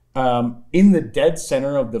 In the dead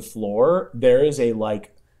center of the floor, there is a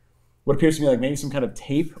like what appears to be like maybe some kind of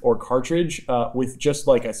tape or cartridge with just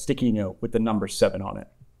like a sticky note with the number 7 on it.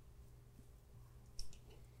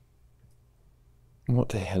 What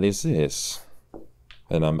the hell is this?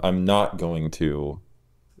 And I'm not going to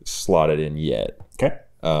slot it in yet. Okay.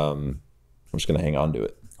 I'm just gonna hang on to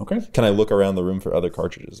it. Okay. Can I look around the room for other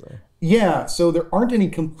cartridges though? Yeah, so there aren't any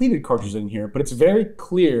completed cartridges in here, but it's very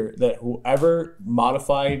clear that whoever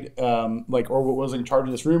modified, or what was in charge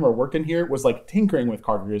of this room or worked in here was like tinkering with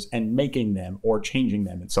cartridges and making them or changing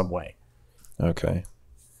them in some way. Okay.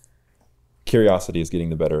 Curiosity is getting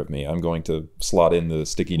the better of me. I'm going to slot in the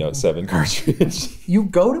sticky note 7 cartridge. You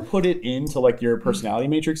go to put it into like your personality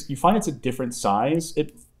matrix. You find it's a different size.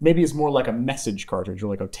 It maybe is more like a message cartridge or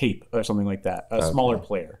like a tape or something like that. A smaller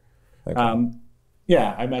player. Okay.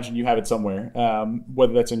 Yeah, I imagine you have it somewhere,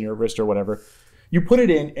 whether that's in your wrist or whatever. You put it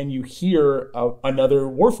in and you hear another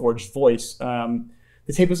Warforged voice.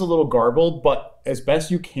 The tape is a little garbled, but as best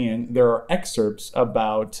you can, there are excerpts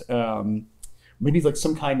about maybe like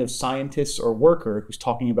some kind of scientist or worker who's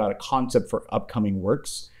talking about a concept for upcoming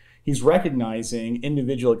works. He's recognizing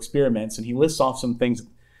individual experiments and he lists off some things.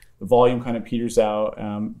 The volume kind of peters out,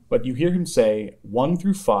 but you hear him say 1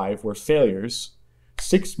 through 5 were failures.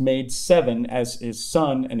 6 made 7 as his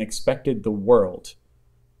son and expected the world.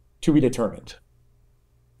 To be determined.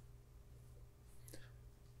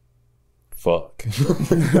 Fuck.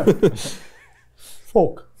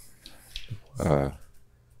 Folk.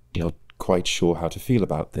 Not quite sure how to feel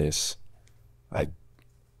about this. I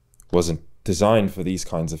wasn't designed for these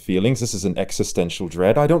kinds of feelings. This is an existential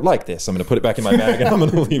dread. I don't like this. I'm going to put it back in my bag and I'm going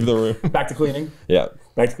to leave the room. Back to cleaning? Yeah.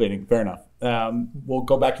 Back to cleaning. Fair enough. We'll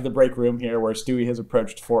go back to the break room here where Stewie has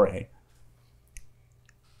approached Foray.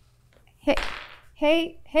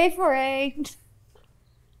 Hey, Foray.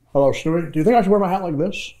 Hello, Stewie. Do you think I should wear my hat like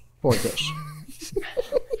this? Or like this?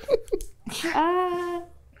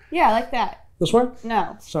 Yeah, like that. This way?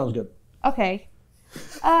 No. Sounds good. Okay.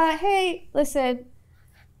 Hey, listen.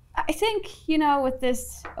 I think, with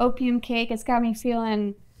this opium cake, it's got me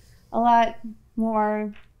feeling a lot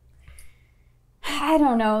more, I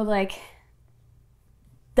don't know, like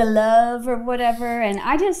the love or whatever. And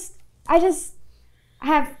I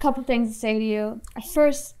have a couple things to say to you. I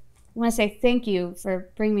first want to say thank you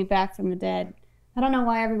for bringing me back from the dead. I don't know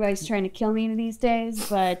why everybody's trying to kill me these days,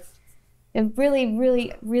 but I really,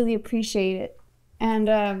 really, really appreciate it. And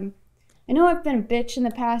I know I've been a bitch in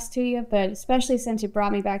the past to you, but especially since you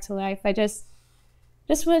brought me back to life, I just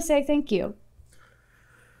want to say thank you.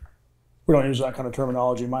 We don't use that kind of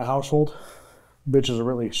terminology in my household. Bitch is a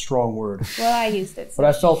really strong word. Well, I used it. So But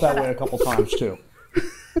I felt that way a couple times too.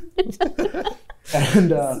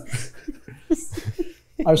 And I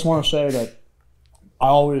just want to say that I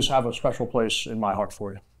always have a special place in my heart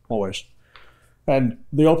for you. Always. And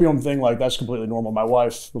the opium thing, like, that's completely normal. My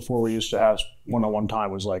wife, before we used to have one-on-one time,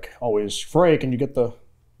 was like, always, Foray, can you get the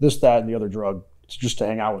this, that, and the other drug just to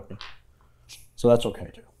hang out with me? So that's okay,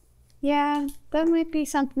 too. Yeah, that might be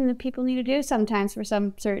something that people need to do sometimes for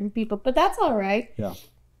some certain people, but that's all right. Yeah.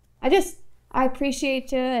 I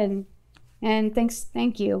appreciate you and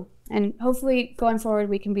thank you. And hopefully going forward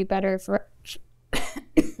we can be better for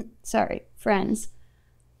friends.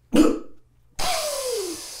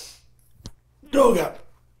 Doga.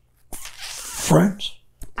 Friends?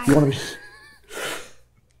 You want to be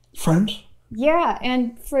friends? Yeah,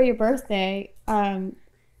 and for your birthday,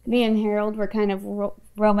 me and Harold were kind of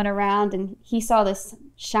roaming around, and he saw this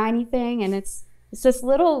shiny thing, and it's this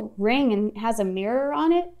little ring and has a mirror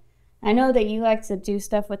on it. I know that you like to do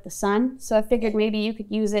stuff with the sun, so I figured maybe you could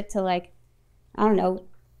use it to, like, I don't know,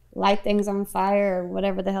 light things on fire or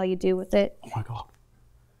whatever the hell you do with it. Oh my God.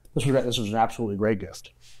 This was an absolutely great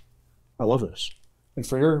gift. I love this. And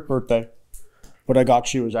for your birthday, what I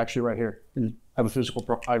got you is actually right here. I have a physical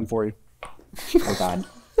item for you. Oh God.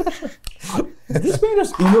 This made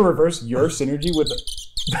us Uno reverse your synergy with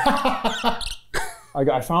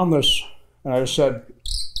I found this and I just said,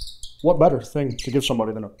 what better thing to give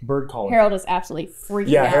somebody than a bird collar? Harold is absolutely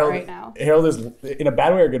freaking out Harold, right now. Harold is in a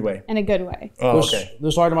bad way or a good way? In a good way. Oh, okay.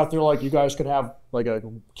 This item, I feel like you guys could have like a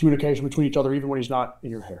communication between each other even when he's not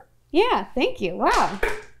in your hair. Yeah, thank you. Wow.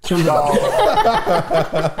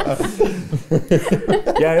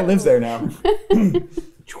 Yeah, it lives there now.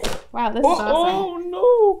 Wow, this is awesome. Oh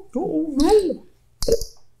no! Oh no!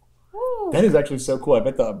 That is actually so cool. I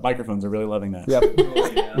bet the microphones are really loving that. Yep.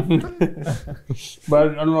 But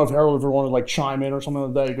I don't know if Harold ever wanted to like chime in or something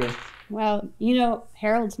like that. You could. Well, you know,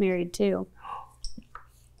 Harold's married too.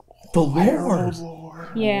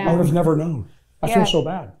 Valaar. Yeah. I would have never known. I feel so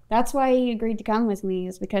bad. That's why he agreed to come with me,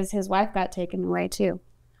 is because his wife got taken away too.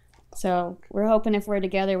 So we're hoping if we're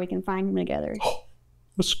together, we can find him together.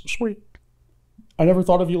 That's sweet. I never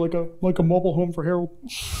thought of you like a mobile home for Harold.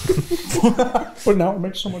 But now it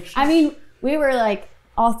makes so much sense. I mean, we were like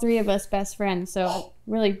all three of us best friends, so it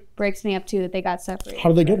really breaks me up too that they got separated. How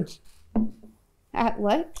did they get her?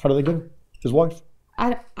 What? How did they get her? His wife?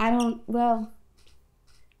 I don't, well,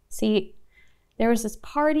 see, there was this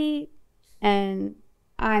party and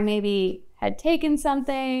I maybe had taken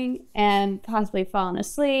something and possibly fallen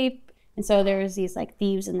asleep. And so there was these like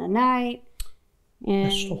thieves in the night.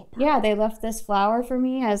 And yeah, they left this flower for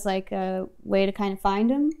me as like a way to kind of find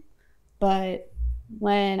him. But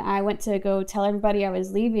when I went to go tell everybody I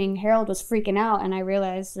was leaving, Harold was freaking out and I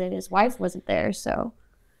realized that his wife wasn't there. So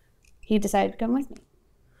he decided to come with me.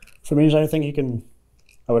 If it means anything, he can.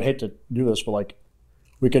 I would hate to do this, but like,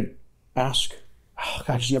 we could ask. Oh,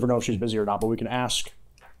 God, I just never know if she's busy or not. But we can ask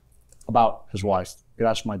about his wife. We could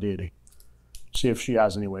ask my deity, see if she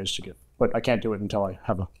has any ways to get. But I can't do it until I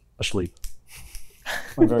have a sleep.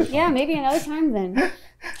 I'm very Yeah, maybe another time then.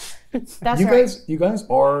 That's you right. guys, you guys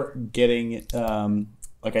are getting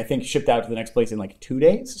like I think shipped out to the next place in like 2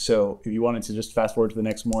 days. So if you wanted to just fast forward to the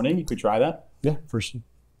next morning, you could try that. Yeah, first.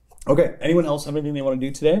 Okay. Anyone else have anything they want to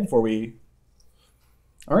do today before we?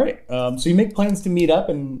 All right. So you make plans to meet up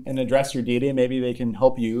and address your deity, and maybe they can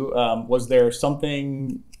help you. Was there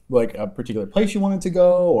something like a particular place you wanted to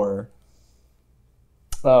go, or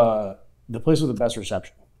The place with the best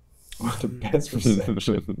reception. the best reception?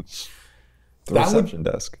 The reception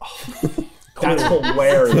desk. That's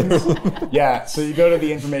hilarious. Yeah. So you go to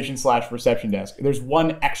the information/reception desk. There's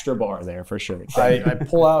one extra bar there for sure. I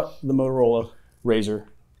pull out the Motorola Razor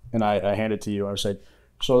and I hand it to you. I say,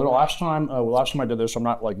 so the last time I did this, I'm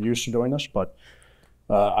not like used to doing this, but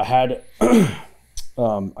I had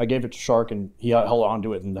I gave it to Shark and he held on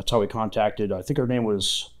to it, and that's how we contacted. I think her name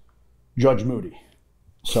was Judge Moody.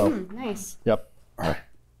 So Nice. yep. All right.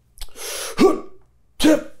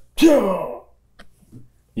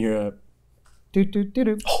 You're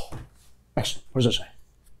Excellent. What does it say?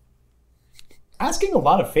 asking a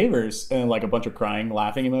lot of favors and like a bunch of crying,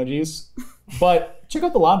 laughing emojis. But check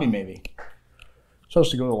out the lobby, maybe. So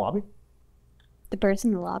to go to the lobby? The person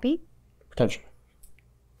in the lobby? Potentially.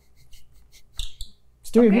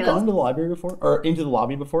 Stewie, have you gone to the library before, or into the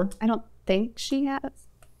lobby before? I don't think she has.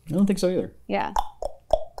 I don't think so either. Yeah.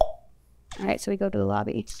 All right, so we go to the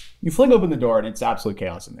lobby. You fling open the door and it's absolute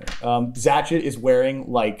chaos in there. Zatchet is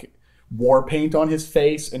wearing like war paint on his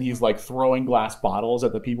face and he's like throwing glass bottles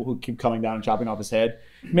at the people who keep coming down and chopping off his head.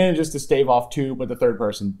 Manages to stave off two, but the third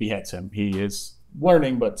person beheads him. He is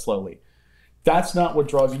learning, but slowly. That's not what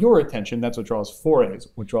draws your attention. That's what draws Foray's.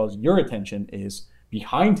 What draws your attention is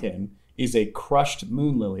behind him is a crushed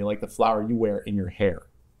moon lily, like the flower you wear in your hair.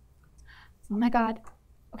 Oh my god.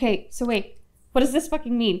 Okay, so wait. What does this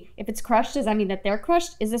fucking mean? If it's crushed, does that mean that they're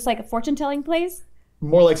crushed? Is this like a fortune-telling place?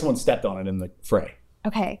 More like someone stepped on it in the fray.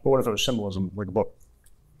 Okay. But what if it was symbolism, like a book?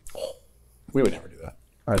 We would never do that.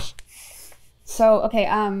 Nice. So, okay,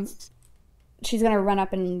 she's gonna run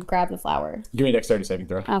up and grab the flower. Give me a dexterity saving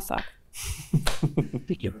throw. Oh, fuck.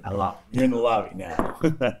 You're in the lobby now.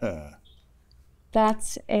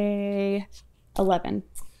 That's a 11.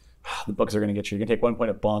 The books are going to get you. You're going to take 1 point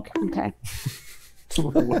of bonk. Okay.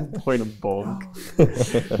 1 point of bulk.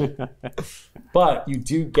 But you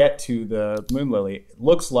do get to the moon lily. It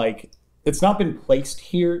looks like it's not been placed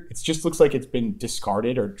here. It just looks like it's been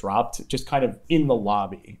discarded or dropped just kind of in the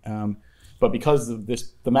lobby. But because of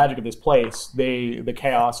this, the magic of this place, the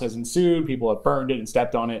chaos has ensued. People have burned it and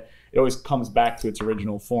stepped on it. It always comes back to its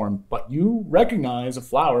original form. But you recognize a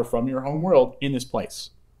flower from your home world in this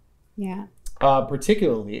place. Yeah.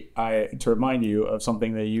 Particularly, to remind you of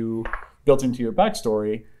something that you built into your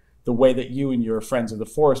backstory, the way that you and your friends of the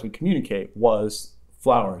forest would communicate was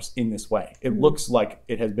flowers in this way. It looks like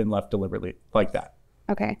it has been left deliberately like that.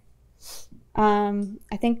 Okay.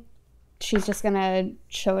 I think she's just gonna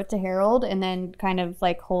show it to Harold and then kind of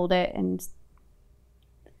like hold it and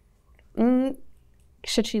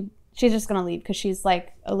she's just gonna leave because she's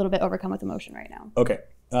like a little bit overcome with emotion right now. Okay.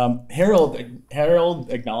 Harold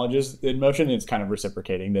acknowledges the emotion and it's kind of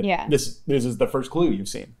reciprocating that this is the first clue you've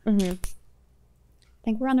seen. Mm-hmm.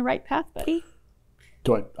 Think we're on the right path, buddy.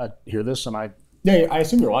 Do I hear this? Am I? Yeah, I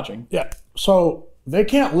assume you're watching. Yeah. So they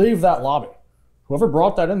can't leave that lobby. Whoever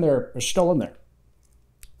brought that in there is still in there.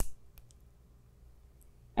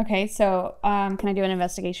 Okay, so can I do an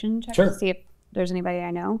investigation check Sure. to see if there's anybody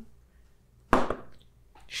I know?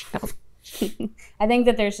 I think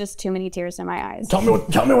that there's just too many tears in my eyes. Tell me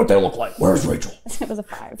what they look like. Where's Rachel? It was a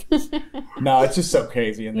 5. No, it's just so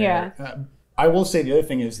crazy in there. Yeah. I will say the other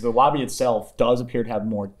thing is the lobby itself does appear to have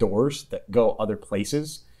more doors that go other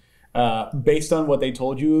places. Based on what they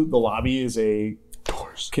told you, the lobby is a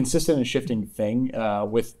consistent and shifting thing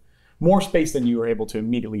with more space than you were able to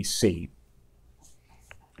immediately see.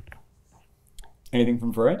 Anything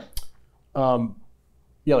from Foray?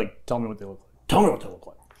 Yeah, like tell me what they look like. Tell me what they look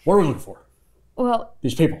like. What are we looking for? Well,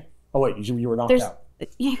 These people. Oh wait, you were knocked there's out.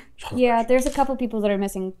 yeah, there's a couple people that are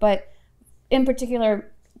missing, but in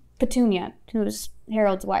particular, Petunia, who's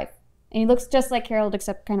Harold's wife, and he looks just like Harold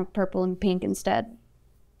except kind of purple and pink instead.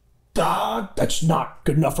 That's not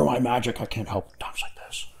good enough for my magic. I can't help times like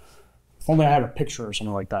this. If only I had a picture or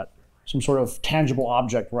something like that. Some sort of tangible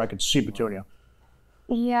object where I could see Petunia.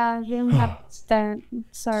 Yeah, you don't have that.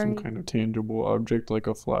 Sorry. Some kind of tangible object like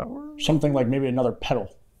a flower. Something like maybe another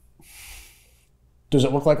petal. Does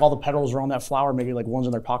it look like all the petals are on that flower? Maybe like one's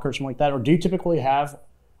in their pocket or something like that? Or do you typically have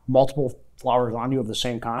multiple flowers on you of the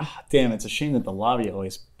same kind? Damn, it's a shame that the lobby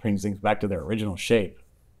always brings things back to their original shape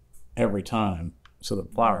every time, so the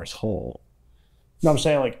flower is whole. No, I'm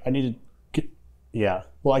saying like I need to get, yeah.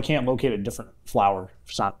 Well, I can't locate a different flower.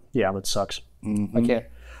 It's not, yeah, that sucks. Mm-hmm. I can't.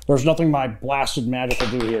 There's nothing my blasted magic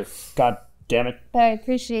will do here. God damn it. But I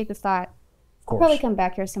appreciate the thought. Of course. Probably come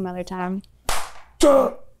back here some other time.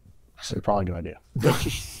 That's probably a good idea.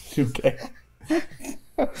 Okay.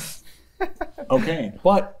 Okay,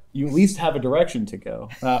 but you at least have a direction to go.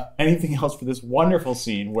 Anything else for this wonderful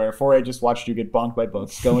scene where Foray just watched you get bonked by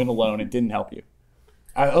books, go in alone, it didn't help you?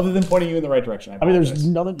 Other than pointing you in the right direction. I mean, there's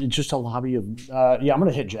nothing, it's just a lobby of, yeah, I'm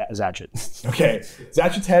going to hit Zatchet. Okay,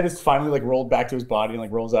 Zatchet's head is finally like rolled back to his body and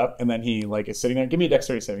like rolls up, and then he like is sitting there. Give me a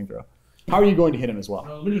dexterity saving throw. How are you going to hit him as well?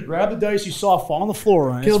 Let me just grab the dice you saw fall on the floor,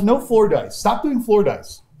 Ryan. Caleb, no floor dice. Stop doing floor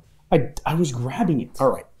dice. I was grabbing it. All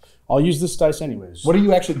right. I'll use this dice anyways. What are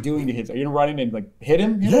you actually doing to hit? Are you gonna run in and like hit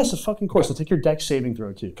him? Yes, of fucking course. I'll take your dex saving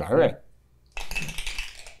throw too. All right.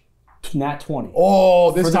 Nat 20.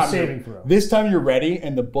 Oh, For the saving throw. This time you're ready,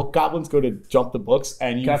 and the book goblins go to jump the books,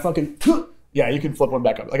 and you Can I fucking... yeah, you can flip one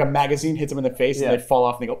back up. Like a magazine hits them in the face, Yeah. and they fall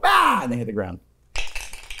off, and they go ah, and they hit the ground.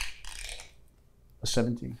 A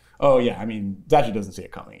 17. Oh yeah, I mean Zatchet doesn't see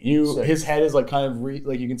it coming. Sick. His head is like kind of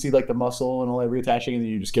like you can see like the muscle and all that reattaching, and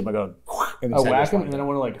then you just give him a go. And I his head whack goes him, flying and then I down.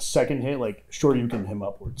 want to like a second hit, like shuriken him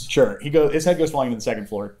upwards. Sure, his head goes flying to the second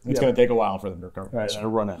floor. It's Yeah. going to take a while for them to recover. All right, and I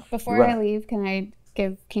run in. Before Right. I leave, can I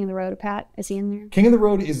give King of the Road a pat. Is he in there? King of the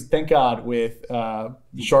Road is, thank God, with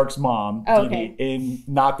Shark's mom, Oh, Dee okay. Dee, in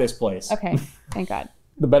not this place. Okay, thank God.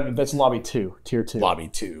 That's lobby 2, tier 2. Lobby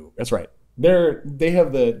 2. That's right. They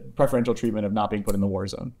have the preferential treatment of not being put in the war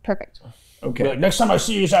zone. Perfect. Okay. Like, next time I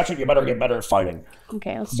see you, Zachary, you better get better at fighting.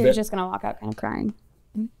 Okay, Stewie's just gonna walk out kind of crying.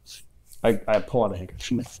 I pull out a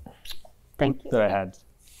handkerchief Thank you. that I had.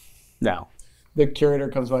 Now, The curator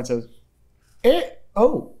comes by and says,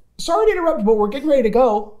 sorry to interrupt, but we're getting ready to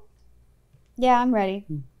go. Yeah, I'm ready.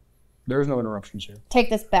 there's no interruptions here. Take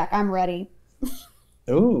this back. I'm ready.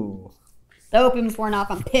 Ooh. The opium's worn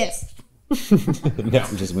off. I'm pissed. No,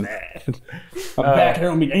 I'm just mad. I'm back. I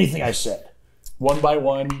don't mean anything I said. One by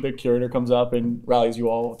one, the curator comes up and rallies you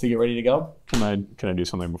all to get ready to go. Can I do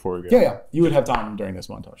something before we go? Yeah. You would have time during this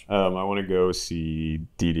montage. I want to go see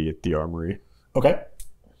Dee Dee at the armory. Okay.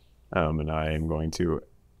 And I am going to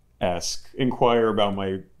inquire about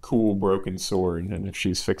my cool broken sword and if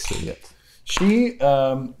she's fixed it yet. She,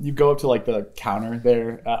 you go up to like the counter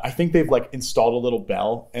there. I think they've like installed a little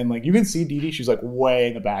bell, and like you can see Dee Dee. She's like way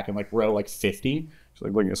in the back in like row like 50. She's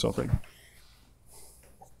like looking at something.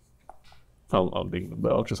 I'll ding the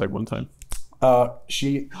bell just like one time.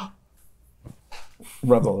 She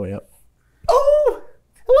runs all the way up. Oh,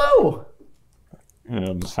 hello.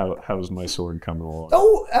 How's my sword coming along?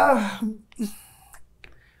 Oh,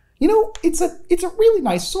 you know, it's a really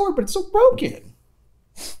nice sword, but it's so broken.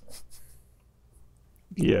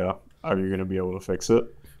 Yeah. Are you gonna be able to fix it?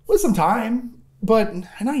 With some time, but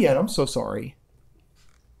not yet. I'm so sorry.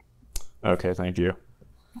 Okay, thank you.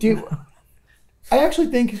 Dude, I actually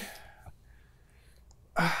think...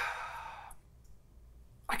 I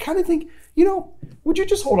kind of think, you know, would you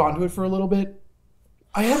just hold on to it for a little bit?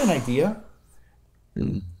 I have an idea.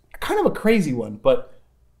 Kind of a crazy one, but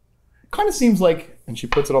kind of seems like... And she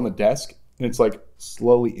puts it on the desk, and it's like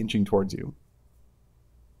slowly inching towards you.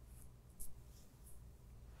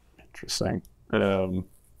 Interesting.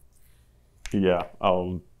 Yeah,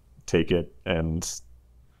 I'll take it and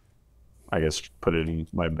I guess put it in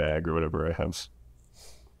my bag or whatever I have.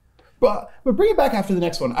 But bring it back after the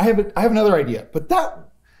next one. I have another idea, but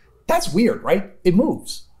that's weird, right? It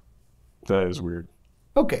moves. That is weird.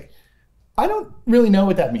 Okay. I don't really know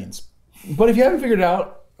what that means. But if you haven't figured it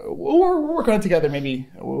out, we'll work on it together maybe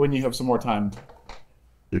when you have some more time.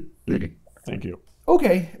 Thank you.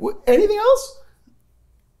 Okay. Anything else?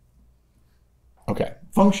 Okay.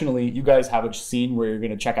 Functionally, you guys have a scene where you're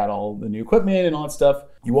going to check out all the new equipment and all that stuff.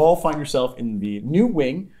 You all find yourself in the new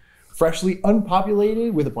wing, freshly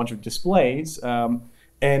unpopulated with a bunch of displays.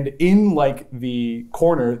 And in like the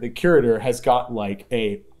corner, the curator has got like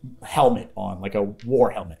a helmet on, like a war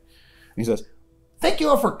helmet. And he says, "Thank you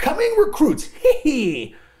all for coming, recruits."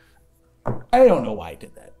 Hee. I don't know why I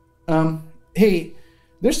did that. Hey,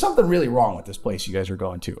 there's something really wrong with this place you guys are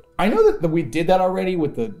going to. I know that we did that already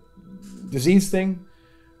with the disease thing.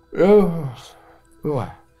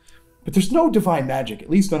 But there's no divine magic, at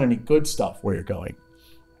least not any good stuff where you're going.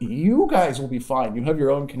 You guys will be fine. You have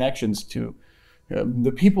your own connections to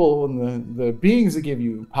the people and the beings that give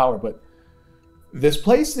you power, but this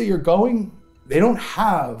place that you're going, they don't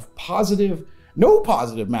have no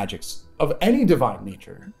positive magics of any divine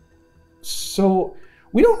nature. So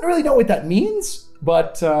we don't really know what that means,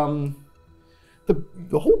 but the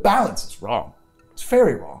whole balance is wrong. It's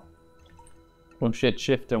very wrong. Well, shit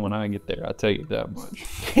shifting when I get there, I'll tell you that much.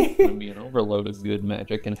 It's gonna be an overload of good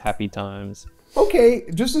magic and happy times. Okay,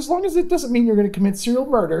 just as long as it doesn't mean you're going to commit serial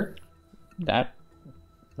murder. That,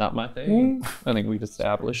 not my thing. I think we've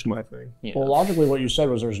established my thing. Yeah. Well, logically, what you said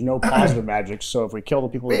was there's no positive magic, so if we kill the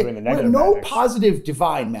people who are doing the negative no magics, positive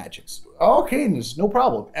divine magics. Okay, there's no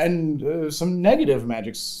problem. And some negative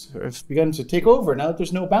magics have begun to take over now that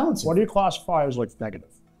there's no balance. what do you classify as like negative?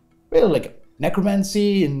 Well, like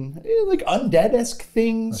necromancy and like undead-esque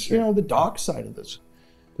things. You know, the dark side of this.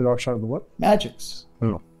 The dark side of the what? Magics.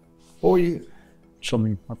 Oh. Or you...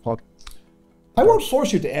 Something I thought. I won't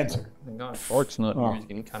force you to answer. Thank God, Fork's not here. He's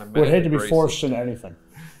getting kind of Would hate to be magic forced racist. into anything.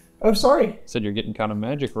 I'm sorry. Said you're getting kind of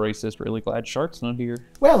magic racist. Really glad Shark's not here.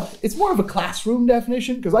 Well, it's more of a classroom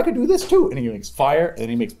definition, because I could do this too. And he makes fire, and then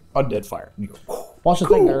he makes undead fire. And you go, Well, that's the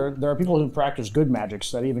thing. There are people who practice good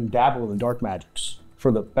magics that even dabble in the dark magics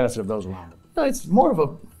for the benefit of those around them. no, it's more of a...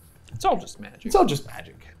 It's all just magic. It's all just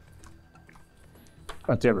magic.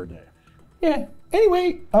 At the end of the day. Yeah.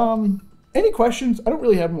 Anyway, any questions? I don't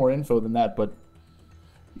really have more info than that, but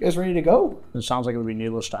you guys ready to go? It sounds like it would be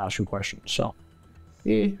needless to ask you questions. So,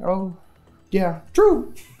 Yeah. Oh, yeah.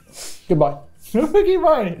 True. goodbye.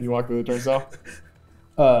 Goodbye. You walk through the turnstile.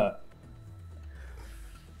 I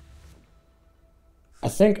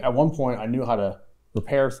think at one point I knew how to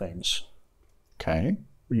repair things. Okay.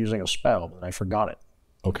 We're using a spell, but I forgot it.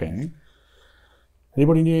 Okay.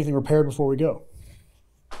 Anybody need anything repaired before we go?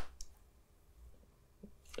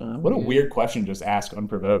 What a weird question just ask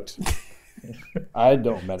unprovoked. I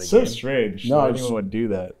don't metagame. So strange. No, No, it's- anyone would do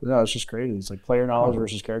that. No, it's just crazy. It's like player knowledge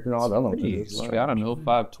versus character knowledge. I don't know what it is. Like, I don't know if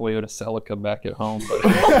I have Toyota Celica back at home, but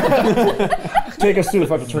Take us through the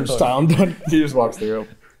fucking turnstile. I'm done. He just walks through.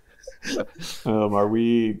 Are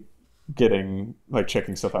we getting like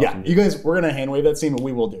checking stuff out? Yeah, from you guys, we're gonna hand wave that scene, but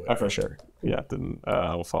we will do it for sure. Yeah, then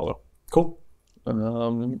I'll follow. Cool.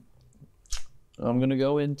 I'm gonna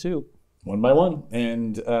go in too. One by one,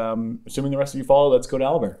 and assuming the rest of you follow, let's go to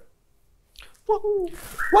Albert. Woohoo!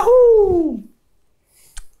 Woohoo!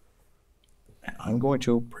 And I'm going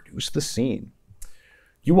to produce the scene.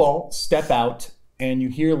 You all step out, and you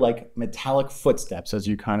hear like metallic footsteps as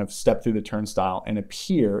you kind of step through the turnstile and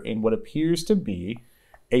appear in what appears to be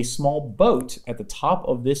a small boat at the top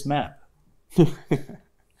of this map.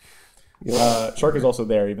 Shark is also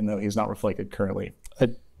there, even though he's not reflected currently.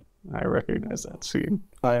 I recognize that scene.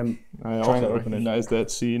 I am I trying to also open it. recognize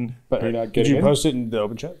that scene. But Are you not did getting you in? post it in the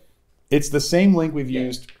open chat? It's the same link we've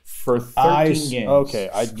used for 13 games. Okay,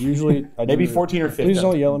 I usually Maybe 14 or 15. Please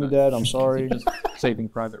don't yell at me, Dad. I'm sorry. Saving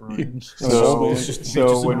Private Ryan. So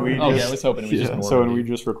when we Oh, yeah, just, I was hoping it was just more so when of we you.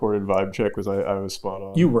 just recorded vibe check, I was spot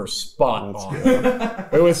on. You were spot on.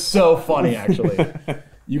 It was so funny, actually.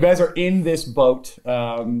 You guys are in this boat.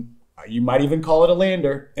 You might even call it a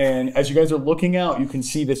lander. And as you guys are looking out, you can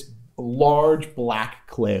see this large black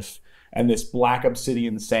cliff and this black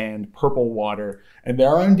obsidian sand, purple water. And there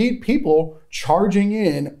are indeed people charging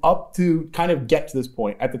in up to kind of get to this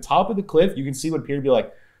point. At the top of the cliff, you can see what appear to be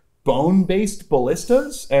like bone-based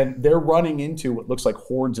ballistas, and they're running into what looks like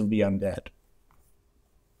hordes of the undead.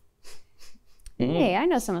 Hey, I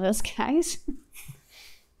know some of those guys.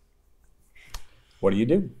 What do you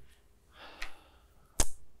do?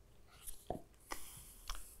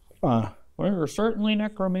 We're certainly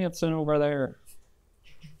necromancing over there.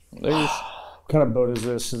 There's What kind of boat is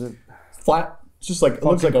this? Is it Flat. It's just like, it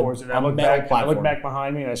looks like a I look metal back, I platform. look back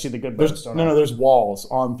behind me and I see the good boats. There's, no, there's walls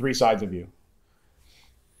on 3 sides of you.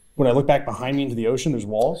 When I look back behind me into the ocean, there's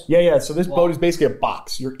walls. Yeah. So this boat is basically a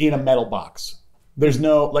box. You're in a metal box. There's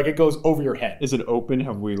no, like, it goes over your head. Is it open?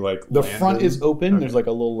 Have we like The landed? front is open. There's like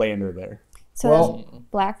a little lander there. So those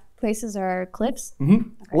black places are cliffs?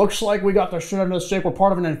 Looks like we got the shit under the stick. We're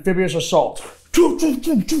part of an amphibious assault.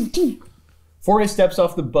 Foray steps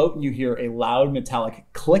off the boat and you hear a loud metallic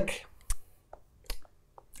click.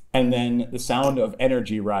 And then the sound of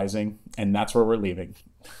energy rising. And that's where we're leaving.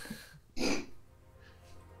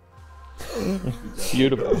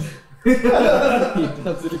 beautiful. He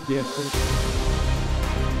does it again.